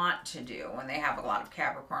want to do when they have a lot of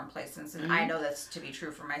Capricorn placements. And I know that's to be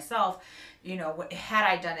true for myself. Had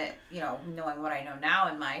I done it, knowing what I know now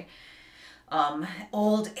in my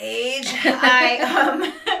old age,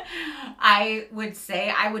 I would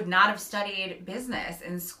say I would not have studied business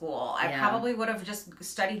in school. I probably would have just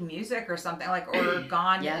studied music or something, or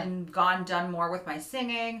done more with my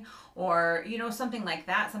singing, or something like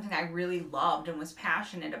that, something I really loved and was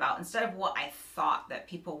passionate about, instead of what I thought that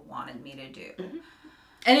people wanted me to do.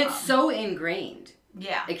 And it's so ingrained.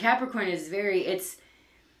 Yeah. A Capricorn is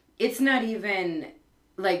it's not even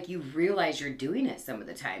like you realize you're doing it some of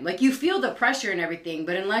the time. Like you feel the pressure and everything,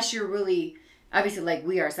 but unless you're really, obviously like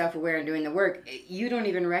we are self-aware and doing the work, you don't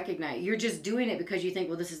even recognize. You're just doing it because you think,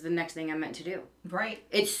 well, this is the next thing I'm meant to do. Right.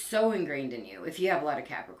 It's so ingrained in you if you have a lot of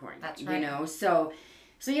Capricorn. That's right. So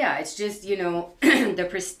yeah, it's just, the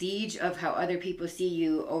prestige of how other people see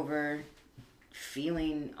you over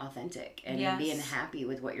feeling authentic and being happy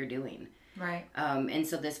with what you're doing. Right. And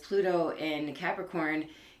so this Pluto in Capricorn,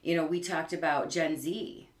 we talked about Gen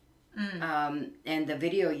Z and the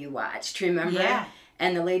video you watched, remember? Yeah.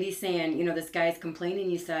 And the lady saying, this guy's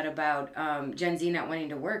complaining, you said, about Gen Z not wanting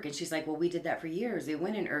to work. And she's like, well, we did that for years. We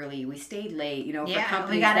went in early. We stayed late, for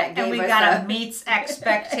companies that gave us... And we got to meet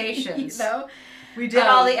expectations. We did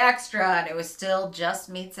all the extra, and it was still just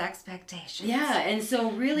meets expectations. Yeah, and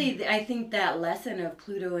so really, I think that lesson of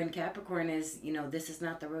Pluto and Capricorn is, this is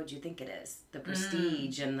not the road you think it is. The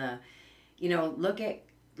prestige and the, look at,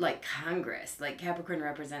 like, Congress. Like, Capricorn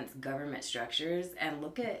represents government structures, and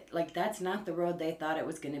look at, like, that's not the road they thought it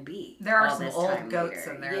was going to be. There are some old goats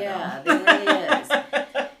in there, yeah, there really is.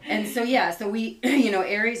 And so, so we,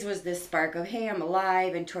 Aries was this spark of, hey, I'm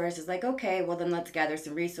alive. And Taurus is like, okay, well, then let's gather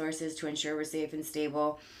some resources to ensure we're safe and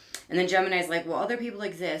stable. And then Gemini's like, well, other people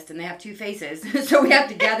exist and they have two faces. So we have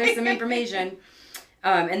to gather some information.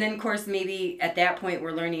 And then, of course, maybe at that point,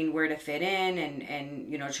 we're learning where to fit in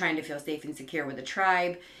and trying to feel safe and secure with a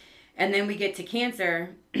tribe. And then we get to Cancer,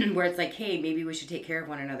 where it's like, hey, maybe we should take care of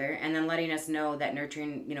one another. And then letting us know that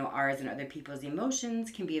nurturing, ours and other people's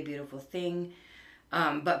emotions can be a beautiful thing.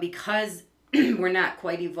 But because we're not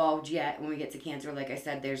quite evolved yet, when we get to Cancer, like I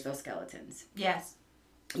said, there's those skeletons. Yes.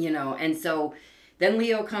 And so then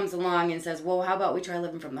Leo comes along and says, well, how about we try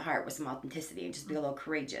living from the heart with some authenticity and just be a little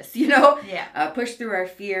courageous, Yeah. Push through our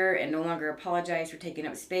fear and no longer apologize for taking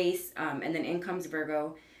up space. And then in comes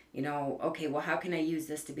Virgo, okay, well, how can I use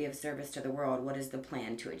this to be of service to the world? What is the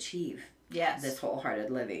plan to achieve this wholehearted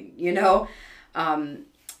living,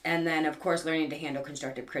 And then, of course, learning to handle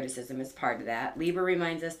constructive criticism is part of that. Libra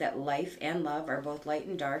reminds us that life and love are both light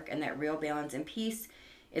and dark, and that real balance and peace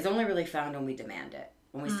is only really found when we demand it.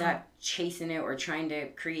 When we stop chasing it or trying to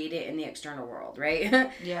create it in the external world,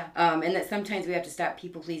 right? Yeah. And that sometimes we have to stop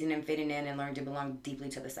people-pleasing and fitting in and learn to belong deeply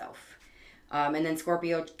to the self. And then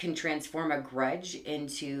Scorpio can transform a grudge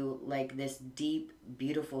into, like, this deep,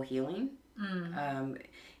 beautiful healing.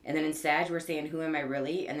 And then in Sag, we're saying, who am I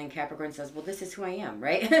really? And then Capricorn says, well, this is who I am,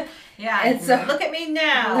 right? Yeah. And so, look at me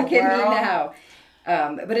now. Look at me now.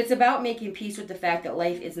 But it's about making peace with the fact that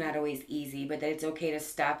life is not always easy, but that it's okay to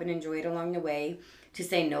stop and enjoy it along the way, to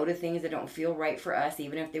say no to things that don't feel right for us,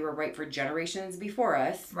 even if they were right for generations before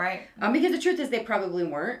us. Right. Because the truth is they probably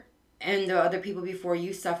weren't. And the other people before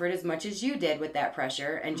you suffered as much as you did with that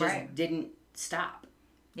pressure and just didn't stop.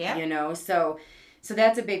 Yeah. You know, so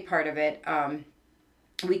that's a big part of it.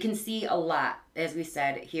 We can see a lot, as we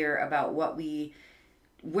said here, about where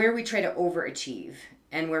we try to overachieve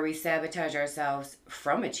and where we sabotage ourselves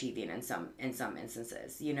from achieving in some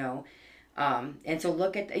instances, you know. And so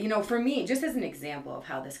look at, you know, for me, just as an example of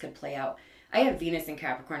how this could play out, I have Venus in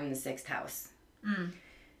Capricorn in the 6th house.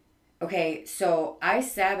 Okay, so I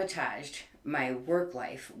sabotaged my work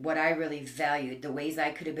life, what I really valued, the ways I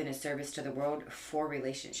could have been of service to the world for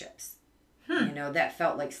relationships. You know, that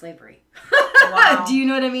felt like slavery. Wow. Do you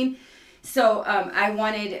know what I mean? So I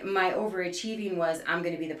wanted, my overachieving was, I'm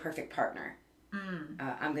going to be the perfect partner.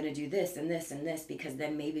 I'm going to do this and this and this because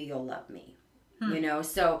then maybe you'll love me. You know,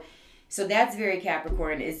 so that's very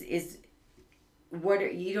Capricorn is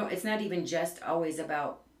what you don't, it's not even just always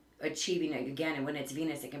about achieving it again. And when it's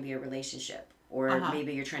Venus, it can be a relationship, or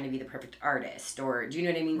maybe you're trying to be the perfect artist, or do you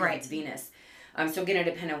know what I mean? Right. It's Venus. So going to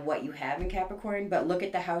depend on what you have in Capricorn, but look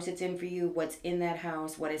at the house it's in for you. What's in that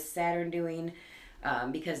house? What is Saturn doing?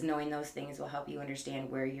 Because knowing those things will help you understand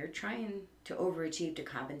where you're trying to overachieve to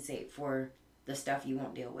compensate for the stuff you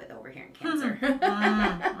won't deal with over here in Cancer.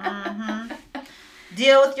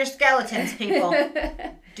 Deal with your skeletons, people.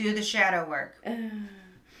 Do the shadow work. And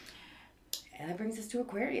that brings us to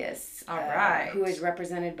Aquarius. All right. Who is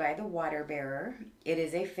represented by the water bearer. It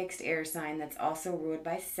is a fixed air sign that's also ruled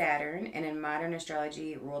by Saturn, and in modern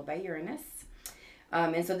astrology, ruled by Uranus.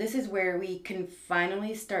 And so this is where we can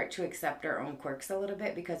finally start to accept our own quirks a little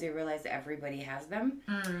bit, because we realize that everybody has them.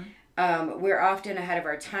 We're often ahead of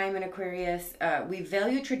our time in Aquarius. We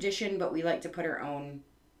value tradition, but we like to put our own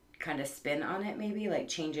kind of spin on it, maybe like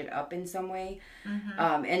change it up in some way.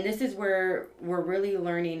 And this is where we're really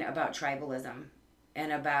learning about tribalism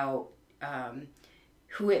and about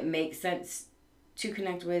who it makes sense to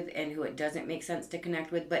connect with and who it doesn't make sense to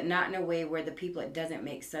connect with, but not in a way where the people it doesn't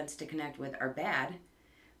make sense to connect with are bad.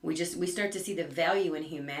 We start to see the value in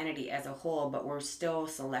humanity as a whole, but we're still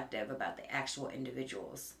selective about the actual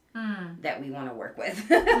individuals that we want to work with.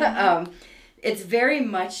 It's very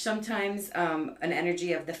much sometimes an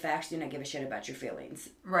energy of the facts do not give a shit about your feelings.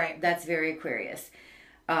 Right. That's very Aquarius.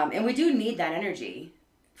 And we do need that energy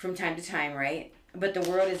from time to time, right? But the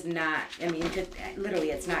world is not, I mean,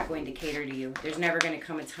 literally it's not going to cater to you. There's never going to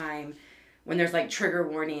come a time when there's like trigger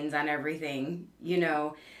warnings on everything, you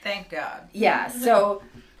know. Thank God. Yeah, so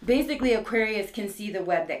basically Aquarius can see the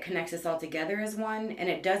web that connects us all together as one, and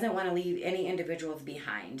it doesn't want to leave any individuals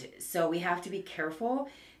behind. So we have to be careful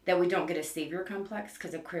that we don't get a savior complex,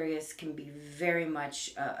 because Aquarius can be very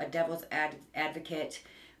much a devil's advocate,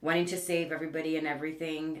 wanting to save everybody and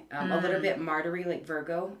everything. A little bit martyry, like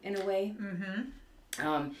Virgo in a way.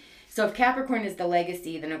 So if Capricorn is the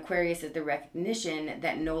legacy, then Aquarius is the recognition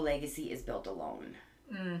that no legacy is built alone.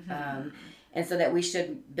 And so that we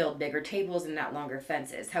should build bigger tables and not longer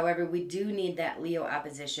fences. However, we do need that Leo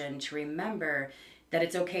opposition to remember that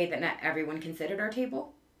it's okay that not everyone can sit at our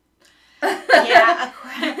table. Yeah,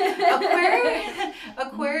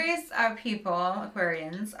 Aquarius are people,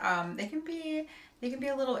 Aquarians. They can be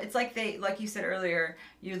a little. It's like like you said earlier,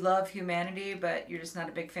 you love humanity, but you're just not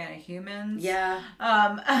a big fan of humans. Yeah.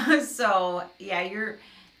 So yeah,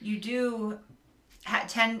 you do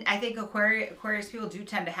tend. I think Aquarius people do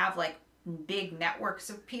tend to have like big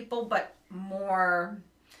networks of people, but more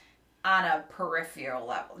on a peripheral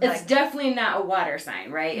level. It's like, definitely not a water sign,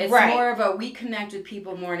 right? It's more of a, we connect with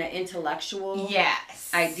people more in an intellectual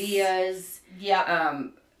ideas.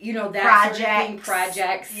 Yep. You know, that sort of thing,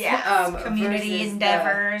 projects. Yes. Community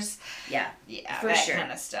endeavors. Yeah, for that sure.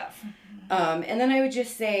 kind of stuff. And then I would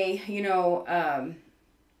just say, you know,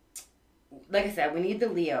 like I said, we need the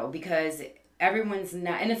Leo, because everyone's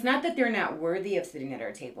not, and it's not that they're not worthy of sitting at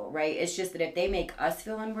our table, right? It's just that if they make us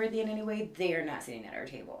feel unworthy in any way, they are not sitting at our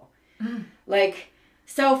table. Like,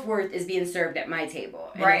 self-worth is being served at my table.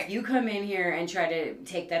 And if you come in here and try to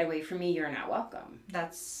take that away from me, you're not welcome.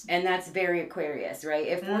 That's very Aquarius, right?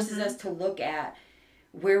 It forces us to look at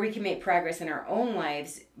where we can make progress in our own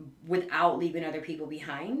lives without leaving other people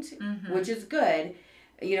behind, which is good.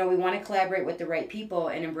 You know, we want to collaborate with the right people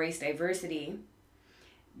and embrace diversity.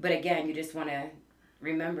 But again, you just want to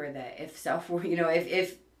remember that if self-worth, you know,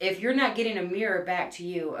 if you're not getting a mirror back to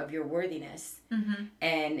you of your worthiness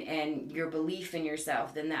and your belief in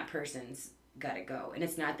yourself, then that person's got to go. And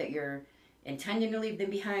it's not that you're intending to leave them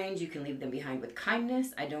behind. You can leave them behind with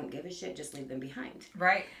kindness. I don't give a shit. Just leave them behind.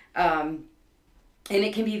 Right. And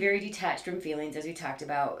it can be very detached from feelings, as we talked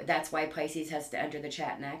about. That's why Pisces has to enter the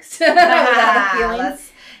chat next. Without the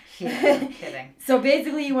feelings. I'm kidding. So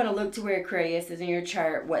basically, you want to look to where Aquarius is in your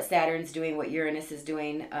chart, what Saturn's doing, what Uranus is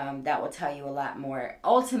doing. That will tell you a lot more.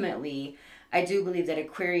 Ultimately, I do believe that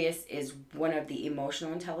Aquarius is one of the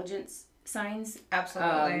emotional intelligence signs.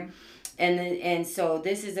 Absolutely. And so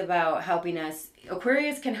this is about helping us.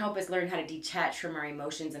 Aquarius can help us learn how to detach from our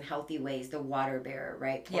emotions in healthy ways. The water bearer,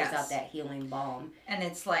 right? Pours out that healing balm. And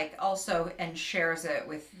it's like also, and shares it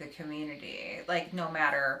with the community. Like no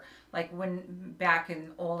matter, like when back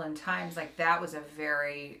in olden times, like that was a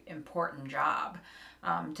very important job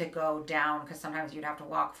to go down, because sometimes you'd have to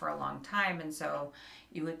walk for a long time. And so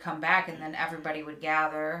you would come back and then everybody would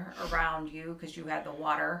gather around you because you had the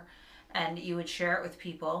water. And you would share it with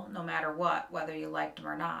people no matter what, whether you liked them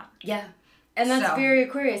or not. Yeah. And that's very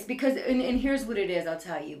Aquarius. Because, and here's what it is, I'll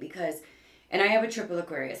tell you. Because, and I have a triple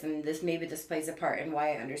Aquarius, and this plays a part in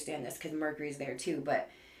why I understand this, because Mercury's there too. But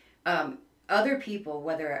other people,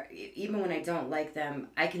 whether, even when I don't like them,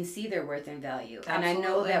 I can see their worth and value. Absolutely. And I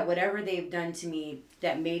know that whatever they've done to me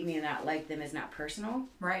that made me not like them is not personal.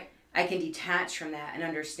 Right. I can detach from that and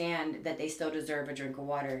understand that they still deserve a drink of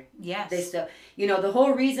water. Yes. They still, the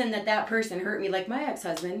whole reason that person hurt me, like my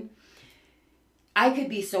ex-husband, I could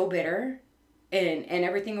be so bitter and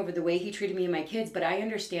everything over the way he treated me and my kids, but I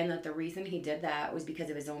understand that the reason he did that was because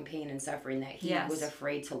of his own pain and suffering that he was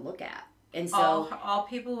afraid to look at. And so all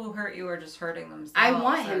people who hurt you are just hurting themselves. I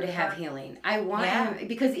want him to have healing. I want him,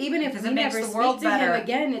 because even if we never speak to him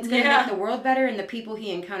again, it's going to make the world better and the people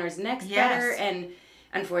he encounters next better. And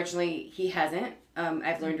unfortunately, he hasn't.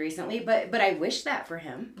 I've learned recently, but I wish that for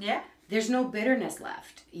him. Yeah. There's no bitterness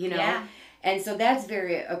left, Yeah. And so that's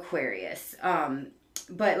very Aquarius.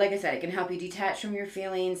 But like I said, it can help you detach from your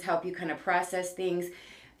feelings, help you kind of process things.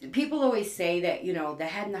 People always say that, the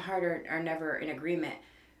head and the heart are never in agreement.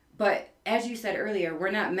 But as you said earlier,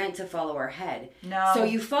 we're not meant to follow our head. No. So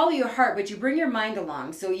you follow your heart, but you bring your mind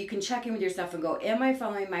along so you can check in with yourself and go, am I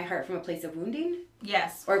following my heart from a place of wounding?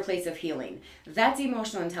 Yes. Or a place of healing? That's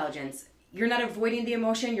emotional intelligence. You're not avoiding the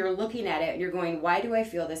emotion. You're looking at it and you're going, why do I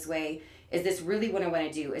feel this way? Is this really what I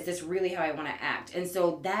want to do? Is this really how I want to act? And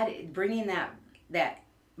so that bringing that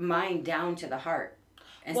mind down to the heart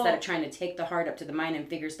instead of trying to take the heart up to the mind and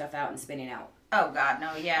figure stuff out and spinning out. Oh God,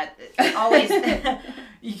 no, yeah, always,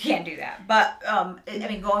 you can't do that. But,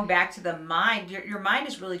 going back to the mind, your mind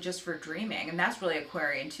is really just for dreaming. And that's really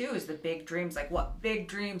Aquarian too, is the big dreams. Like, what big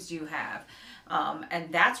dreams do you have?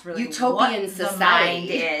 And that's really utopian what society.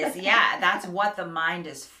 The mind is. Yeah, that's what the mind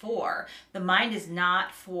is for. The mind is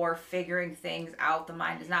not for figuring things out. The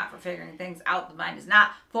mind is not for figuring things out. The mind is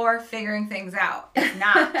not for figuring things out. It's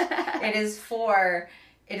not. It is for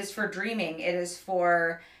dreaming. It is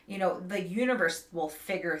for, the universe will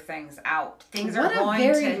figure things out. Things are going to... What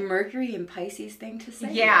a very Mercury and Pisces thing to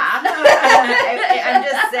say. Yeah. I'm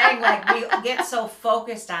just saying, like, we get so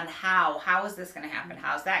focused on how is this going to happen?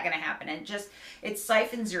 How's that going to happen? And it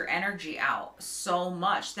siphons your energy out so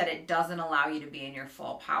much that it doesn't allow you to be in your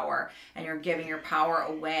full power. And you're giving your power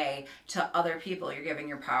away to other people. You're giving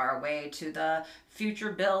your power away to the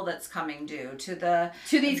future bill that's coming due, to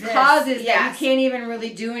these causes that you can't even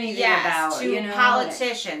really do anything about. To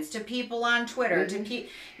politicians, to people on Twitter, to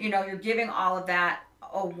you're giving all of that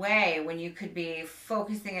away when you could be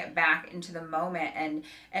focusing it back into the moment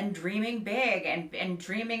and dreaming big and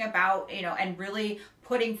dreaming about, and really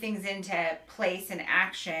putting things into place and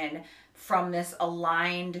action from this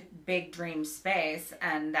aligned big dream space.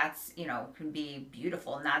 And that's, can be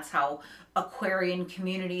beautiful. And that's how Aquarian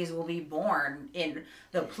communities will be born in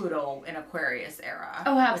the Pluto and Aquarius era.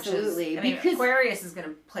 Oh, absolutely. Aquarius is going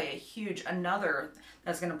to play a huge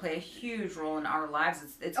role in our lives.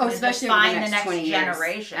 It's going to define the next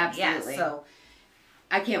generation. Absolutely. Yes, so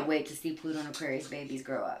I can't wait to see Pluto and Aquarius babies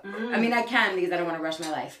grow up. I mean, I can because I don't want to rush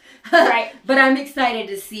my life. Right. But I'm excited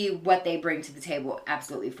to see what they bring to the table,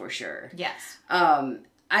 absolutely, for sure. Yes.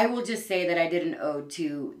 I will just say that I did an ode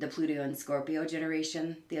to the Pluto and Scorpio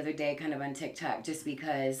generation the other day, kind of on TikTok, just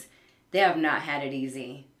because they have not had it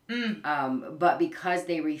easy. But because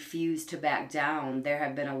they refuse to back down, there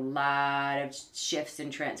have been a lot of shifts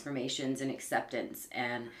and transformations and acceptance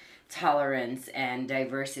and tolerance and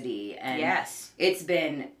diversity, and it's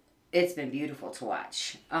been beautiful to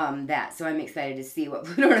watch so I'm excited to see what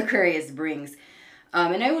Pluto and Aquarius brings,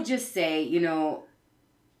 and I will just say,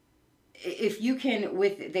 if you can,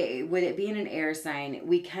 with it being an air sign,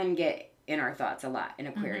 we can get in our thoughts a lot in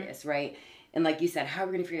Aquarius, right? And like you said, how are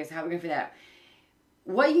we going to figure this, how are we going to figure that out?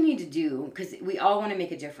 What you need to do, because we all want to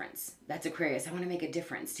make a difference. That's Aquarius. I want to make a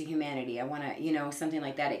difference to humanity. I want to, something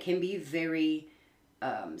like that. It can be very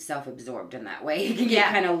self-absorbed in that way. It can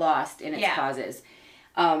get kind of lost in its causes.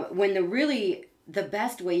 When the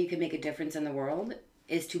best way you can make a difference in the world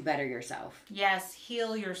is to better yourself. Yes,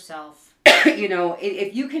 heal yourself.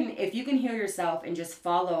 If you can heal yourself and just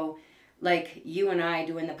follow like you and I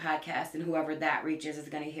doing the podcast, and whoever that reaches is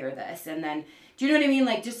going to hear this. And then, do you know what I mean?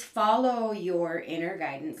 Like, just follow your inner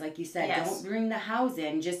guidance. Like you said, don't bring the house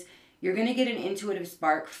in. Just, you're going to get an intuitive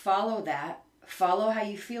spark. Follow that. Follow how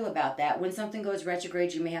you feel about that. When something goes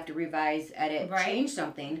retrograde, you may have to revise, edit, change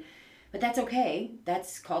something. But that's okay.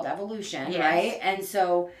 That's called evolution, right? And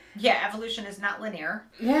so... Yeah, evolution is not linear.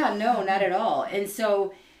 Yeah, no, not at all. And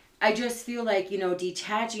so I just feel like, you know,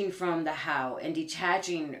 detaching from the how and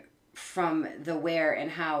detaching from the where and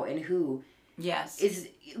how and who is...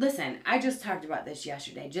 Listen, I just talked about this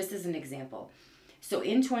yesterday, just as an example. So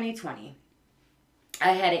in 2020,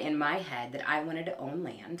 I had it in my head that I wanted to own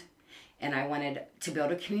land. And I wanted to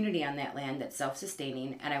build a community on that land that's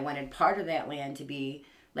self-sustaining. And I wanted part of that land to be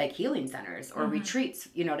like healing centers or retreats,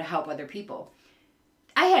 you know, to help other people.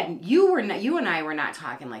 You and I were not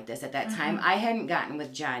talking like this at that time. I hadn't gotten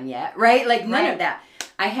with John yet, right? Like none of that.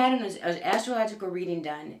 I had an astrological reading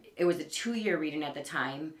done. It was a 2-year reading at the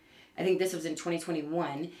time. I think this was in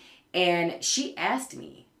 2021. And she asked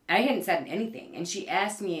me, I hadn't said anything. And she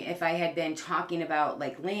asked me if I had been talking about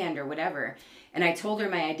like land or whatever. And I told her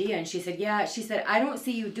my idea, and she said, yeah. She said, I don't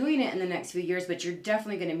see you doing it in the next few years, but you're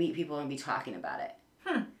definitely going to meet people and be talking about it.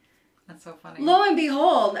 That's so funny. Lo and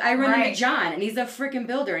behold, I run into John, and he's a freaking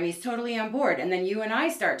builder, and he's totally on board. And then you and I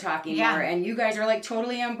start talking more, and you guys are like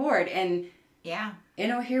totally on board. And, you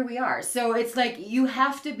know, here we are. So it's like you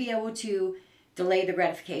have to be able to delay the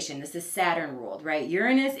gratification. This is Saturn ruled, right?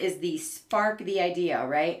 Uranus is the spark, the idea,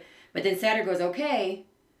 right? But then Saturn goes, okay...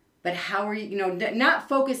 But how are you, you know, not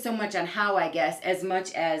focus so much on how, I guess, as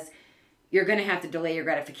much as you're going to have to delay your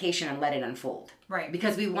gratification and let it unfold. Right.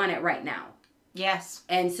 Because we want it right now. Yes.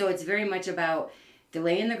 And so it's very much about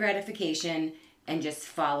delaying the gratification and just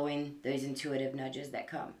following those intuitive nudges that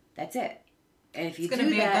come. That's it. And if you do that...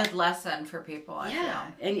 It's going to be a good lesson for people, I feel.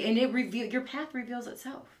 And your path reveals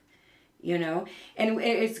itself. You know? And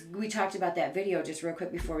we talked about that video just real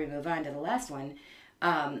quick before we move on to the last one.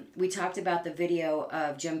 We talked about the video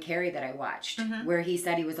of Jim Carrey that I watched, where he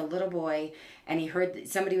said he was a little boy and he heard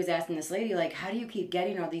somebody was asking this lady, like, how do you keep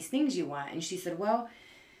getting all these things you want? And she said, well,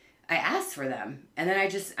 I asked for them. And then I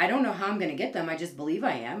don't know how I'm going to get them. I just believe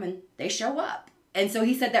I am. And they show up. And so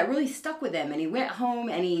he said that really stuck with him. And he went home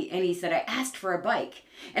and he said, I asked for a bike.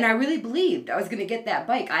 And I really believed I was going to get that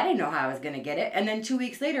bike. I didn't know how I was going to get it. And then 2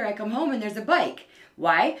 weeks later, I come home and there's a bike.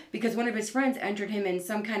 Why? Because one of his friends entered him in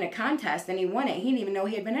some kind of contest and he won it. He didn't even know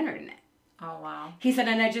he had been entered in it. Oh, wow. He said,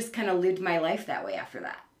 and I just kind of lived my life that way after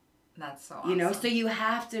that. That's so awesome. You know, so you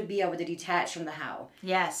have to be able to detach from the how.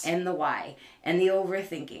 Yes. And the why. And the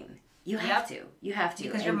overthinking. You have to. You have to.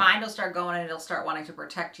 Because your mind will start going and it'll start wanting to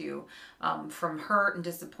protect you from hurt and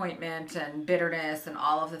disappointment and bitterness and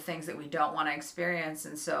all of the things that we don't want to experience.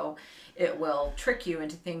 And so it will trick you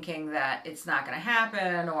into thinking that it's not going to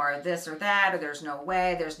happen or this or that or there's no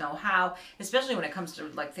way, there's no how, especially when it comes to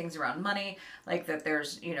like things around money, like that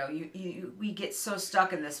there's, you know, we get so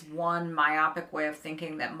stuck in this one myopic way of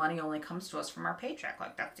thinking that money only comes to us from our paycheck.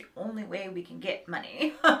 Like that's the only way we can get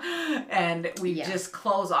money. And we just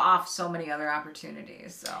close off so many other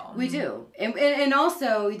opportunities. So we do. And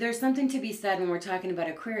also there's something to be said when we're talking about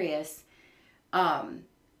Aquarius. And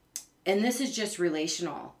this is just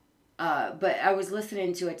relational. But I was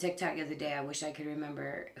listening to a TikTok the other day. I wish I could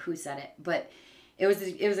remember who said it, but it was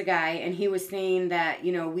a guy, and he was saying that,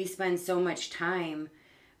 you know, we spend so much time,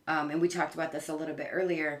 and we talked about this a little bit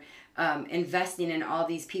earlier, investing in all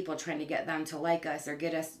these people, trying to get them to like us or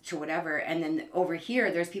get us to whatever, and then over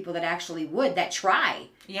here there's people that actually that try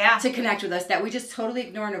to connect with us that we just totally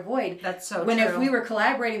ignore and avoid. That's so when true. If we were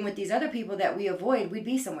collaborating with these other people that we avoid, we'd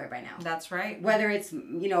be somewhere by now. That's right. Whether it's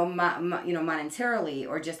monetarily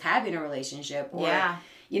or just having a relationship or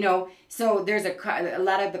you know, so there's a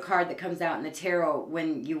lot of the card that comes out in the tarot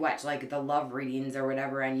when you watch like the love readings or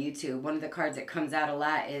whatever on YouTube. One of the cards that comes out a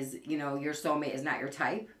lot is, you know, your soulmate is not your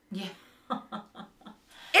type. Yeah.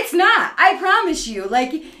 It's not. I promise you.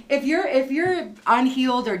 Like if you're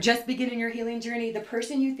unhealed or just beginning your healing journey, the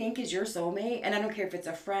person you think is your soulmate, and I don't care if it's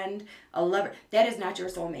a friend, a lover, that is not your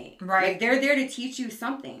soulmate. Right. Like they're there to teach you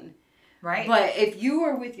something. Right. But if you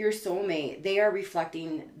are with your soulmate, they are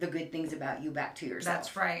reflecting the good things about you back to yourself.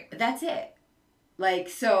 That's right. That's it. Like,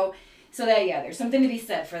 so that, there's something to be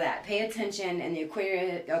said for that. Pay attention in the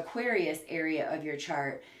Aquarius area of your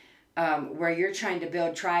chart, where you're trying to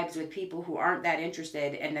build tribes with people who aren't that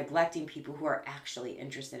interested and neglecting people who are actually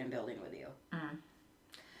interested in building with you. Mm.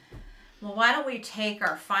 Well, why don't we take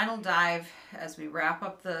our final dive as we wrap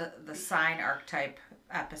up the sign archetype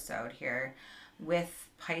episode here with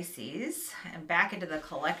Pisces, and back into the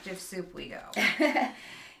collective soup we go.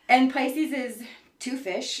 And Pisces is two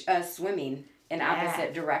fish swimming in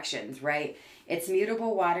opposite directions, right? It's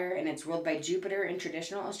mutable water, and it's ruled by Jupiter in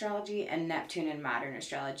traditional astrology and Neptune in modern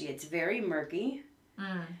astrology. It's very murky,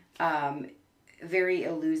 very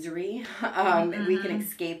illusory. We can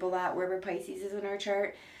escape a lot wherever Pisces is in our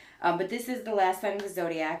chart. But this is the last sign of the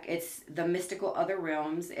zodiac. It's the mystical other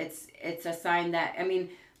realms. It's a sign that, I mean,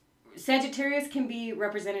 Sagittarius can be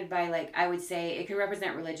represented by, like, I would say it can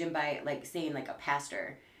represent religion by, like, saying, like, a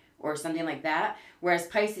pastor or something like that. Whereas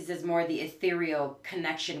Pisces is more the ethereal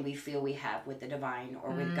connection we feel we have with the divine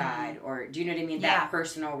or with God, or, do you know what I mean? Yeah. That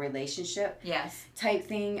personal relationship Yes. type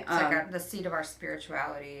thing. It's like the seat of our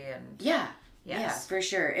spirituality. And Yeah. Yes. Yeah, for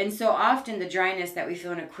sure. And so often the dryness that we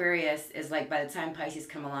feel in Aquarius is like by the time Pisces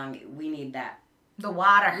come along, we need that. The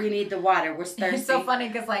water. We need the water. We're thirsty. It's so funny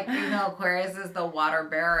because, like, you know, Aquarius is the water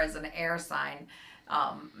bearer, as an air sign.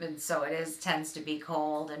 And so it tends to be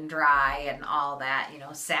cold and dry and all that, you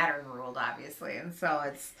know, Saturn ruled, obviously. And so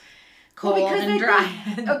it's cold and dry.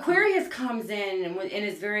 Aquarius comes in and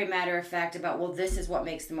is very matter of fact about, well, this is what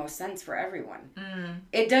makes the most sense for everyone.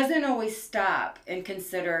 It doesn't always stop and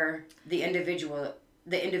consider the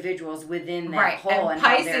individuals within that whole and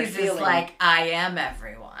Pisces how they're feeling. is like, I am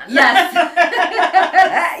everyone. Yes.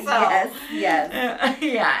 So, yes.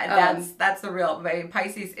 Yeah, that's the real.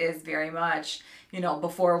 Pisces is very much, you know,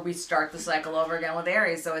 before we start the cycle over again with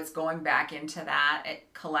Aries. So it's going back into that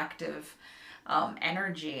collective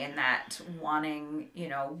energy and that wanting, you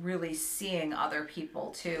know, really seeing other people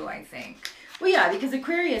too, I think. Well, yeah, because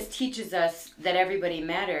Aquarius teaches us that everybody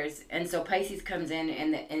matters, and so Pisces comes in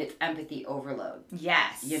and it's empathy overload.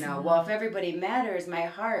 Yes. You know, well, if everybody matters, my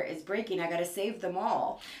heart is breaking. I got to save them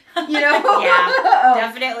all. You know? Yeah,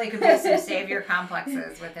 definitely could be some savior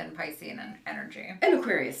complexes within Piscean energy. And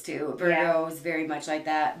Aquarius, too. Virgo is very much like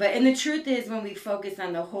that. And the truth is, when we focus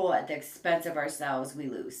on the whole at the expense of ourselves, we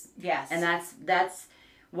lose. Yes. And that's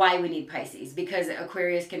why we need Pisces, because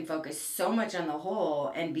Aquarius can focus so much on the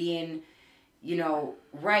whole and being, you know,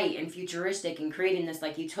 right and futuristic and creating this,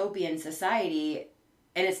 like, utopian society,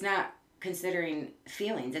 and it's not considering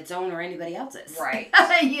feelings, its own or anybody else's. Right.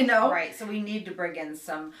 You know? Right. So we need to bring in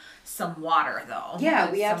some water, though.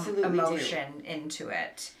 Yeah, we some absolutely emotion into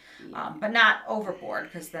it. Yeah. But not overboard,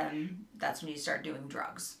 because then that's when you start doing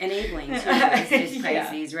drugs. Enabling, too, is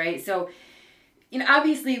Pisces, right? So, you know,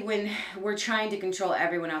 obviously when we're trying to control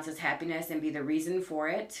everyone else's happiness and be the reason for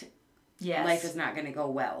it, life is not going to go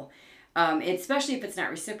well. Especially if it's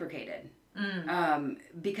not reciprocated.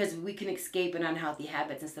 Because we can escape an unhealthy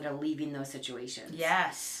habits instead of leaving those situations.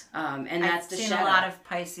 Yes. And that's the shadow. I've seen a lot of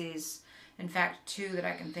Pisces, in fact, 2 that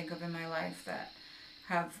I can think of in my life that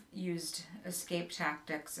have used escape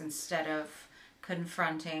tactics instead of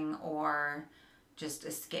confronting or just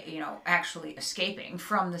escape, you know, actually escaping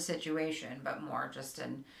from the situation, but more just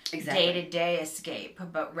an day-to-day escape,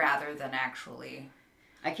 but rather than actually...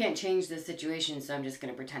 I can't change the situation, so I'm just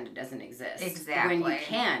going to pretend it doesn't exist. Exactly. When you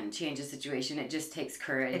can change a situation, it just takes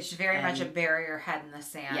courage. It's very much a bury your head in the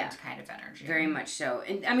sand kind of energy. Very much so.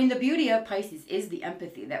 And, I mean, the beauty of Pisces is the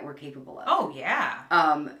empathy that we're capable of. Oh,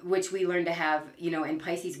 yeah. Which we learn to have, you know, in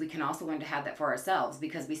Pisces, we can also learn to have that for ourselves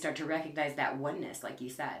because we start to recognize that oneness, like you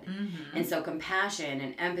said. Mm-hmm. And so compassion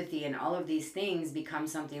and empathy and all of these things become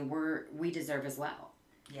something we deserve as well.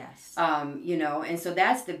 Yes. You know, and so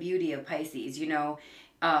that's the beauty of Pisces, you know.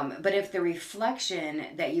 But if the reflection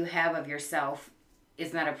that you have of yourself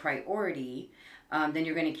is not a priority, then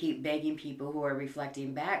you're going to keep begging people who are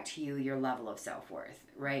reflecting back to you your level of self-worth,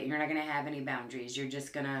 right? You're not going to have any boundaries. You're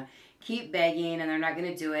just going to keep begging and they're not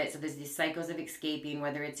going to do it. So there's these cycles of escaping,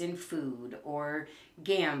 whether it's in food or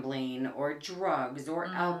gambling or drugs or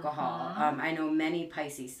alcohol. I know many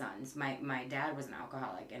Pisces sons. My dad was an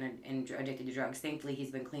alcoholic and addicted to drugs. Thankfully,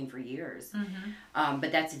 he's been clean for years.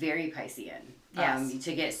 But that's very Piscean. Yes.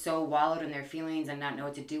 To get so wallowed in their feelings and not know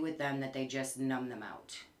what to do with them that they just numb them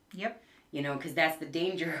out. Yep. You know, because that's the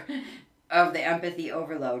danger of the empathy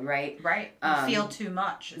overload, right? Right. You feel too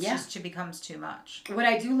much. It just becomes too much. What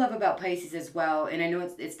I do love about Pisces as well, and I know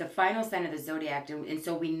it's the final sign of the zodiac, and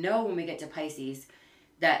so we know when we get to Pisces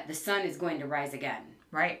that the sun is going to rise again.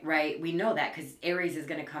 Right. Right? We know that because Aries is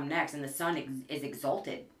going to come next, and the sun is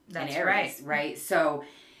exalted That's in Aries, right?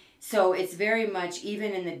 So it's very much,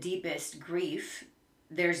 even in the deepest grief,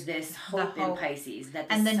 there's this hope in Pisces that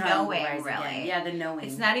the and the sun knowing, will rise really. again. Yeah, the knowing.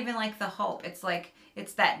 It's not even like the hope. It's like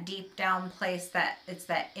it's that deep down place it's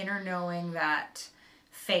that inner knowing, that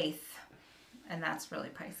faith, and that's really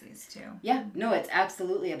Pisces too. Yeah, no, it's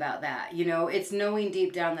absolutely about that. You know, it's knowing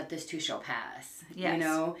deep down that this too shall pass. Yes. You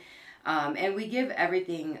know, and we give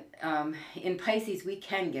everything. In Pisces, we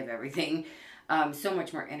can give everything. so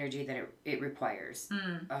much more energy than it requires.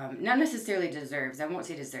 Not necessarily deserves. I won't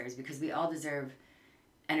say deserves, because we all deserve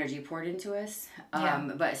energy poured into us.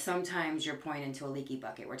 But sometimes you're pouring into a leaky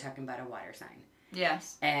bucket. We're talking about a water sign.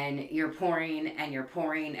 Yes. And you're pouring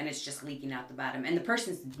and it's just leaking out the bottom. And the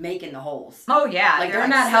person's making the holes. Oh, yeah. Like, they're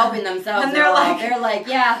not helping themselves. And they're like,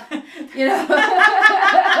 yeah, you know.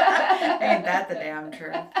 Ain't that the damn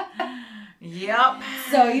truth? Yep.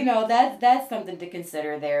 So, you know, that's something to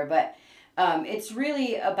consider there. But it's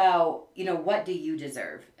really about, you know, what do you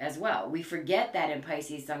deserve as well. We forget that in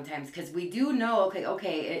Pisces sometimes, because we do know,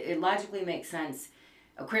 it logically makes sense.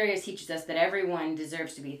 Aquarius teaches us that everyone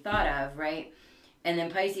deserves to be thought of, right? And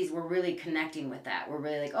then Pisces, we're really connecting with that. We're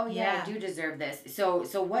really like, oh, yeah, I do deserve this. So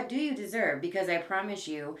what do you deserve? Because I promise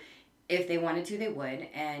you, if they wanted to, they would,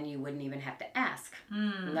 and you wouldn't even have to ask,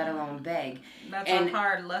 let alone beg. That's a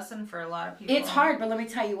hard lesson for a lot of people. It's hard, but let me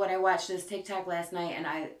tell you what. I watched this TikTok last night, and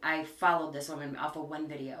I followed this woman off of one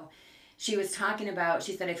video. She was talking about,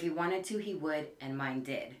 she said if he wanted to, he would, and mine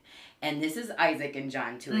did. And this is Isaac and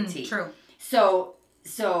John to a T. True. So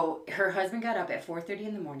her husband got up at 4:30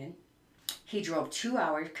 in the morning. He drove 2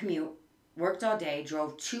 hours commute, worked all day,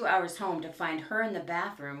 drove 2 hours home to find her in the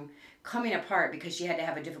bathroom coming apart because she had to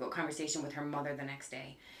have a difficult conversation with her mother the next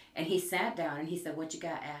day. And he sat down and he said, "What you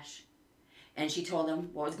got, Ash?" And she told him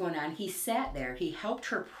what was going on. He sat there. He helped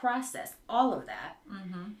her process all of that,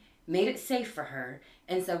 made it safe for her,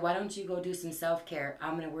 and said, "Why don't you go do some self-care?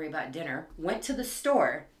 I'm going to worry about dinner." Went to the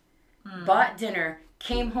store, bought dinner,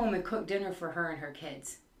 came home and cooked dinner for her and her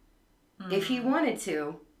kids. If he wanted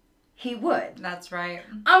to, he would. That's right.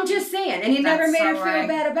 I'm just saying. And he never made her feel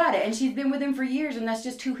bad about it. And she's been with him for years, and that's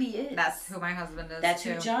just who he is. That's who my husband is, That's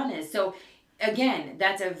who John is. So, again,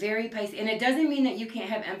 that's a very Pisces. And it doesn't mean that you can't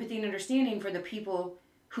have empathy and understanding for the people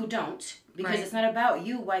who don't. Because it's not about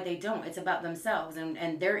you why they don't. It's about themselves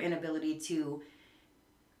and their inability to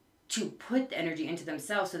put the energy into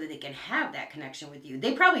themselves so that they can have that connection with you.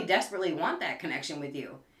 They probably desperately want that connection with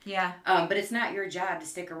you. Yeah. But it's not your job to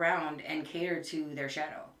stick around and cater to their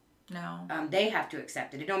shadow. No. They have to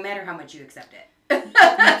accept it. It don't matter how much you accept it.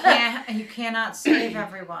 You cannot save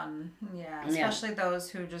everyone. Yeah. Especially those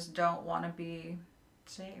who just don't want to be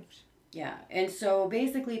saved. Yeah. And so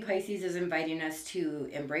basically Pisces is inviting us to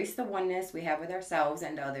embrace the oneness we have with ourselves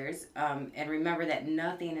and others. And remember that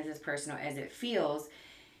nothing is as personal as it feels.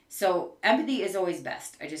 So empathy is always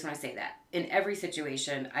best. I just want to say that. In every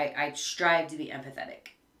situation, I strive to be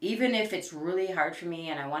empathetic. Even if it's really hard for me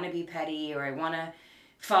and I want to be petty or I want to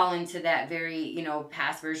fall into that very,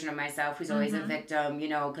 past version of myself who's always a victim,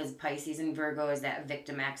 because Pisces and Virgo is that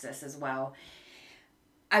victim axis as well.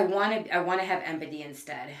 I want to have empathy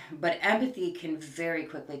instead, but empathy can very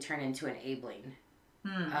quickly turn into enabling.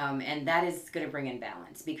 And that is going to bring in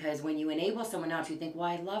balance, because when you enable someone else, you think, well,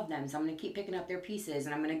 I love them, so I'm going to keep picking up their pieces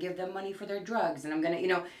and I'm going to give them money for their drugs and I'm going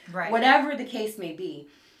to, whatever the case may be.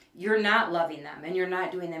 You're not loving them and you're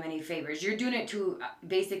not doing them any favors. You're doing it to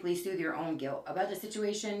basically soothe your own guilt about the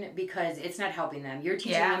situation because it's not helping them. You're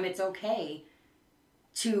teaching them it's okay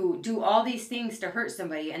to do all these things to hurt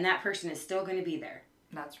somebody and that person is still going to be there.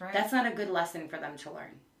 That's right. That's not a good lesson for them to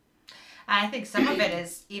learn. I think some of it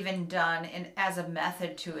is even done as a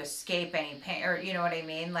method to escape any pain, or you know what I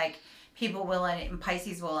mean? Like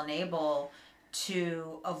Pisces will enable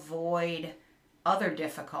to avoid other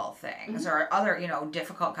difficult things or other,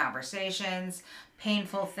 difficult conversations,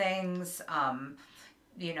 painful things, so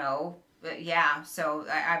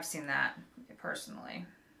I've seen that personally.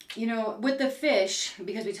 With the fish,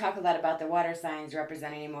 because we talk a lot about the water signs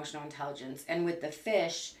representing emotional intelligence, and with the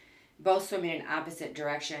fish, both swimming in opposite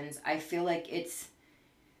directions, I feel like it's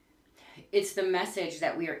the message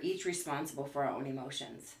that we are each responsible for our own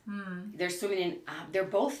emotions. They're swimming in, they're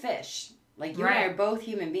both fish. Like you and I are both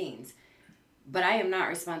human beings. But I am not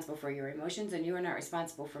responsible for your emotions, and you are not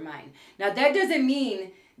responsible for mine. Now, that doesn't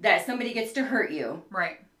mean that somebody gets to hurt you.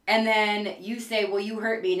 Right. And then you say, well, you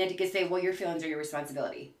hurt me, and then you can say, well, your feelings are your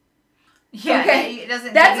responsibility. Yeah, okay. It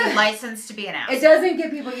doesn't give you license to be an asshole. It doesn't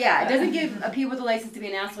give people, it doesn't give people the license to be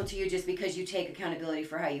an asshole to you just because you take accountability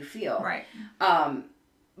for how you feel. Right.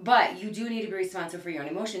 But you do need to be responsible for your own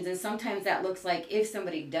emotions, and sometimes that looks like if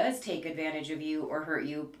somebody does take advantage of you or hurt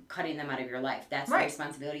you, cutting them out of your life. That's the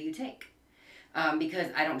responsibility you take. Because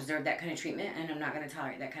I don't deserve that kind of treatment, and I'm not going to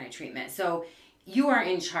tolerate that kind of treatment. So you are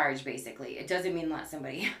in charge, basically. It doesn't mean let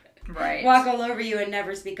somebody walk all over you and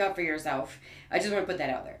never speak up for yourself. I just want to put that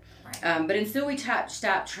out there. Right. But until we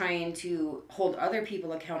stop trying to hold other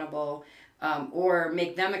people accountable or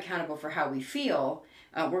make them accountable for how we feel,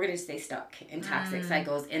 we're going to stay stuck in toxic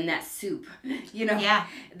cycles in that soup, Yeah.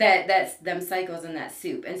 That's them cycles in that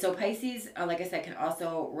soup. And so Pisces, like I said, can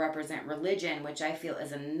also represent religion, which I feel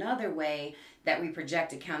is another way that we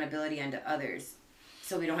project accountability onto others.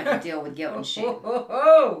 So we don't have to deal with guilt and shame.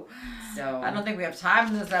 So I don't think we have time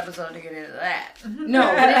in this episode to get into that. No,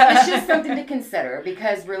 but it's just something to consider,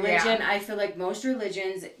 because religion, I feel like most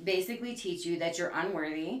religions basically teach you that you're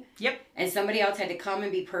unworthy. Yep. And somebody else had to come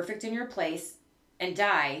and be perfect in your place and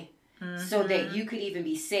die so that you could even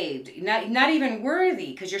be saved. Not even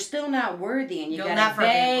worthy, because you're still not worthy, and you got to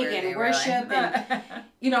beg and worship.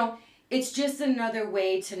 Really. And, it's just another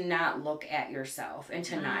way to not look at yourself and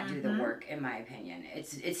to not do the work, in my opinion.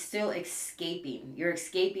 It's still escaping. You're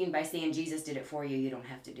escaping by saying Jesus did it for you. You don't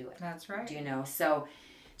have to do it. That's right. So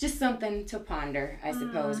just something to ponder, I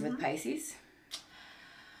suppose, with Pisces.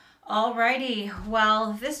 Alrighty.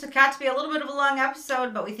 Well, this got to be a little bit of a long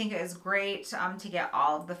episode, but we think it is great to get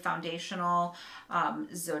all of the foundational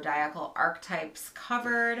zodiacal archetypes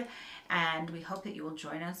covered. And we hope that you will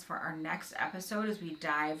join us for our next episode as we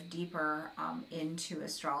dive deeper into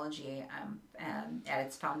astrology at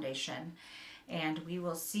its foundation. And we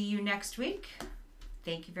will see you next week.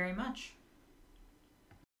 Thank you very much.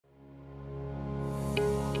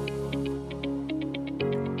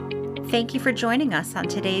 Thank you for joining us on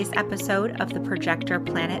today's episode of the Projector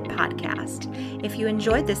Planet Podcast. If you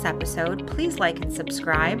enjoyed this episode, please like and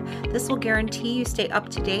subscribe. This will guarantee you stay up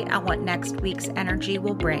to date on what next week's energy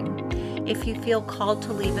will bring. If you feel called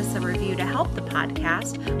to leave us a review to help the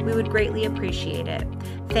podcast, we would greatly appreciate it.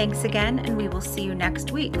 Thanks again, and we will see you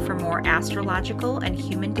next week for more astrological and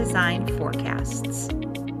human design forecasts.